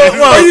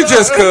 Or you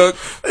just cook.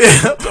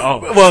 Yeah. Oh.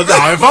 Well, no,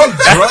 if I'm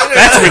drunk.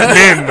 That's with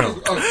men, though.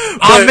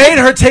 I made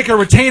her take her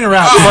retainer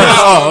out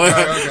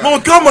first. Mama,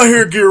 got my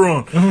hair gear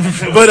on.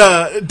 But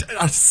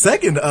our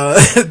second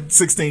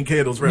 16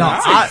 kid was very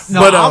nice.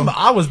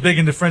 I was big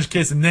into French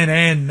kiss and then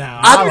and now.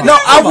 I would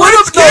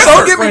have.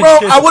 Don't get me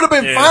wrong. I would have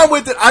been fine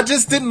with it. I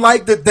just didn't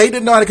like that they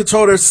didn't know how to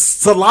control their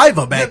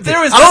saliva back then.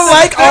 I don't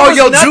like all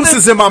your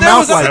juices in my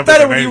mouth like that.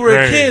 Better when you were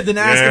a kid than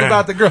asking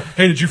about the girl.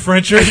 Hey, did you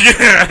French her?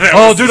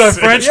 Oh, dude, I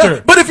Frenched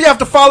her. But if you have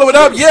to follow it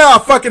up, I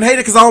fucking hate it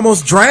because I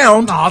almost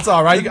drowned. No, it's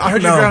all right. I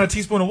heard you drown a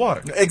teaspoon of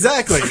water.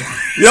 Exactly.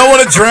 You don't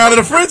want to drown in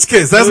a French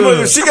kiss. That's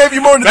what she gave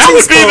you more than a teaspoon.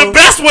 That would be the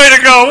best way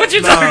to go. What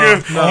you talking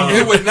about? No.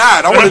 It would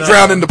not. I want to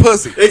drown in the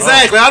pussy.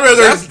 Exactly. I'd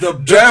rather. That's the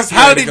best.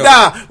 How did he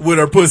die? With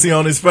her pussy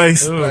on his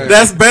face.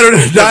 That's better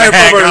than dying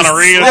from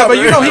her. Yeah, but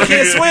he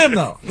can't swim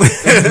though.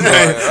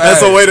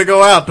 That's a way to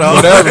go out, though.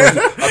 Whatever.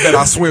 I bet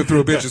I swim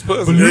through a bitch's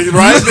pussy.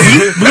 Right?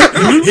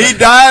 He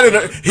died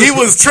and he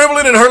was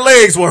trembling and her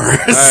legs were.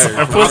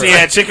 Her pussy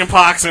had chicken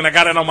pox and I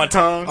got it on my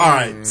tongue. All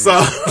right, so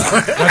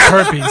that's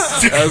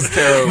herpes. That's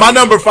terrible. My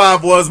number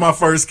 5 was my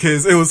first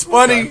kiss. It was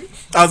funny. Okay.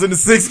 I was in the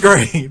 6th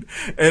grade,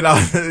 and I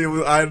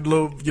had a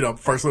little,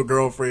 first little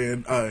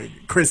girlfriend.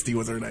 Christy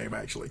was her name,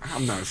 actually.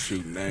 I'm not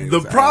shooting names.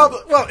 The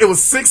problem, it was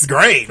 6th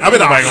grade. I've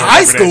been in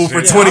high school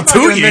for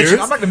 22 years. I'm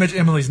not going to mention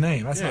Emily's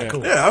name. That's not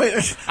cool. Yeah, I mean,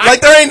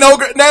 there ain't no.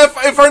 Now,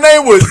 if her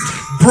name was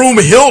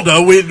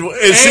Broomhilda,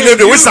 and she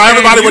lived in Wichita,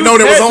 everybody would know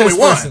there was only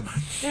one.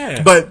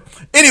 Yeah. But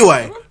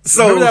anyway.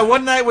 So remember that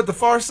one night with the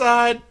Far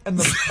Side and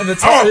the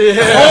holy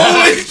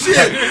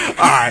shit!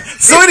 All right.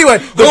 So anyway,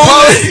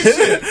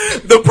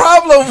 the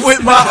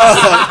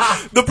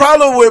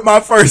problem with my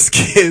first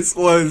kiss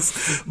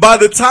was by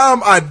the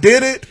time I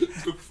did it,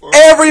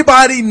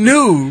 everybody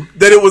knew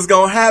that it was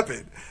gonna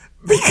happen.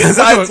 Because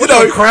you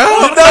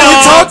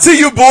talk to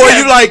your boy,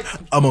 you like,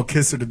 I'm gonna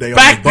kiss her today.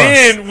 Back on the bus.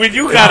 Then, when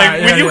you got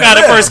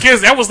a first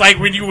kiss, that was like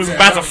when you was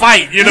about to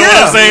fight. You know what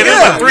I'm saying? It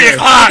was like 3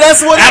 o'clock.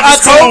 That's what I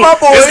told my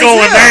boys. It's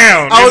going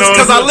down.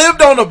 Because I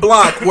lived on a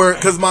block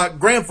because my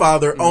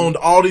grandfather owned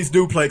all these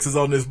duplexes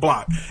on this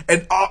block,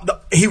 and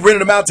he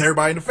rented them out to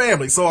everybody in the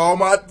family. So all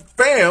my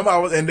fam,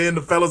 and then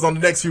the fellas on the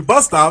next few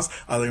bus stops,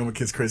 I was like, I'm gonna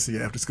kiss Chrissy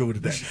after school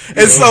today.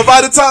 And so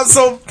by the time,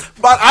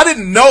 but I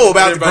didn't know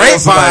about the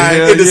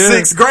grapevine in the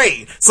 6th grade.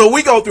 So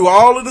we go through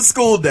all of the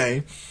school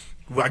day.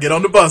 I get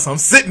on the bus. I'm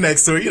sitting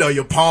next to her.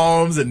 Your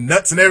palms and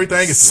nuts and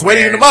everything is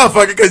sweating in the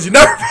motherfucker because you're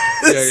nervous.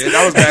 Yeah,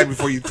 that was back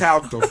before you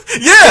talked them.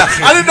 Yeah,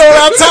 I didn't know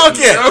how to talk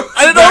yet.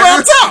 I didn't know how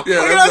to talk.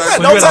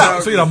 No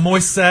talk. So you had a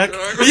moist sack.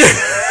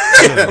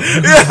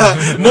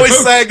 Yeah,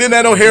 moist sack. Didn't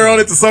have no hair on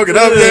it to soak it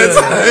up. It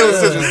was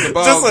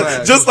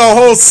just a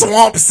whole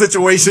swamp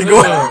situation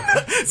going on.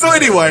 So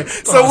anyway,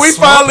 we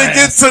finally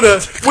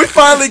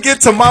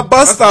get to my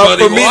bus stop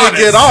for me to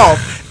get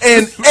off.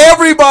 And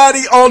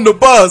everybody on the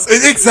bus,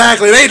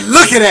 exactly, they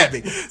looking at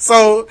me.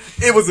 So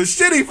it was a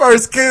shitty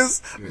first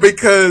kiss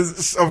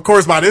because, of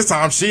course, by this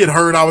time she had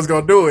heard I was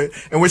going to do it.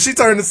 And when she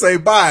turned to say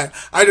bye,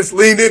 I just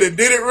leaned in and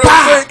did it real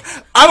quick.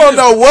 I don't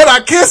know what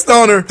I kissed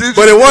on her,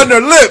 but it wasn't her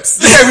lips.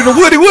 You gave me the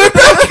Woody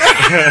Woodpecker.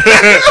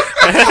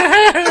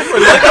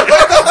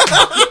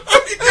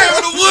 You gave me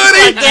the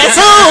Woody. Guess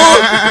who?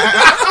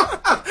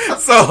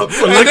 So,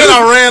 and then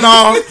I ran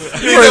off.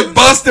 You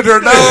busted her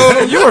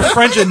nose. You were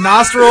Frenching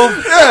nostril.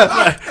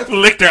 Yeah.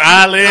 Licked her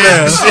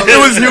eyelids. Yeah. It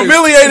was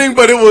humiliating,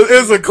 but it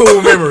was a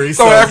cool memory.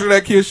 So after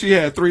that kiss, she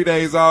had 3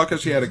 days off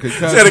because she had a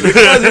concussion.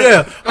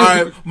 Yeah. All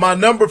right. My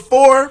number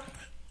 4.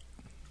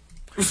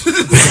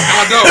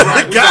 I know,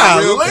 right?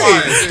 Golly.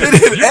 It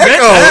didn't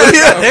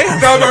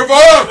echo.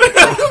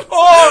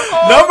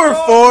 Number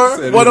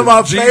 4. One of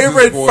my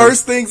favorite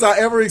first things I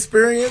ever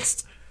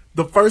experienced.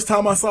 The first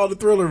time I saw the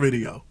Thriller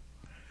video.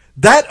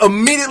 That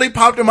immediately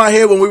popped in my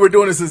head when we were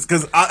doing this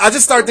because I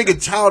just started thinking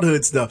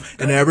childhood stuff.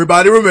 And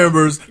everybody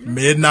remembers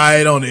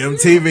Midnight on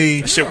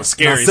MTV. That shit was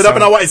scary. I sit up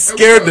and it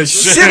scared the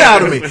shit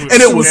out of me. And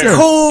it was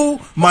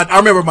cool. I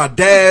remember my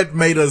dad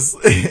made us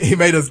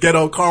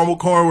ghetto caramel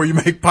corn where you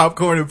make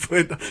popcorn and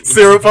put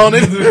syrup on it.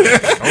 Don't do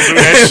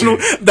that shit.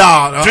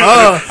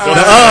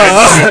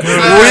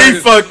 We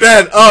fucked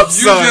that up, You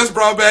son. just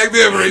brought back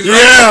memories.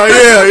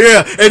 Right?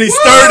 Yeah. And he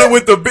stirred it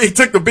with he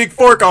took the big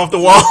fork off the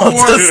wall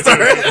to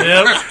stir it.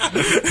 Yep.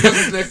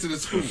 It's next to the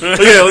spoon.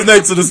 Yeah, it was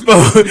next to the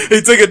spoon.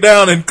 He took it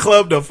down and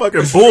clubbed a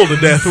fucking bull to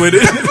death with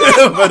it.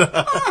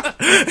 But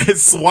it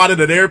swatted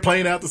an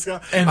airplane out the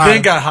sky. And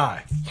then got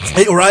high.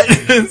 Right?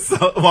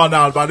 So, well,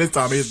 no, by this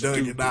time he's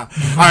doing it now.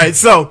 All right,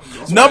 so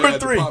number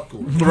 3.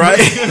 Right?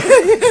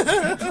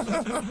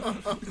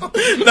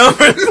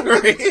 Number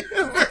 3.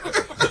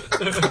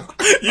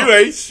 You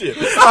ain't shit.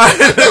 All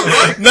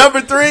right.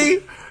 Number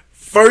 3.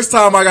 First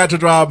time I got to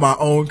drive my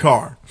own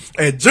car.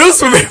 And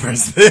Juice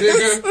remembers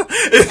this.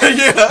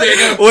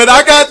 Yeah. When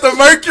I got the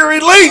Mercury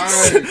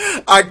Lynx,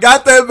 I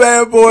got that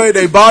bad boy.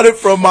 They bought it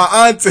from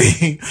my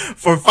auntie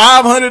for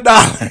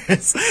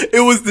 $500.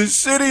 It was the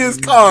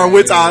shittiest car,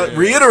 which I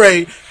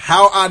reiterate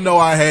how I know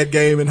I had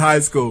game in high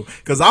school.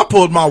 Cause I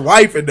pulled my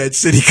wife in that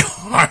shitty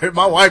car.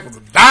 My wife was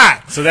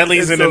dying. So that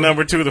leads into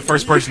number 2, the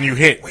first person you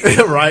hit.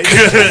 Right.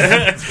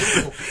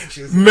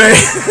 Man,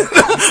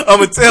 I'm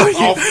gonna tell you,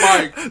 Off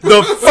mic.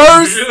 the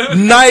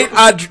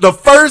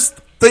first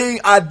thing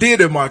I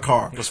did in my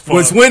car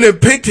was when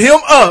it picked him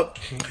up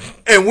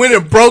and when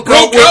it broke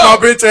up with my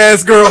bitch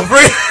ass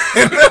girlfriend.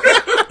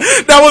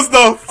 That was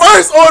the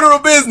first order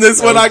of business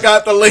when I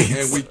got the Lynx.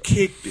 And we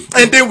kicked it.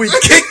 And then we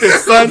kicked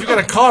it, son. You got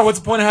a car. What's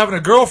the point of having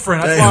a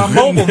girlfriend? That's why I'm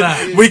mobile now.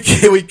 We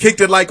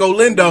kicked it like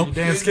Olindo.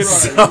 Damn skip.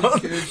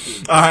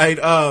 All right,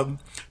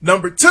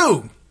 number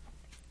 2.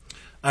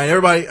 All right,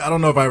 everybody, I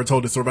don't know if I ever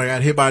told this story, but I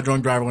got hit by a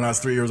drunk driver when I was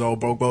 3 years old,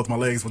 broke both my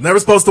legs, was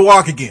never supposed to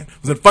walk again.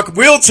 Was in a fucking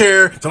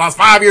wheelchair till I was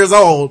 5 years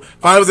old.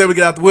 Finally was able to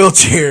get out the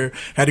wheelchair.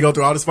 Had to go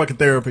through all this fucking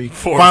therapy.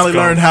 Finally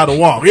learned how to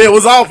walk. Yeah, it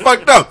was all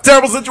fucked up.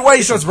 Terrible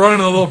situation. Just running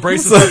in a little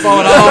braces that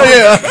falling off.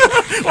 Yeah.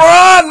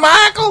 Run,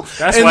 Michael!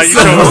 That's And why you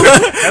so, chose.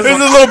 There's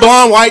this little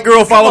blonde white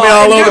girl following me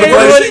all over the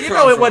place. You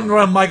know it wasn't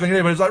Run Michael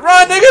here, but it's like,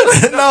 run,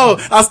 nigga! No,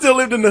 I still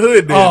lived in the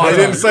hood then. Oh, they yeah.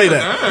 didn't say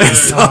that.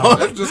 Let's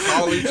just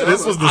call each other.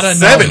 This was the I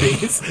didn't know.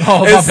 70s.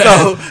 Oh, my And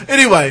so, bad.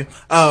 anyway,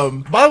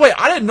 By the way,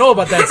 I didn't know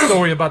about that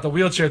story about the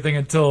wheelchair thing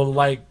until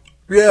like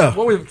yeah.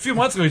 a few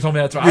months ago. You told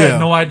me that. I had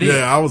no idea.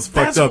 Yeah, I was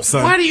fucked up,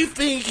 son. Why do you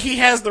think he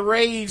has the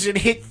rage and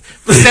hit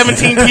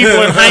 17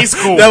 people in high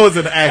school? That was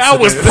an accident. That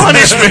was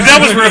punishment.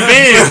 That was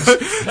revenge.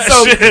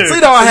 So,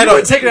 you know, I had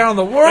You take it out on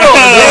the world.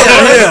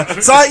 yeah.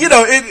 So,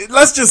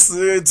 let's just,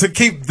 to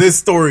keep this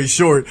story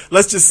short,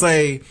 let's just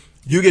say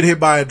you get hit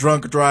by a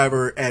drunk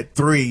driver at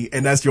 3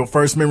 and that's your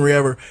first memory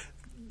ever.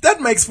 That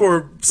makes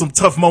for some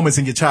tough moments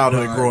in your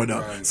childhood growing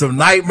up. Right. Some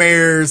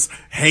nightmares,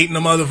 hating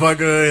the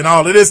motherfucker, and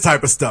all of this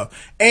type of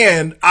stuff.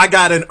 And I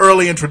got an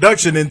early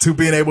introduction into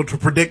being able to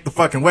predict the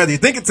fucking weather. You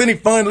think it's any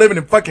fun living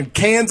in fucking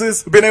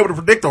Kansas, being able to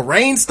predict a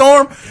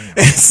rainstorm?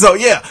 And so,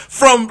 yeah,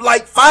 from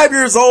like 5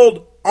 years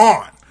old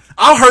on,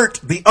 I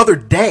hurt the other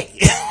day.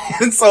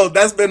 And so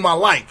that's been my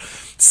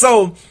life.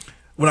 So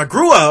when I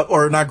grew up,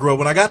 when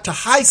I got to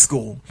high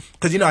school,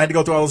 because, I had to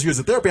go through all those years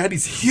of therapy, I had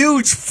these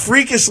huge,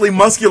 freakishly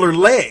muscular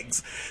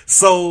legs.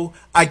 So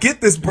I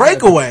get this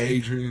breakaway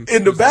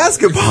in the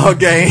basketball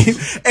game,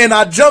 and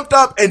I jumped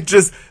up and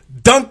just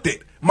dunked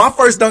it. My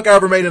first dunk I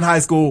ever made in high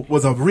school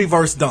was a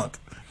reverse dunk.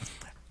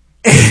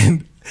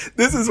 And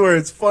this is where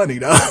it's funny,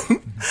 though.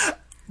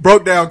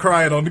 Broke down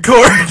crying on the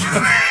court.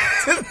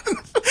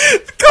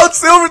 Coach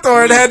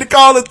Silverthorne had to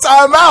call a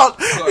timeout.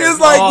 He was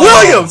like,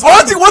 Williams,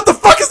 what the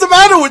fuck is the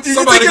matter with you?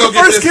 Somebody you think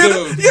you're the first kid?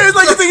 Yeah, he's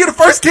like, you think you're the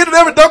first kid to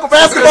ever dunk a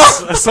basketball?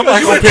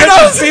 Somebody gonna pick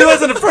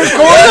Steelers in the first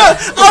quarter. Yeah,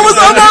 I'm on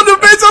the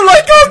bench. I'm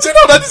like, Coach, you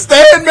don't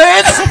understand,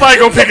 man.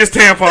 Somebody gonna pick his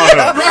tampon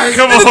up.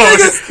 Come on.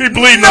 He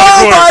bleeding out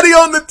the corner. Nobody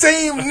on the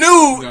team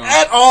knew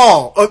at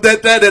all of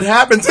that had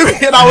happened to me,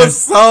 and I was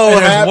so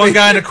And there's happy. one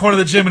guy in the corner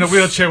of the gym in a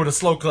wheelchair with a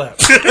slow clap.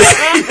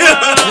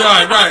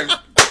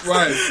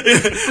 Right.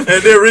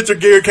 And then Richard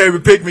Gere came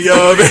and picked me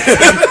up.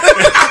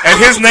 And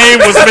his name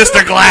was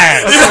Mr.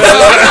 Glass.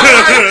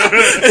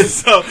 And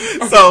so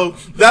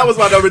that was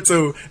my number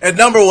 2. And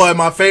number 1,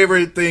 my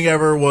favorite thing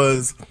ever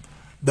was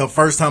the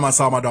first time I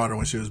saw my daughter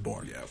when she was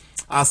born. Yeah.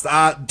 I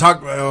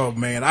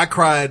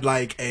cried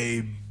like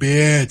a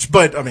bitch,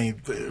 but I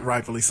mean,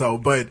 rightfully so.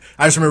 But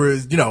I just remember,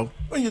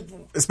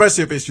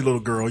 especially if it's your little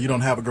girl, you don't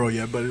have a girl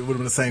yet, but it would have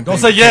been the same thing. Don't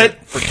say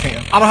yet. For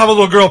Cam. I don't have a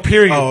little girl,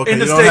 period. Oh, okay. In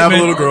the You don't statement. have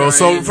a little girl.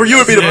 So for you,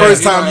 it'd be the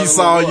first time you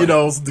saw, boy.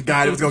 the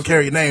guy that was going to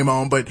carry your name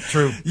on. But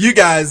True. You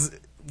guys,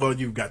 well,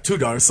 you've got 2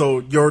 daughters, so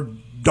your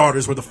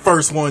daughters were the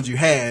first ones you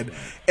had.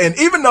 And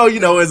even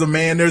though, as a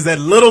man, there's that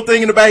little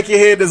thing in the back of your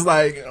head that's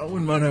like, I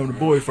wouldn't mind having a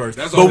boy first.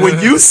 But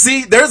when you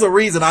see, there's a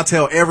reason I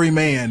tell every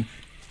man,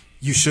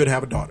 you should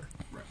have a daughter.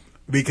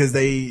 Because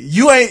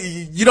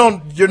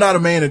you're not a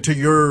man until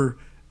you're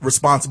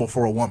responsible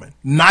for a woman,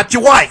 not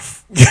your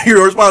wife.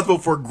 You're responsible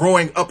for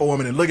growing up a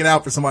woman and looking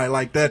out for somebody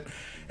like that.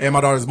 And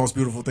my daughter's the most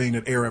beautiful thing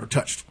that air ever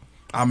touched.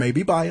 I may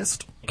be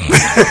biased,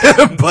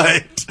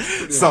 but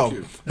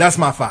so that's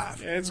my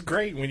 5. Yeah, it's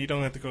great when you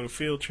don't have to go to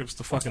field trips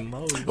to fucking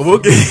Lowe's. We'll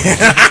get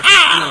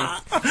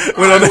on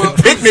a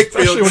picnic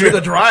field Especially when you're the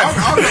driver.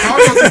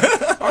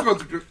 I'll go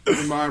through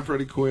mine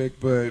pretty quick,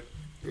 but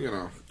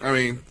I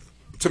mean,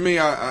 to me,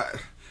 I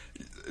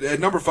at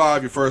number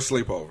 5, your first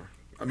sleepover.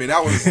 I mean,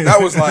 that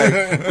was like,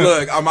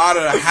 look, I'm out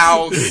of the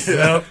house.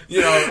 Yep.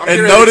 I'm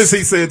and notice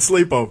he said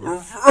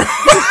sleepover.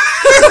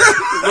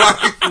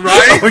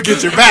 Right? I'm gonna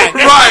get your back.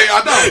 Right,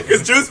 I know.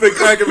 Because Juice been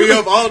cracking me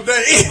up all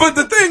day. But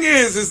the thing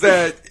is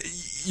that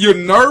you're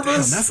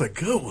nervous. Damn, that's a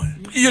good one.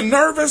 You're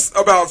nervous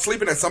about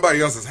sleeping at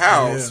somebody else's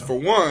house, for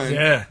one.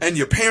 Yeah. And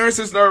your parents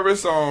is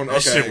nervous on,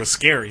 That shit was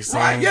scary,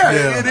 son. Right,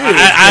 yeah, it is.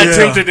 I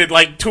attempted it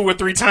like 2 or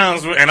 3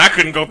 times, and I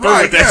couldn't go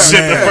through with that shit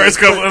the first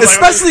couple.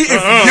 Especially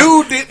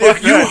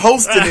if you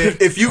hosted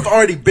it, if you've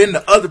already been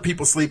to other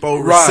people's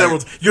sleepovers several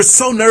times, you're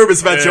so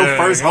nervous about your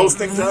first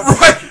hosting job.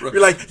 Right.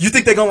 You're like, you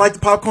think they're gonna like the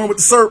popcorn with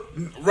the syrup?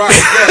 Right,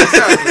 yeah,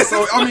 exactly.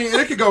 So I mean,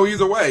 it could go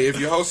either way if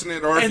you're hosting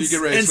it or if you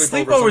get ready to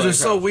sleep over. And sleepovers are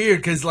so weird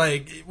because,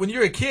 like, when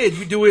you're a kid,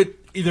 you do it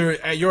either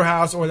at your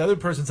house or the other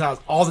person's house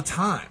all the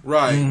time,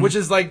 right? Which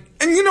is like,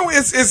 and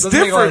it's doesn't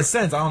different. Make a lot of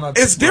sense. I don't know.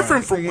 It's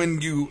different from when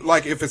you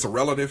like if it's a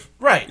relative,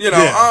 right?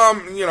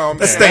 That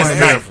stays the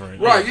night,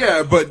 right?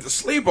 Yeah, but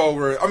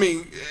sleepover. I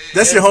mean,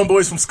 that's your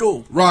homeboys from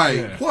school, right?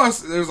 Yeah.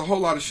 Plus, there's a whole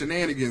lot of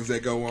shenanigans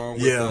that go on.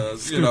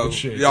 With,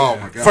 shit. Oh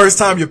my god! First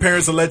time your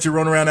parents will let you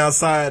run around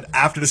outside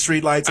after the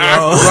street lights are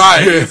on,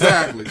 right?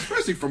 Exactly.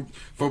 Especially for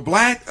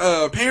black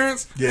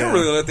parents, they don't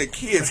really let their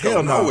kids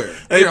go nowhere.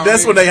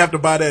 That's when they have to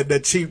buy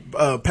that cheap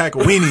pack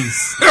of weenies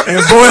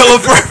and boil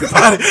them for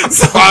everybody.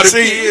 So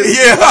kids.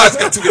 Yeah, it's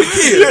got too many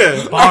kids.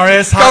 Yeah,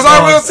 Because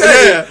I will tell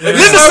you,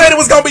 Linda said it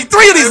was gonna be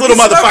 3 of these little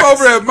motherfuckers.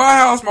 Over at my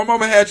house, my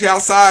mama had you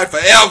outside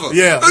forever.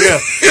 Yeah.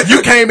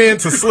 You came in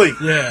to sleep.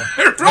 Yeah,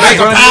 like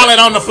a pallet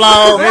on the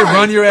floor. They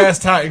run your ass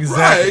tight.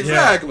 Exactly. Right,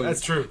 exactly. Yeah,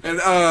 that's true. And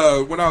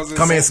when I was in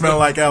come in smelling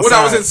like outside. When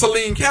I was in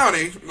Saline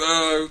County,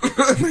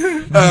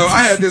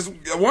 I had this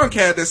one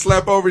cat that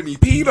slept over and he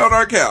peed on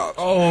our couch.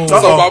 Oh,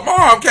 so my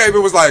mom came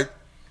and was like,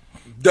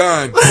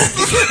 "Done."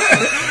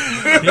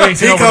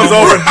 He comes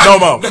over, no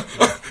more.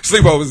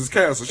 Sleepovers is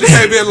canceled. She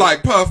came in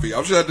like Puffy.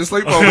 I'm shutting the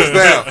sleepovers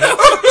down.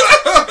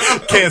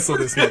 Cancel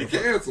this.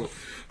 Cancel.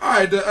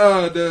 All right,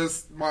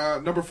 my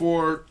number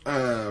 4,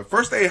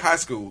 first day of high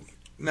school.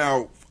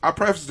 Now, I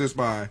preface this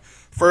by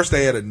first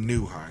day at a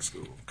new high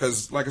school.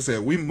 Because, like I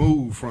said, we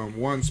moved from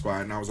one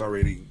spot and I was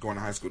already going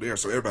to high school there,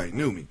 so everybody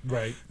knew me.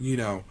 Right.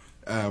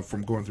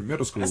 From going through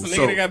middle school. That's the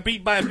nigga that got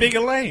beat by a big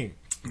Elaine.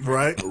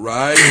 Right.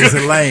 It's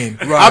a lane.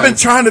 Right. I've been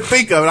trying to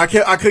think of it. I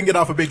couldn't get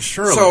off a Big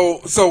Shirley.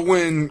 So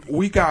when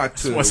we got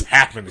to what's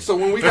happening? So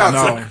when we got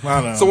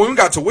I know. So when we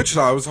got to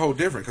Wichita, it was a whole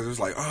different because it was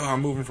like,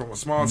 I'm moving from a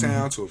small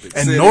town to a big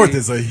city. And North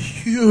is a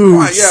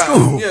huge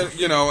school. Yeah,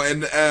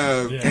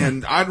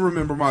 and I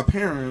remember my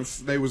parents.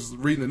 They was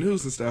reading the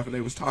news and stuff, and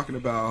they was talking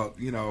about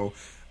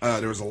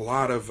there was a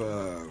lot of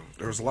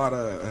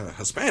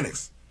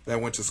Hispanics that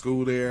went to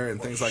school there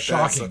and things like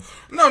Shocking. that.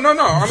 So,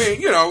 no. I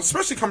mean,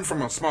 especially coming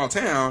from a small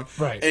town,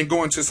 right, and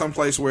going to some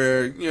place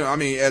where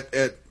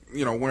at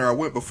where I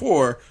went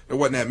before, there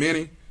wasn't that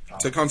many.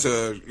 To come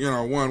to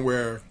one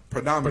where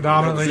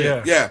predominantly,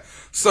 yeah.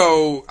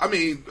 So I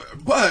mean,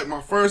 but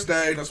my first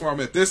day, that's where I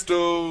met this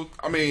dude.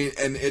 I mean,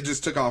 and it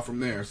just took off from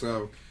there.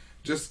 So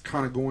just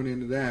kind of going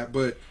into that,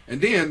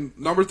 and then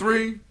number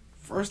 3,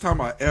 first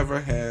time I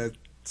ever had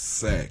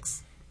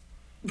sex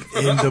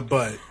in the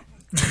butt.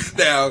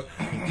 Now,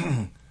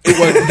 it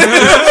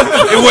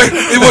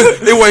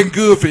wasn't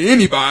good for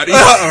anybody.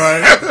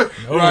 Right.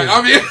 Right.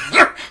 I mean,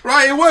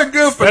 right. It wasn't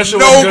good for Especially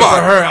nobody. Good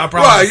for her, I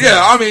promise. Right.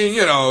 Yeah. I mean,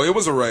 it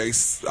was a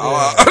race.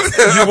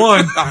 Yeah. You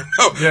won. I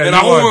know. Yeah, and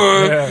I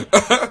won.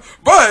 Yeah.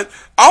 But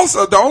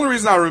also, the only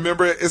reason I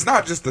remember it is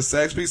not just the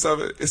sex piece of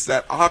it. It's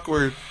that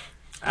awkward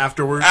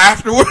afterward piece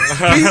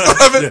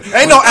of it.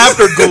 Ain't no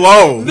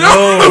afterglow.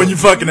 No, when you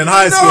fucking in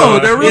high school. No,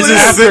 there really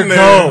just sitting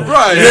there.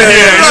 Right.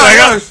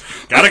 Yeah.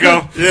 Gotta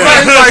go. Yeah.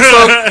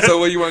 Right, so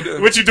what you want to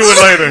do? What you doing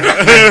later?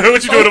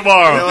 What you doing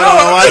tomorrow?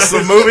 Watch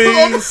some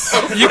movies.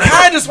 You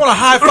kind of just want to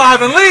high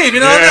five and leave,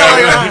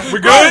 Yeah.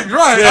 We're good?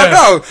 Right. Yeah. I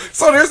know.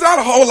 So there's not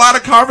a whole lot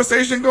of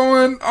conversation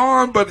going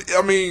on, but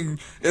I mean,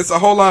 it's a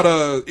whole lot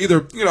of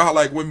either, how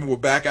like women will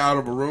back out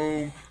of a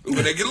room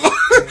when they get lost.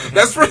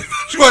 That's pretty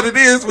much what it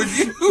is with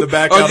you. The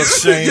back out of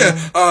shame.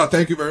 Yeah.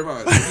 Thank you very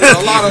much.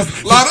 A lot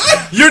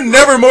of. You're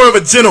never more of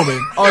a gentleman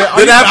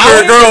than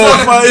after a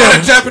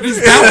girl. Japanese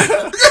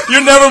ballad.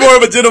 You're never more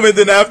of a gentleman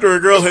than after a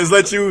girl has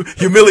let you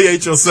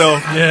humiliate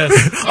yourself. Yes.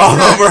 All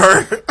over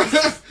her.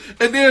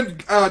 And then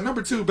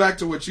number 2, back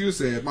to what you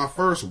said, my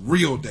first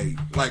real date,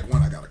 like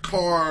when I got a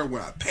car,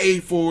 when I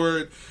paid for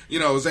it,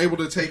 was able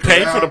to take her out.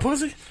 Paid for the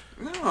pussy?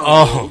 No.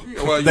 Oh.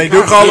 Well, they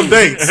do call them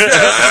dates.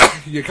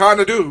 You kind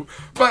of do.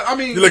 But, I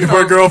mean... You looking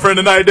for a girlfriend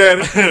tonight,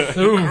 Daddy?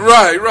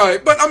 Right.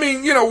 But, I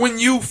mean, when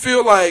you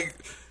feel like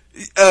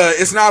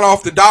it's not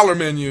off the dollar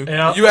menu.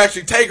 Yeah. You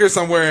actually take her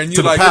somewhere and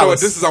you're the like, you know what,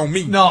 palace. this is on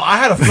me. No, I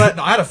had a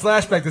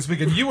flashback this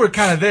weekend. You were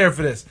kind of there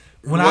for this.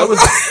 Not like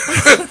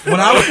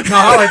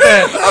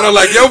that. I don't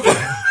like your.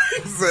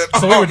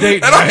 So we were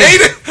dating, and right?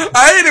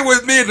 I hate it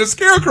when me and the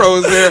scarecrow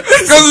is there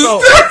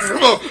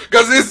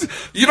because it's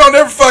you don't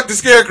ever fuck the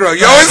scarecrow.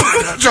 You always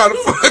trying to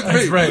fuck me.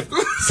 That's right.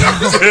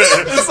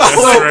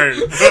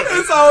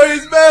 It's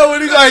always bad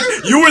when he's like,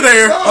 "You were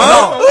there."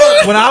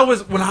 When I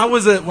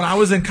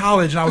was in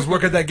college and I was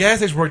working at that gas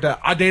station,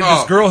 I dated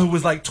this girl who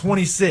was like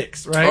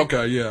 26, right?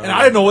 Okay, yeah. And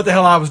I didn't know what the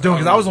hell I was doing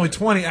because I was only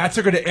 20. And I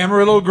took her to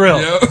Amarillo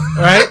Grill, Yeah.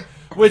 right?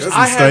 Which That's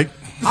a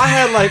I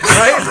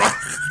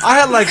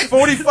had like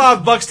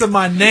 $45 to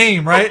my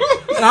name, right?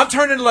 And I'm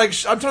turning like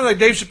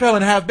Dave Chappelle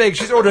in Half Baked.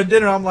 She's ordering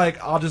dinner. I'm like,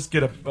 I'll just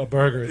get a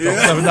burger. It's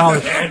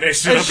 $7. And they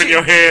sit up in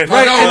your head.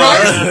 Right,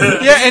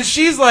 yeah, and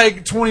she's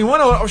like 21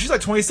 or she's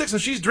like 26, so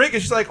she's drinking.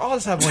 She's like, "Oh,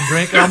 let's have one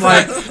drink." And I'm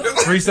like,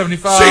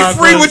 $3.75. She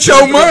free with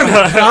your money.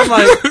 And I'm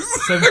like,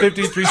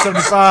 $7.50,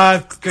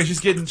 $3.75. Okay,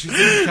 she's getting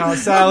collard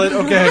salad.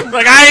 Okay.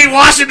 Like, I ain't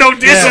washing no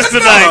dishes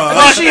tonight. And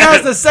then she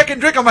has the second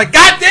drink. I'm like,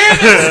 God damn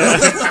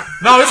it!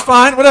 No, it's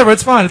fine. Whatever,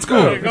 it's fine. It's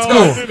cool. It's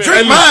cool.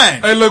 Drink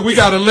mine. Hey, look, we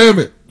got a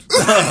limit.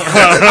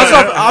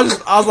 I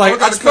was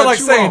like, I just felt like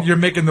you saying, off. "You're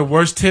making the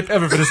worst tip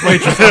ever for this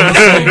waitress."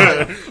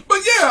 But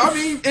yeah, I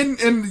mean,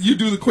 and you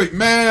do the quick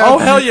math. Oh,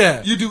 hell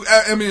yeah. You do.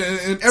 I mean, and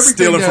everything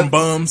Stealing that- from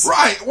bums.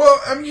 Right. Well,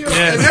 I mean,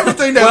 Yeah. and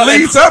everything that Well,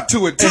 leads up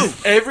to it too. And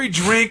every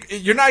drink,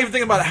 you're not even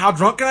thinking about how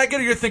drunk can I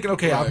get, or you're thinking,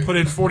 okay, I put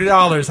in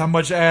 $40. How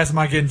much ass am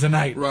I getting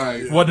tonight?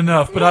 Right. Wasn't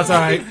enough, but that's all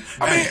right.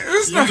 I mean,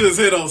 it's You not just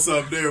hit on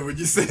something there when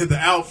you said the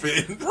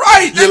outfit.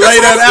 right. You lay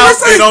that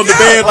outfit on the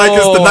bed like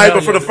it's the night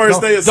before the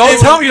first day of Don't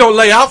school. tell me you don't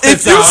lay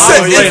outfits If you out.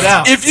 set I'll lay it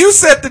out. if you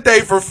set the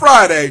date for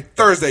Friday,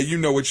 Thursday, you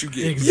know what you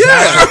get. Exactly.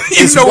 Yeah,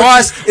 you It's know what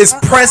washed. It's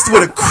pressed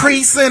with a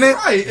crease in it.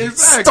 Right,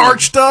 exactly.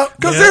 Starched up.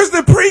 Because there's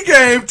the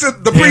pregame to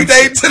the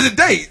pre-date to the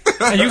date.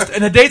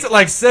 And the date's at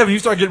like 7. You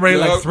start getting ready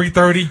at like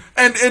 3:30.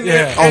 and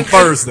Yeah. On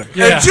Thursday.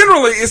 Yeah. And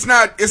generally, it's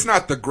not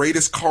the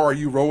greatest car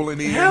you rolling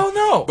in. Hell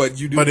no. But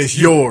you do. But it's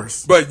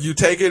yours. But you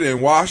take it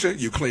and wash it.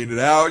 You clean it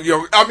out.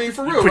 I mean,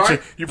 for real,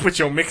 right? You put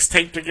your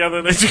mixtape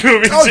together that you're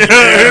going to be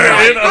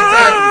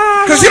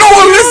Because you don't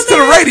want to listen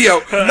to the radio.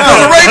 No,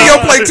 the radio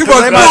play too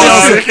much They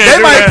might, bullshit. can't they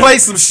do might that. play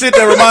some shit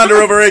that remind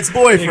her of her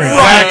ex-boyfriend.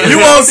 Exactly. You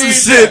want some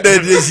shit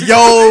that is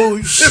yo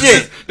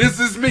shit. This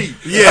is me.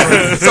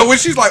 Yeah. So when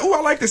she's like, "Oh,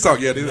 I like this song,"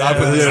 I put this.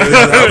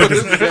 I put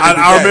this.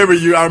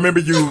 I remember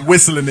you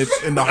whistling it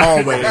in the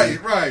hallway.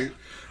 Right.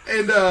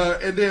 And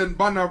then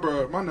my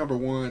number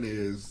one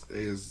is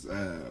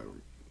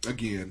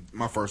again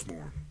my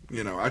firstborn.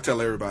 You know, I tell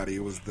everybody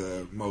it was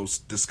the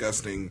most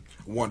disgusting,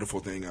 wonderful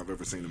thing I've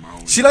ever seen in my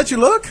own life. She let you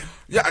look?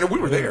 Yeah, and we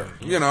were there.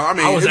 You know, I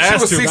mean, I was it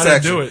asked was to, but I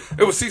C-section. didn't do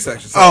it. It was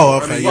C-section. So, Oh,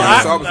 okay, I mean, yeah.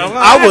 so I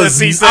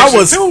was- I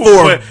was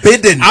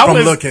forbidden from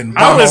looking.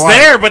 I was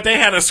there, but they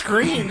had a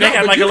screen. They had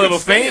but like you a little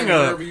can stand thing.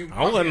 wherever you-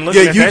 I wasn't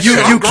looking Yeah, at that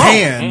shit. you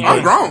can.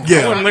 I'm grown. I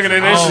Yeah. wasn't looking at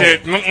this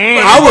shit.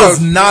 I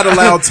was not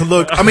allowed to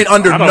look. I mean,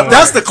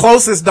 that's the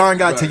closest Dawn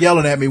got to Right.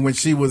 yelling at me when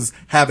she was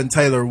having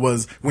Taylor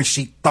was when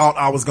she thought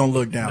I was gonna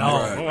look down.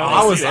 No, there.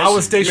 I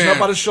was stationed Man. up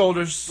by the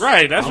shoulders.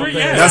 Right, that's where you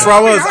at. That's where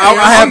I was. I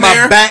had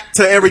my back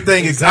to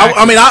everything. Exactly.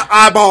 I mean, I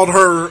eyeballed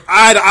her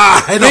eye to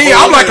eye. Me,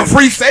 I'm like a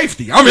free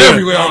safety. I'm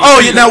everywhere. Oh,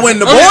 yeah. Now when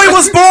the boy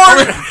was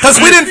born, because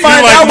we didn't You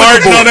find like out with the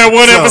Martin boy. on that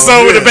one So,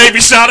 episode with yeah. the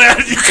baby shot at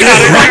you. Got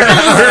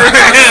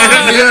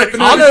it.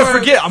 I'll never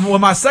forget.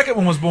 When my second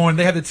one was born,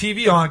 they had the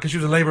TV on because she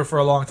was in labor for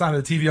a long time.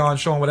 The TV on,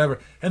 showing whatever,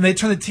 and they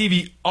turned the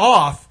TV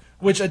off.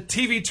 Which a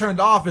TV turned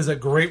off is a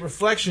great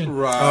reflection,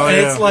 Right. Oh, and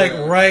yeah. it's like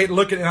right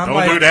looking. And I'm Don't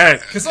like, do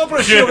that. Can someone put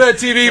a shit over that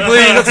TV,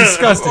 please? That's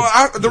disgusting.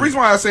 Well, the reason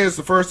why I say it's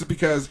the first is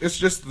because it's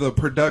just the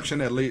production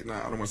that leads. No,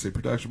 I don't want to say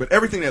production, but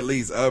everything that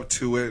leads up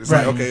to it. It's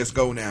Right. like, okay, let's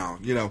go now.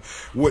 You know,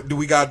 what do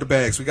we got? The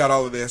bags, we got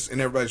all of this, and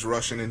everybody's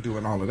rushing and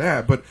doing all of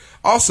that. But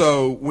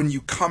also, when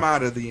you come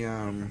out of the,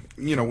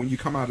 when you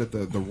come out of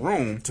the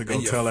room To go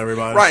and tell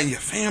everybody. right? And your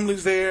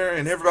family's there,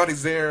 and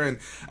everybody's there, and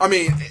I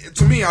mean,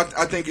 to me, I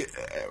think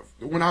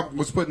when I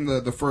was putting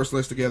the first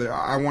list together,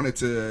 I wanted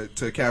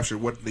to capture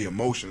what the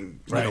emotion,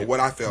 what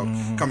I felt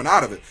coming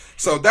out of it.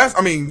 So that's,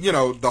 I mean,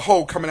 the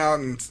whole coming out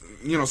and,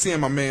 seeing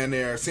my man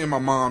there, seeing my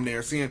mom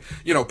there, seeing,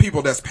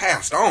 people that's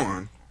passed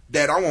on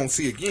that I won't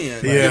see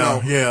again.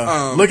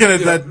 Yeah. Looking at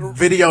that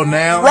video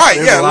now, right?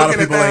 there's Yeah, a lot of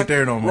looking at people that, ain't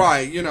there no more.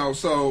 right?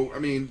 So I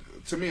mean,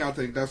 to me, I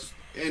think that's.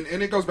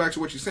 And it goes back to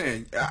what you're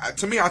saying.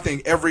 To me, I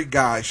think every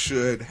guy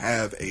should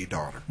have a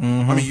daughter. I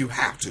mean, you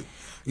have to.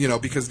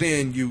 Because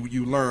then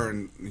you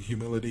learn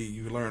humility,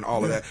 you learn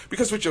all of that.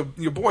 Because with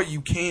your boy,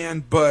 you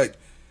can, but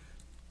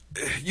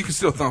you can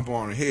still thump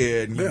on her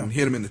head and you can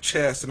hit him in the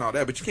chest and all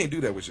that, but you can't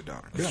do that with your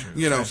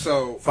daughter.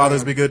 So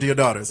Fathers be good to your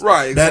daughters.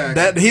 Right, That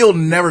exactly. he'll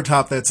never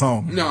top that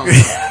song. no.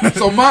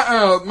 So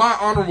my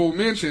honorable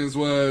mentions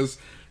was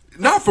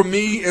not for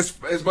me as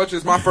much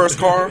as my first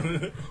car,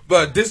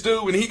 but this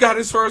dude when he got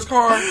his first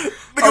car,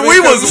 we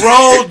was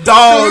road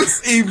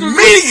dogs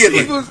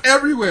immediately. He was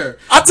everywhere.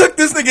 I took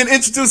this nigga and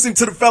introduced him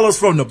to the fellas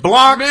from the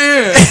block.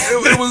 Man,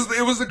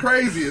 it was the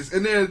craziest.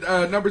 And then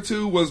number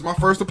 2 was my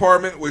first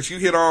apartment, which you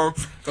hit on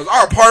because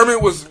our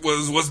apartment was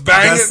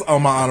banging. That's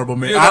on my honorable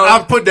mention. You know?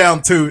 I put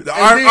down 2.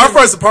 Our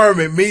first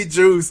apartment, me,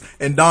 Juice,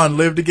 and Don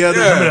lived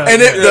together,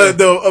 and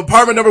the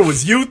apartment number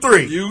was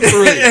U3.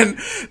 And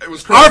it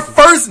was crazy. Our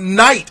first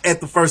night at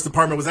the first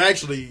apartment was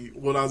actually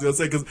what I was gonna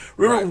say because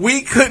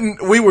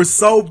we were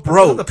so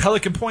broke. The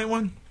Pelican Point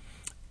one.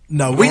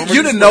 No,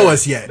 you didn't know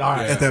us yet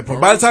at that point.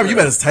 By the time you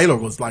met us, Taylor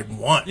was like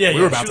 1. Yeah,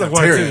 we were about to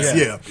like tear 1 or 2,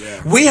 us.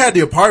 Yeah. We had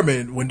the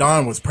apartment when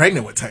Dawn was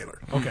pregnant with Taylor.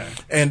 Okay.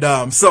 And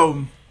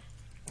so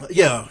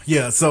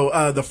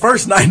the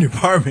first night in the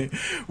apartment,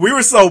 we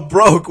were so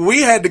broke,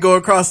 we had to go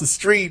across the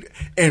street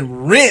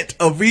and rent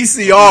a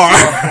VCR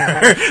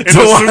to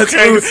watch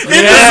suitcase.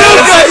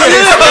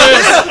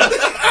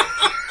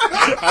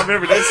 I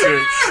remember that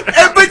shit.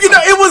 But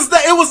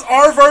it was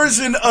our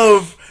version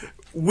of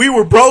we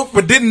were broke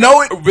but didn't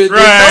know it. Right.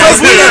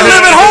 Because we didn't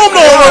live at home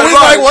no more. We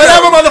was like,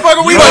 whatever,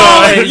 motherfucker, we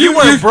hey, you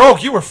weren't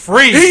broke, you were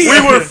free. We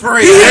were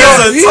free.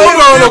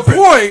 On the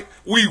point,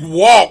 we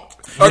walked.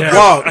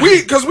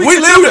 Because we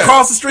lived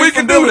across the street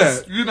from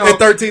that, you know, at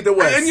 13th and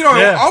West.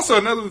 And also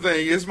another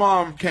thing, his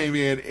mom came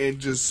in and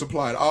just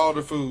supplied all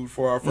the food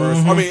for our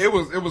first. I mean, it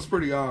was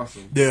pretty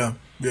awesome. Yeah.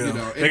 You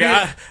know,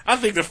 I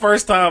think the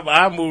first time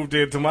I moved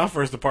into my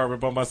first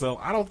apartment by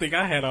myself, I don't think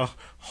I had a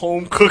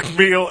home cooked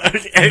meal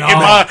in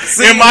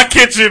my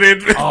kitchen.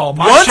 And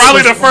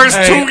probably the first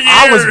 2 years.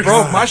 I was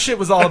broke. My shit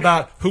was all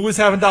about who was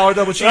having $1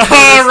 double cheeseburgers,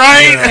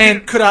 right?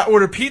 And could I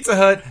order Pizza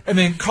Hut and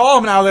then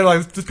call them out there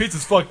like this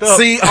pizza's fucked up?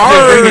 See,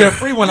 bring me a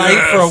free one I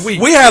ate for a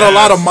week. We had a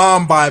lot of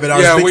mom vibe at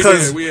ours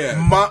because we did.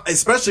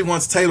 especially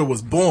once Taylor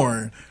was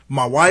born,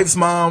 my wife's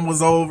mom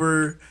was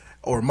over.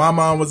 Or my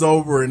mom was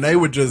over, and they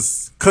would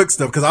just cook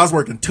stuff because I was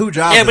working 2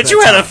 jobs. Yeah, but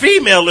you had a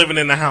female living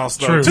in the house,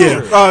 though. True.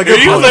 Yeah,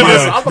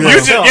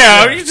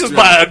 you just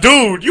buy a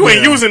dude. You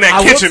ain't using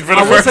that kitchen for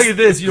the first. I will tell you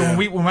this: when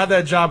we had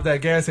that job at that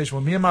gas station,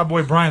 when me and my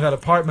boy Brian had an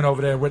apartment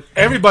over there, where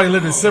everybody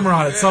lived in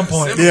Cimarron at some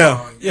point.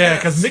 Cimarron,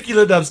 because Mickey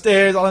lived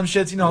upstairs, all them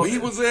shits. You know, he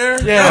was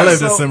there. Yeah, I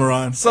lived in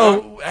Cimarron.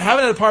 So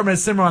having an apartment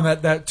in Cimarron,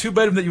 that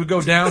 2-bedroom that you would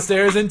go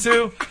downstairs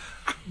into.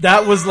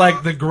 That was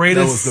like the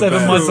greatest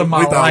 7 months of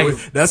my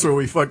life. That's where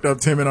we fucked up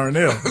Tim and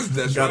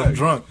Arnell. Got them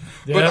drunk.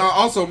 But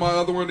also, my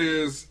other one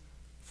is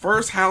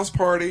first house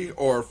party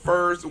or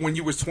first when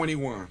you was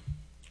 21.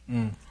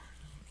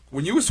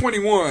 When you was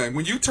 21,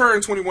 when you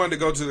turned 21 to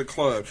go to the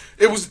club,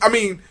 it was. I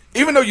mean,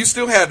 even though you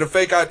still had the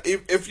fake ID,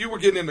 if you were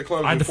getting in the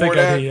club before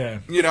that,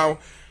 you know.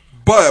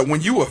 But when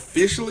you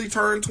officially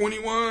turned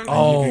 21, you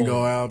can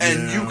go out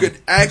and you could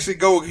actually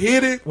go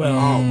hit it. Well,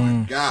 oh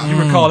my god!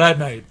 You recall that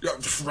night,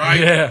 right?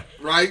 Yeah,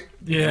 right.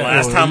 Yeah.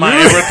 Last time I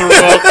ever threw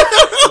up.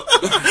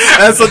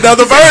 That's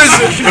another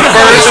version.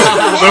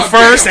 The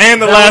first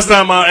and the last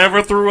time I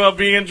ever threw up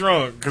being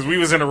drunk because we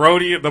was in a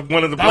rodeo,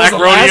 one of the black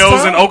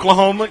rodeos in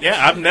Oklahoma.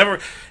 Yeah, I've never.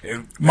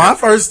 My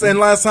first and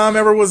last time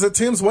ever was at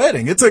Tim's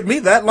wedding. It took me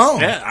that long.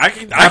 Yeah, I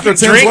can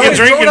drink and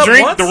drink and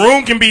drink. The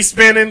room can be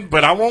spinning,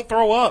 but I won't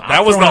throw up.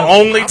 That was the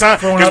only time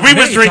because we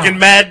was drinking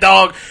Mad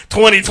Dog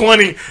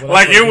 2020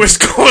 like it was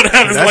going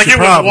out like it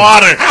was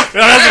water.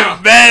 That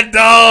was Mad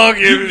Dog.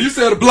 You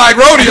said a black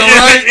rodeo,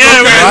 right?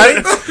 Yeah,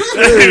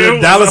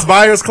 right. Dallas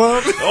Buyers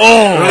Club.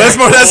 Oh,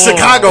 that's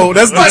Chicago.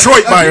 That's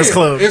Detroit Buyers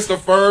Club. It's the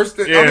first.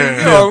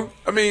 Yeah.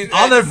 I mean,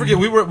 I'll never forget.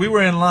 We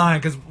were in line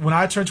because when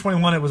I turned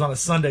 21, it was on a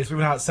Sunday, so we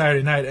went out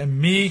Saturday night, and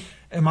me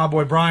and my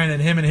boy Brian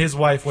and him and his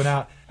wife went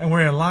out, and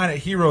we're in line at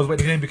Heroes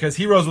waiting to get in because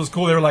Heroes was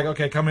cool. They were like,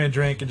 okay, come in and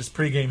drink and just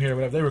pregame here,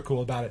 whatever. They were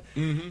cool about it.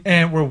 Mm-hmm.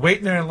 And we're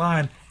waiting there in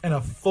line, and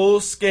a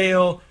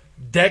full-scale,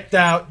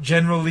 decked-out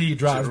General Lee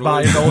drives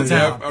by in the old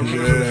town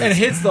and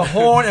hits the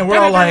horn, and we're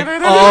all like,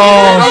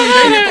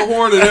 oh, they hit the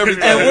horn and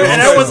everything.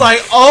 And everyone's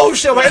like, oh,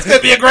 shit, it's going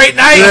to be a great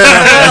night. Yeah,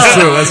 that's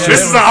true. That's true.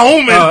 This is a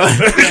omen.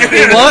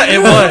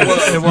 It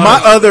was.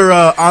 My other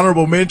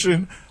honorable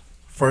mention,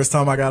 first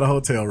time I got a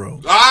hotel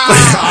room.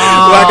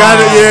 I got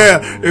it.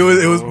 Yeah,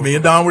 it was me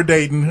and Don were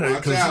dating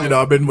because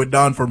I've been with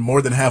Don for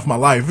more than half my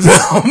life.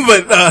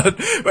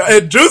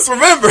 But Juice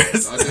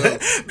remembers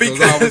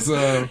because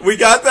we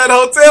got that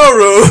hotel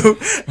room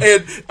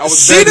and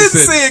she didn't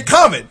see it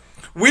coming.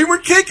 We were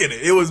kicking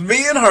it. It was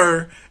me and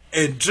her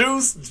and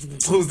Juice,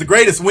 who's the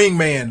greatest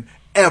wingman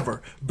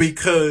ever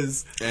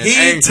because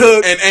he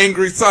took an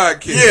angry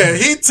sidekick. Yeah,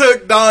 he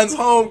took Don's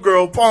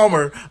homegirl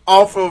Palmer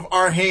off of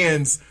our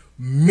hands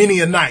many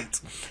a night,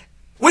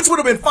 which would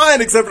have been fine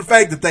except for the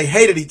fact that they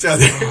hated each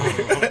other.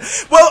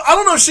 Well, I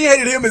don't know if she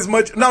hated him as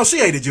much. No, she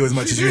hated you as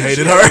much as you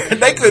hated her.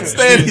 They couldn't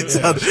stand each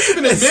other. She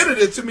even admitted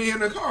it to me in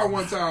the car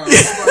one time.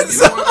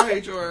 I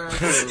hate your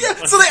ass. Yeah,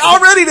 so they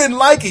already didn't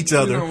like each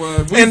other.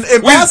 And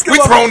basketball,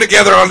 we thrown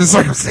together on the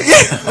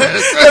circumstance.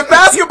 And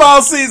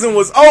basketball season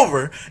was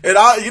over, and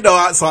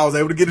so I was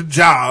able to get a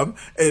job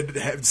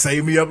and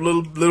save me up a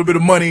little bit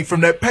of money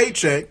from that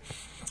paycheck.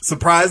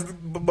 Surprised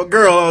my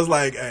girl, I was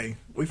like, hey,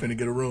 we finna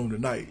get a room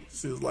tonight.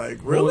 She was like,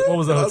 really? What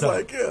was the hotel?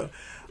 I was like, yeah.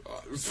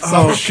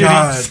 Oh,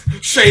 God.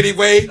 Shady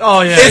Way.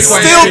 Oh, yeah. It's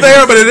still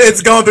there, but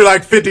it's gone through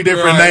like 50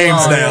 different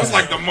names now. It's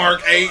like the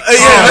Mark 8.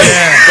 Yeah.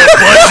 The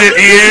budget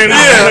in.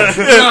 Yeah.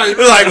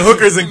 Like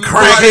hookers and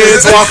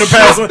crackheads walking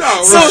past.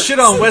 So shit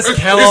on West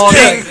Kellogg.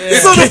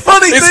 So the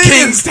funny thing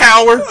King's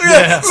Tower.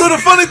 Yeah. So the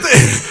funny thing.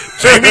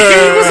 Jamie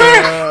King was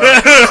there.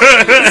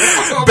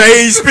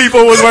 Beige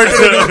people was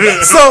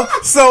working.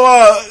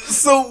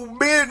 So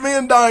me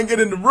and Don get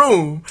in the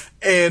room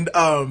and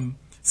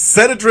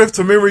Set Adrift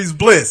to Memory's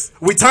Bliss.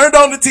 We turned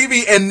on the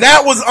TV and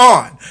that was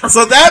on.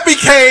 So that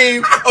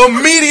became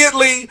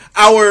immediately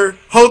our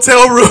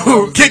hotel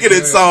room kicking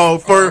it song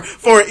for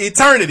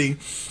eternity.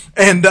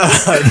 And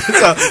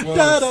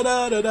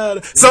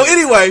so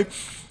anyway,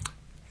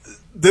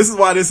 this is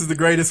why this is the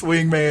greatest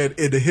wingman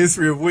in the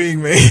history of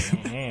wingman.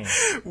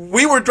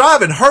 We were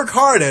driving her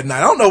car that night.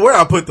 I don't know where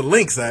I put the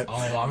links at.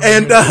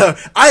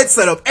 I had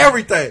set up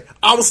everything.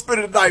 I was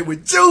spending the night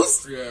with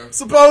Juice,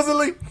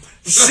 supposedly.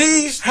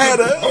 She had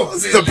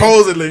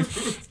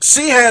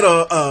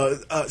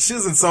she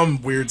was in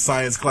some weird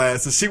science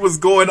class, and she was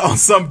going on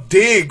some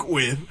dig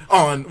with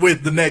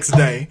the next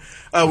day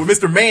with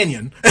Mr.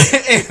 Mannion,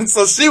 and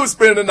so she was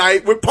spending the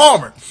night with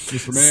Palmer.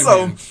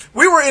 So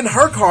we were in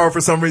her car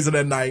for some reason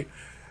that night.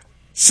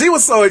 She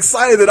was so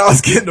excited that I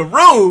was getting the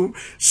room,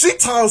 she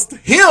tossed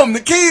him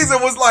the keys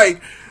and was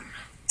like,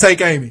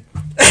 "Take Amy."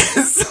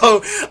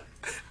 So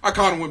I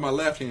caught him with my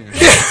left hand.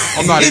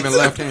 I'm not even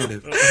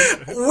left-handed.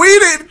 We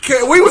didn't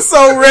care. We were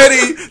so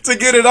ready to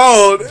get it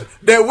on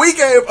that we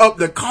gave up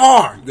the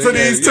car to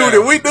these two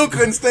that we knew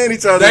couldn't stand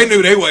each other. They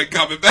knew they wasn't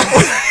coming back.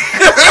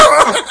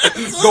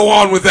 Go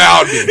on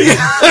without me.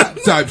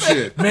 Type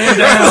shit. Man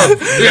down.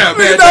 Yeah,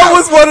 man. That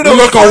was one of those.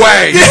 Look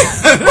away.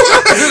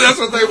 That's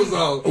what they was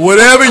on.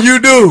 Whatever you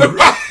do,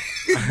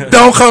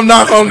 don't come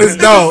knock on this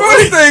door. The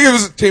funny thing, it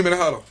was a team in the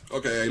huddle.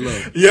 Okay, hey,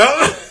 look.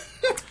 Yeah.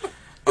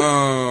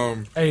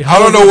 Hey, I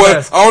don't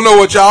know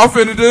what y'all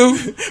finna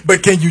do,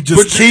 but can you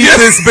just keep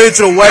this bitch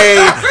away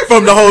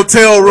from the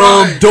hotel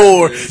room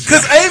door?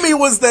 Because Amy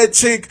was that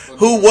chick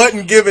who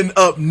wasn't giving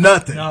up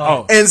nothing,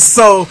 and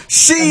so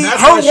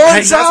her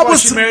one job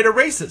was she married a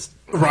racist.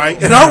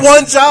 Right, and her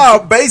one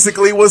job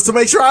basically was to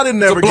make sure I didn't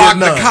never get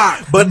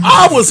none. But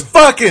I was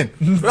fucking.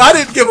 I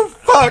didn't give a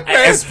fuck.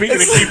 Man. And speaking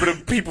of keeping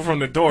the people from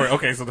the door,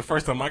 okay, so the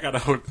first time I got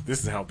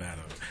this is how bad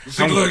it was.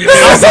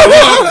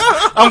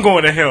 I'm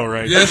going to hell,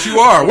 right? Yes, you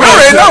are. We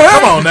already know.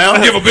 Come on now.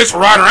 Give a bitch a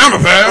ride around the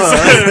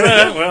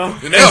fast. Well,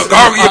 and they'll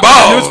gargle your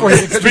balls.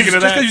 Speaking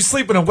of that, just because you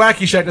sleep in a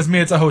wacky shack doesn't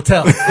mean it's a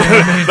hotel. You know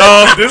what I mean?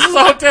 No, this is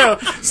a hotel.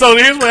 So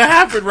here's what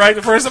happened, right?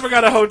 The first time I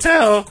got a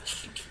hotel,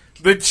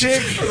 the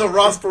chick, a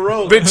Ross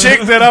Perot. the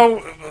chick that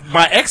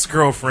my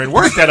ex-girlfriend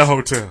worked at a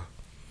hotel.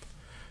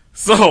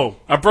 So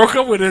I broke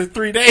up with her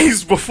 3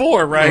 days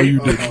before, right? No, you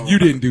didn't. You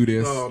didn't do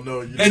this. Oh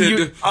no, you didn't. didn't. You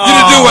didn't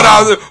do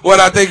what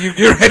I think you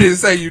get ready to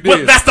say you did.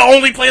 But that's the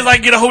only place I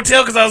could get a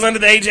hotel because I was under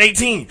the age of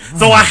 18.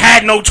 So I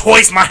had no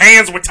choice. My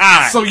hands were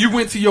tied. So you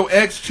went to your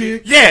ex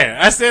chick? Yeah,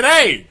 I said,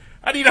 "Hey,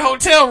 I need a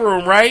hotel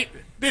room." Right?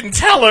 Didn't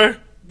tell her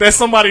that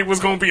somebody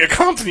was going to be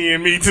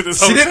accompanying me to this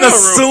hotel room. She didn't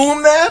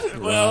assume that?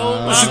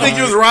 Well, she think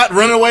you was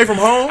running away from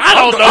home? I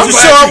don't know. You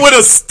show up with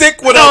a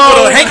stick with a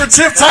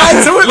handkerchief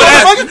tied to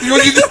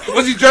it?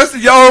 Was you dressed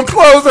in your own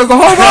clothes as a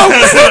homo?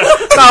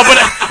 No, but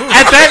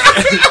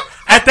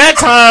at that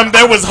time,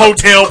 there was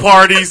hotel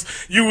parties.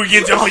 You would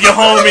get your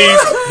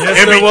homies.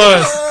 Yes, there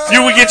was.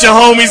 You would get your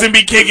homies and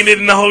be kicking it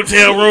in the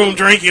hotel room,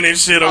 drinking and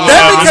shit.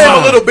 That became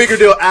a little bigger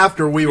deal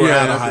after we were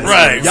out of high school.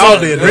 Right. Y'all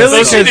did.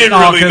 Really? So she didn't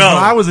really know.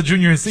 When I was a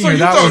junior and senior,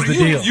 that was the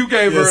deal. You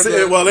gave her.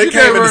 It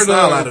came in the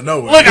style out of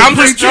nowhere. Look, I'm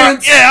just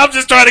trying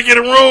to get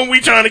a room.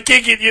 We trying to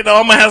kick it. You know,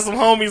 I'm gonna have some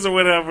homies or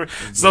whatever.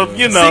 So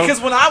you know, because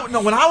when I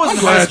was in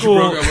high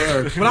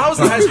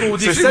school,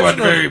 with the exception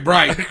very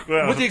bright.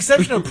 With the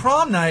exception of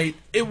prom night,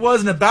 it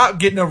wasn't about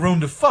getting a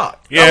room to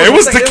fuck. Yeah, it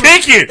was to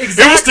kick it.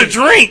 It was to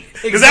drink.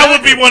 Because that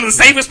would be one of the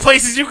safest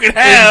places you could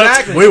have.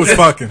 Exactly. We was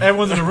fucking.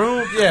 Everyone's in the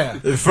room. Yeah.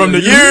 From the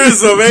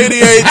years of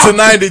 88 to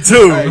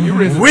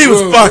 92, we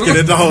was fucking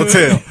at the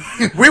hotel.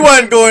 We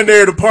wasn't going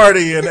there to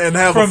party and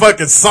have a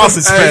fucking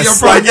sausage fest.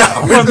 From 90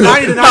 to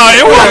 90. No,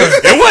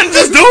 it wasn't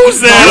just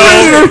dudes there.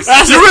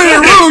 You in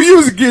the room, you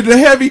was getting a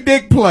heavy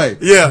dick play.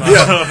 Yeah.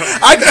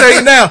 I can tell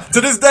you now,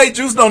 to this day,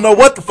 Juice don't know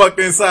what the fuck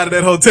the inside of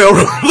that hotel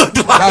room looked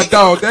like.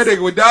 That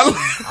nigga would die.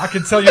 I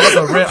can tell you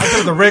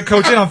about the Red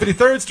Coach Inn on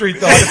 53rd Street,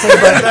 though. I can tell you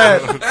about that.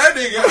 That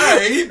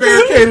nigga, he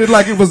barricaded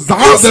like it was the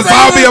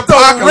zombie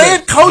apocalypse. The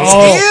Red Coach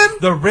Inn?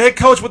 The Red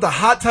Coach with the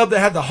hot tub that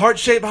had the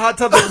heart-shaped hot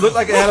tub that looked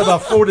like it had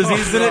about 4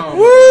 diseases in it.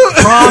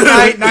 Prom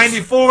night,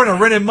 94, and a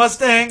rented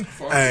Mustang.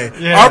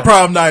 Hey, our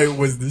prom night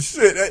was the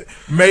shit. It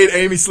made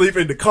Amy sleep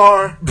in the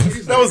car.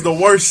 That was the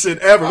worst shit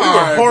ever. We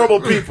were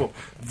horrible people.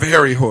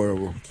 Very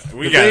horrible.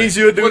 We the things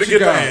you'll do what to you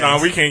get got? the No,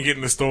 ass. we can't get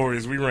into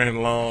stories. We ran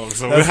long,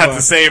 so That's we'll have fine.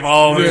 to save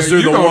all Yeah, this.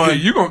 do the one.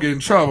 You gonna get in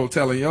trouble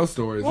telling your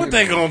stories. What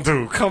they gonna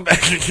do? Come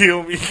back and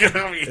kill me?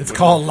 It's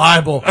called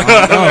libel.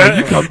 No,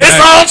 you come It's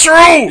back. all true.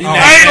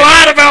 I ain't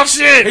lied about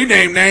shit. He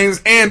named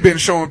names and been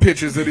showing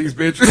pictures of these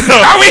bitches.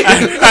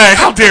 Hey,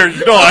 how dare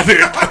you? No, I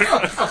didn't.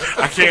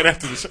 I can't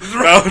after the show.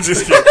 No, I'm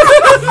just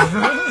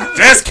kidding.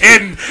 Just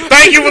kidding.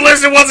 Thank you for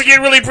listening once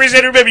again. Really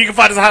appreciate it. Remember, you can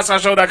find us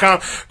at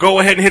hotsauceshow.com. Go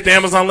ahead and hit the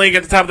Amazon link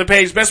at the top of the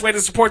page. Best way to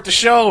support the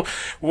show,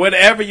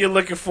 whatever you're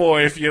looking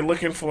for. If you're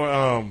looking for,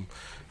 I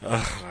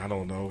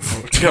don't know.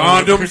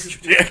 Condoms?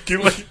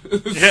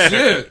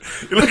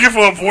 You're looking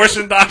for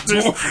abortion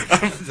doctors.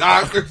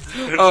 Doctors.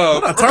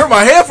 I turned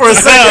my head for a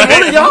second.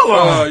 What are y'all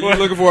on? You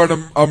looking for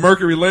a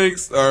Mercury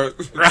Links or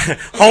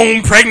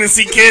Home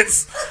pregnancy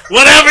kits.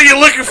 Whatever you're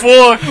looking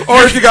for.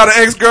 or if you got an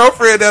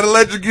ex-girlfriend that'll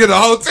let you get a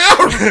hotel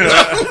room.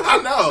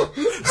 I know.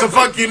 So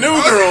fuck your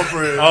new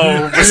girlfriend.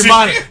 Oh,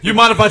 but You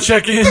mind if I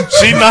check in?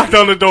 she knocked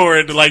on the door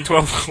at like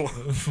 12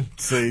 o'clock.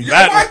 See,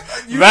 That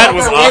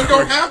was wasn't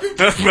gonna awkward. happen?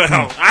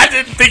 No, I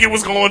didn't think it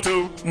was going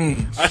to.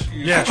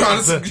 Yeah. She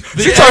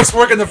The ex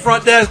working the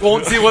front desk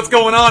won't see what's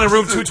going on in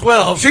room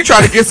 212. She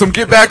tried to get some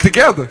get back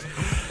together.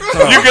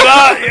 You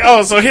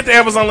can so hit the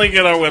Amazon link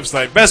at our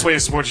website. Best way to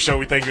support the show.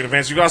 We thank you in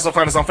advance. You can also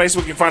find us on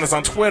Facebook. You can find us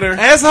on Twitter.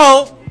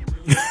 Asshole.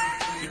 You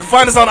can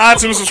find us on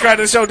iTunes. Subscribe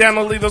to the show.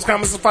 Download, leave those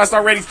comments and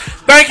 5-star ratings.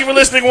 Thank you for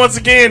listening once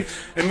again,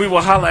 and we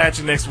will holla at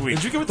you next week.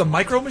 Did you get with the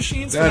micro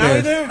machines That finale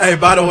is. there? hey,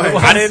 by the way,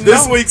 I didn't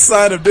this know. week's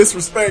sign of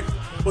disrespect.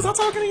 Was I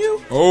talking to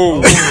you? Oh,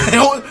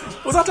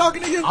 Was I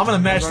talking to you? I'm going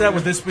to match that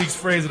with this week's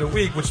phrase of the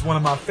week, which is one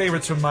of my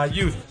favorites from my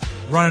youth.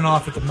 Running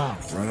off at the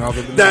mouth.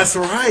 That's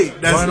right.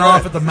 That's Running right.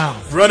 off at the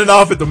mouth. Running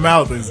off at the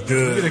mouth is Get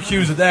good.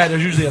 accused of that,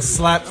 there's usually a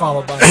slap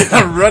followed by it.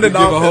 Running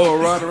give off a at whole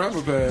run around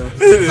the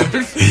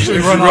pass. Usually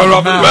run off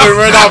at the mouth.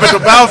 Run off at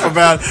the mouth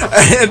about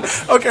it.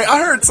 And okay,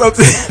 I heard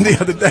something the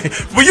other day.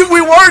 But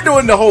we were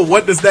doing the whole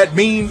 "what does that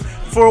mean"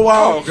 for a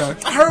while. Oh, okay.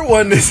 I heard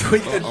one this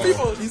week, and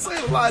people you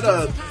say a lot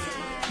of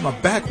my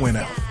back went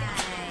out.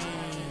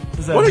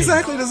 Does that What mean?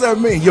 exactly does that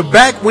mean? Your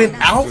back went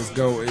out? Just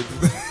go.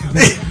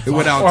 It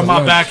went out. Or to my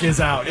lunch. back is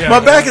out. Yeah. My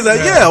back is out.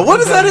 Yeah, what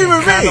does that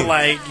even Kind of mean?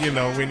 like,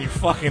 when you're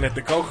fucking at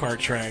the go-kart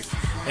track,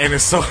 and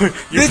it's so...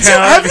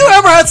 Have you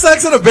ever had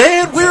sex in a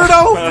bed,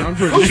 weirdo? I'm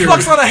pretty Who sure.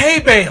 fucks on a hay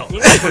bale?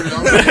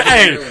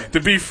 Hey, to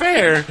be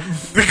fair,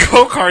 the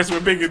go-karts were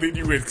bigger than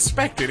you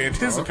expected,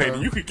 anticipated.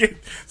 Okay. You could get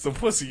some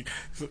pussy.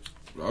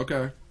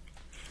 Okay.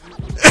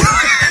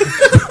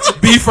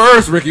 Be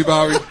first, Ricky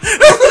Bobby.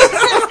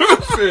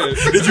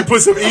 Shit. Did you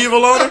put some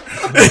evil on her?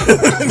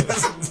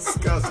 That's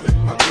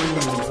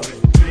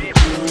disgusting.